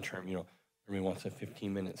 when you hear the term, everybody wants a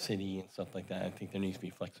 15-minute city and stuff like that. I think there needs to be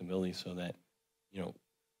flexibility so that,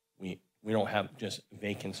 we don't have just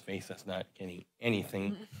vacant space that's not getting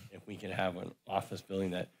anything. If we could have an office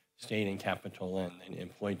building that stayed in Capitola and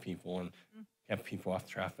employed people and kept people off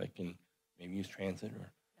traffic and maybe use transit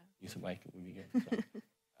or use a bike, it would be good. So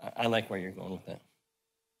I like where you're going with that.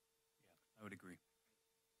 Yeah, I would agree.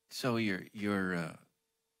 So your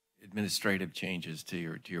administrative changes to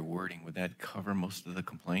your wording, would that cover most of the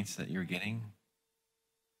complaints that you're getting?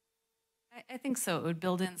 I think so. It would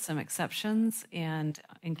build in some exceptions and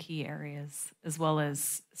in key areas, as well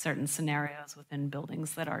as certain scenarios within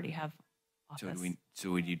buildings that already have office.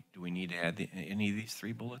 Do we need to add any of these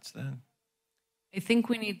 3 bullets then? I think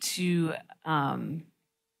we need to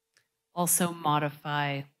also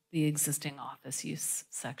modify the existing office use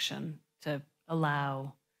section to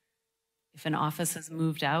allow, if an office has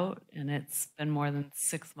moved out and it's been more than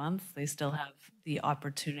 6 months, they still have the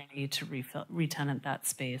opportunity to re-tenant that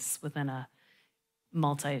space within a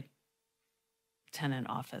multi-tenant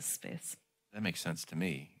office space. That makes sense to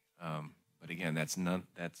me. But again, that's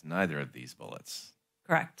neither of these bullets.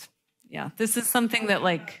 Correct. Yeah, this is something that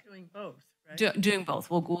Doing both, right? doing both.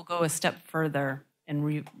 We'll go a step further and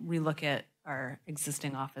relook at our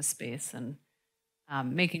existing office space and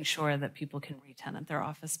making sure that people can re-tenant their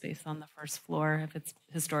office space on the first floor if it's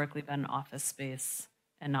historically been office space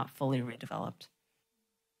and not fully redeveloped.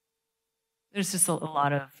 There's just a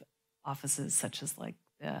lot of offices, such as like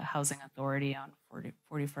the Housing Authority on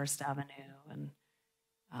 41st Avenue and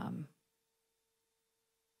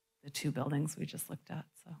the 2 buildings we just looked at.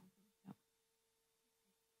 So, yeah.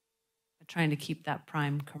 But trying to keep that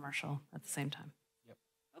prime commercial at the same time. Yep.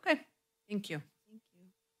 Okay. Thank you.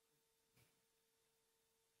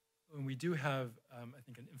 And we do have, I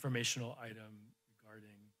think, an informational item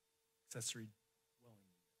regarding accessory dwelling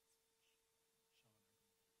units.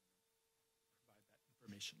 Provide that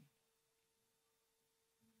information.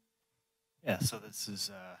 Yeah, so this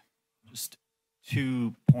is just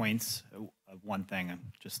 2 points. One thing,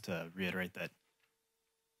 just to reiterate that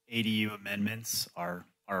ADU amendments are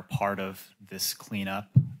a part of this cleanup,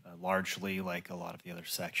 largely like a lot of the other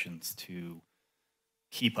sections, to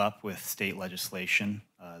keep up with state legislation.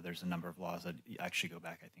 There's a number of laws that actually go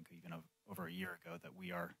back, I think, even over a year ago that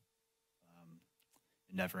we are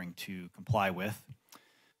endeavoring to comply with.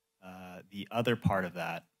 The other part of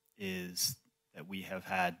that is that we have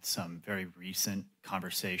had some very recent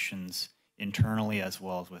conversations internally as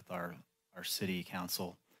well as with our city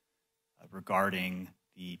council regarding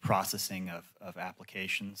the processing of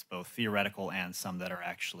applications, both theoretical and some that are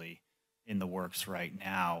actually in the works right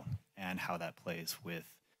now, and how that plays with,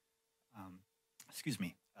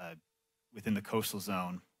 within the coastal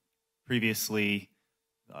zone. Previously,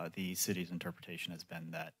 the city's interpretation has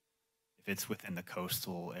been that if it's within the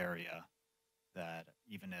coastal area, that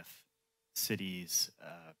even if cities'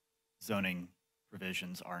 zoning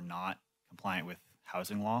provisions are not compliant with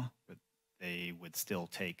housing law, but they would still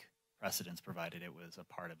take precedence provided it was a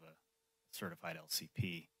part of a certified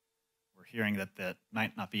LCP. We're hearing that that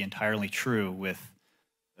might not be entirely true with,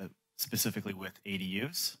 specifically with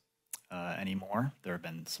ADUs anymore. There have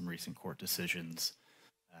been some recent court decisions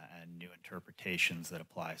and new interpretations that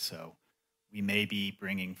apply. So we may be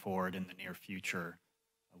bringing forward in the near future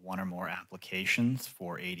one or more applications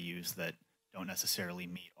for ADUs that don't necessarily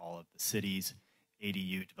meet all of the city's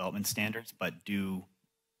ADU development standards, but do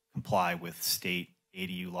comply with state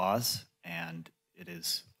ADU laws. And it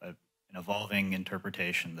is an evolving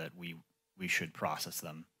interpretation that we should process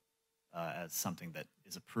them as something that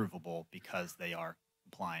is approvable because they are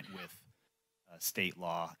compliant with state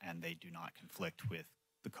law and they do not conflict with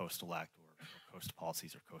the Coastal Act or coastal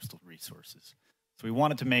policies or coastal resources. So we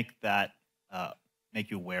wanted to make that,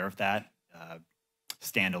 make you aware of that,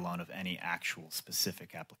 standalone of any actual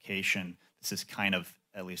specific application. This is kind of,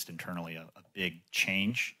 at least internally, a big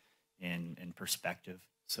change in perspective.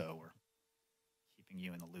 So we're keeping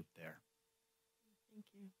you in the loop there. Thank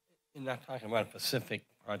you. You're not talking about a specific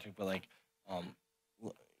project, but like,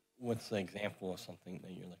 what's the example of something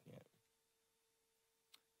that you're looking at?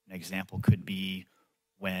 An example could be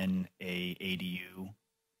when a ADU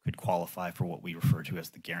could qualify for what we refer to as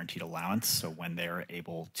the guaranteed allowance. So when they're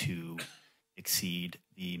able to exceed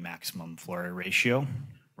the maximum floor area ratio.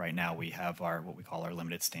 Right now we have our, what we call our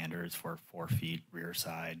limited standards for 4 feet rear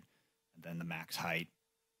side, and then the max height.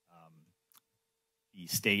 The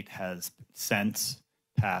state has since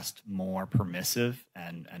passed more permissive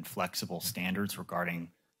and flexible standards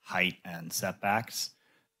regarding height and setbacks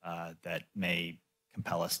that may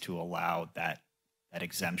compel us to allow that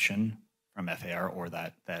exemption from FAR or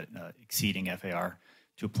that exceeding FAR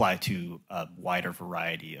to apply to a wider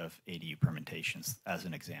variety of ADU permutations, as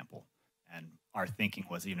an example. And our thinking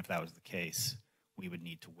was, even if that was the case, we would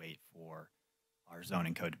need to wait for our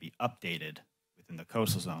zoning code to be updated within the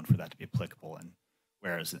coastal zone for that to be applicable. And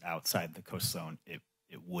whereas outside the coastal zone, it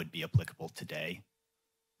would be applicable today,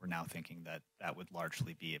 we're now thinking that that would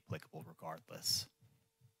largely be applicable regardless.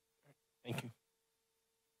 Thank you.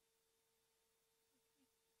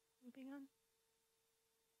 Moving on.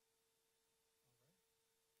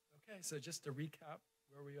 Okay, so just to recap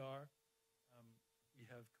where we are, we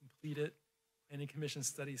have completed Planning Commission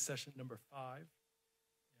study session number 5. And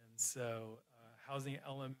so housing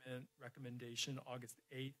element recommendation August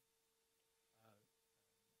 8th.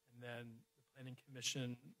 And then the Planning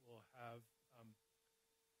Commission will have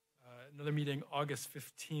another meeting August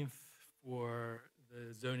 15th for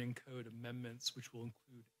the zoning code amendments, which will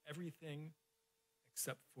include everything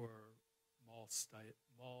except for mall site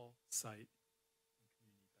and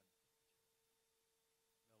community benefit.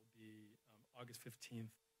 That'll be August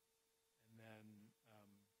 15th, and then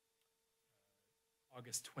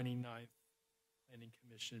August 29th, Planning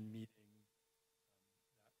Commission meeting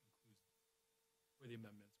that includes for the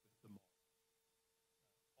amendments with the mall.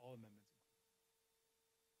 All amendments included.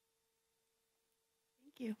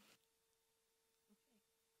 Thank you. Okay.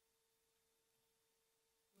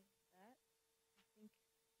 With that, I think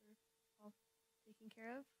we're all taken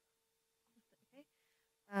care of. Okay.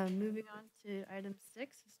 Moving on to item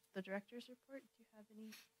 6, the director's report. Do you have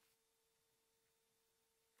any?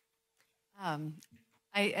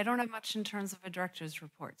 I don't have much in terms of a director's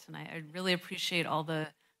report tonight. I really appreciate all the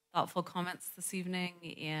thoughtful comments this evening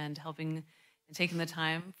and helping and taking the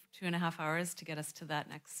time, 2.5 hours, to get us to that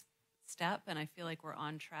next step. And I feel like we're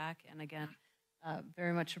on track. And again,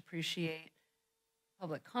 very much appreciate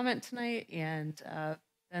public comment tonight and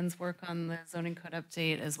Ben's work on the zoning code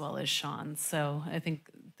update, as well as Sean. So I think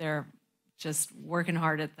they're just working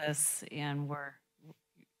hard at this, and we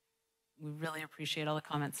really appreciate all the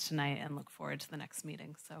comments tonight and look forward to the next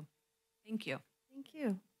meeting. So thank you. Thank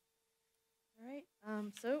you. All right.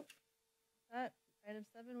 So that item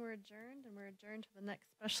 7, we're adjourned, and we're adjourned to the next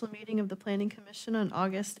special meeting of the Planning Commission on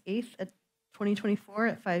August 8th at 2024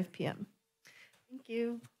 at 5 p.m. Thank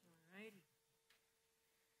you.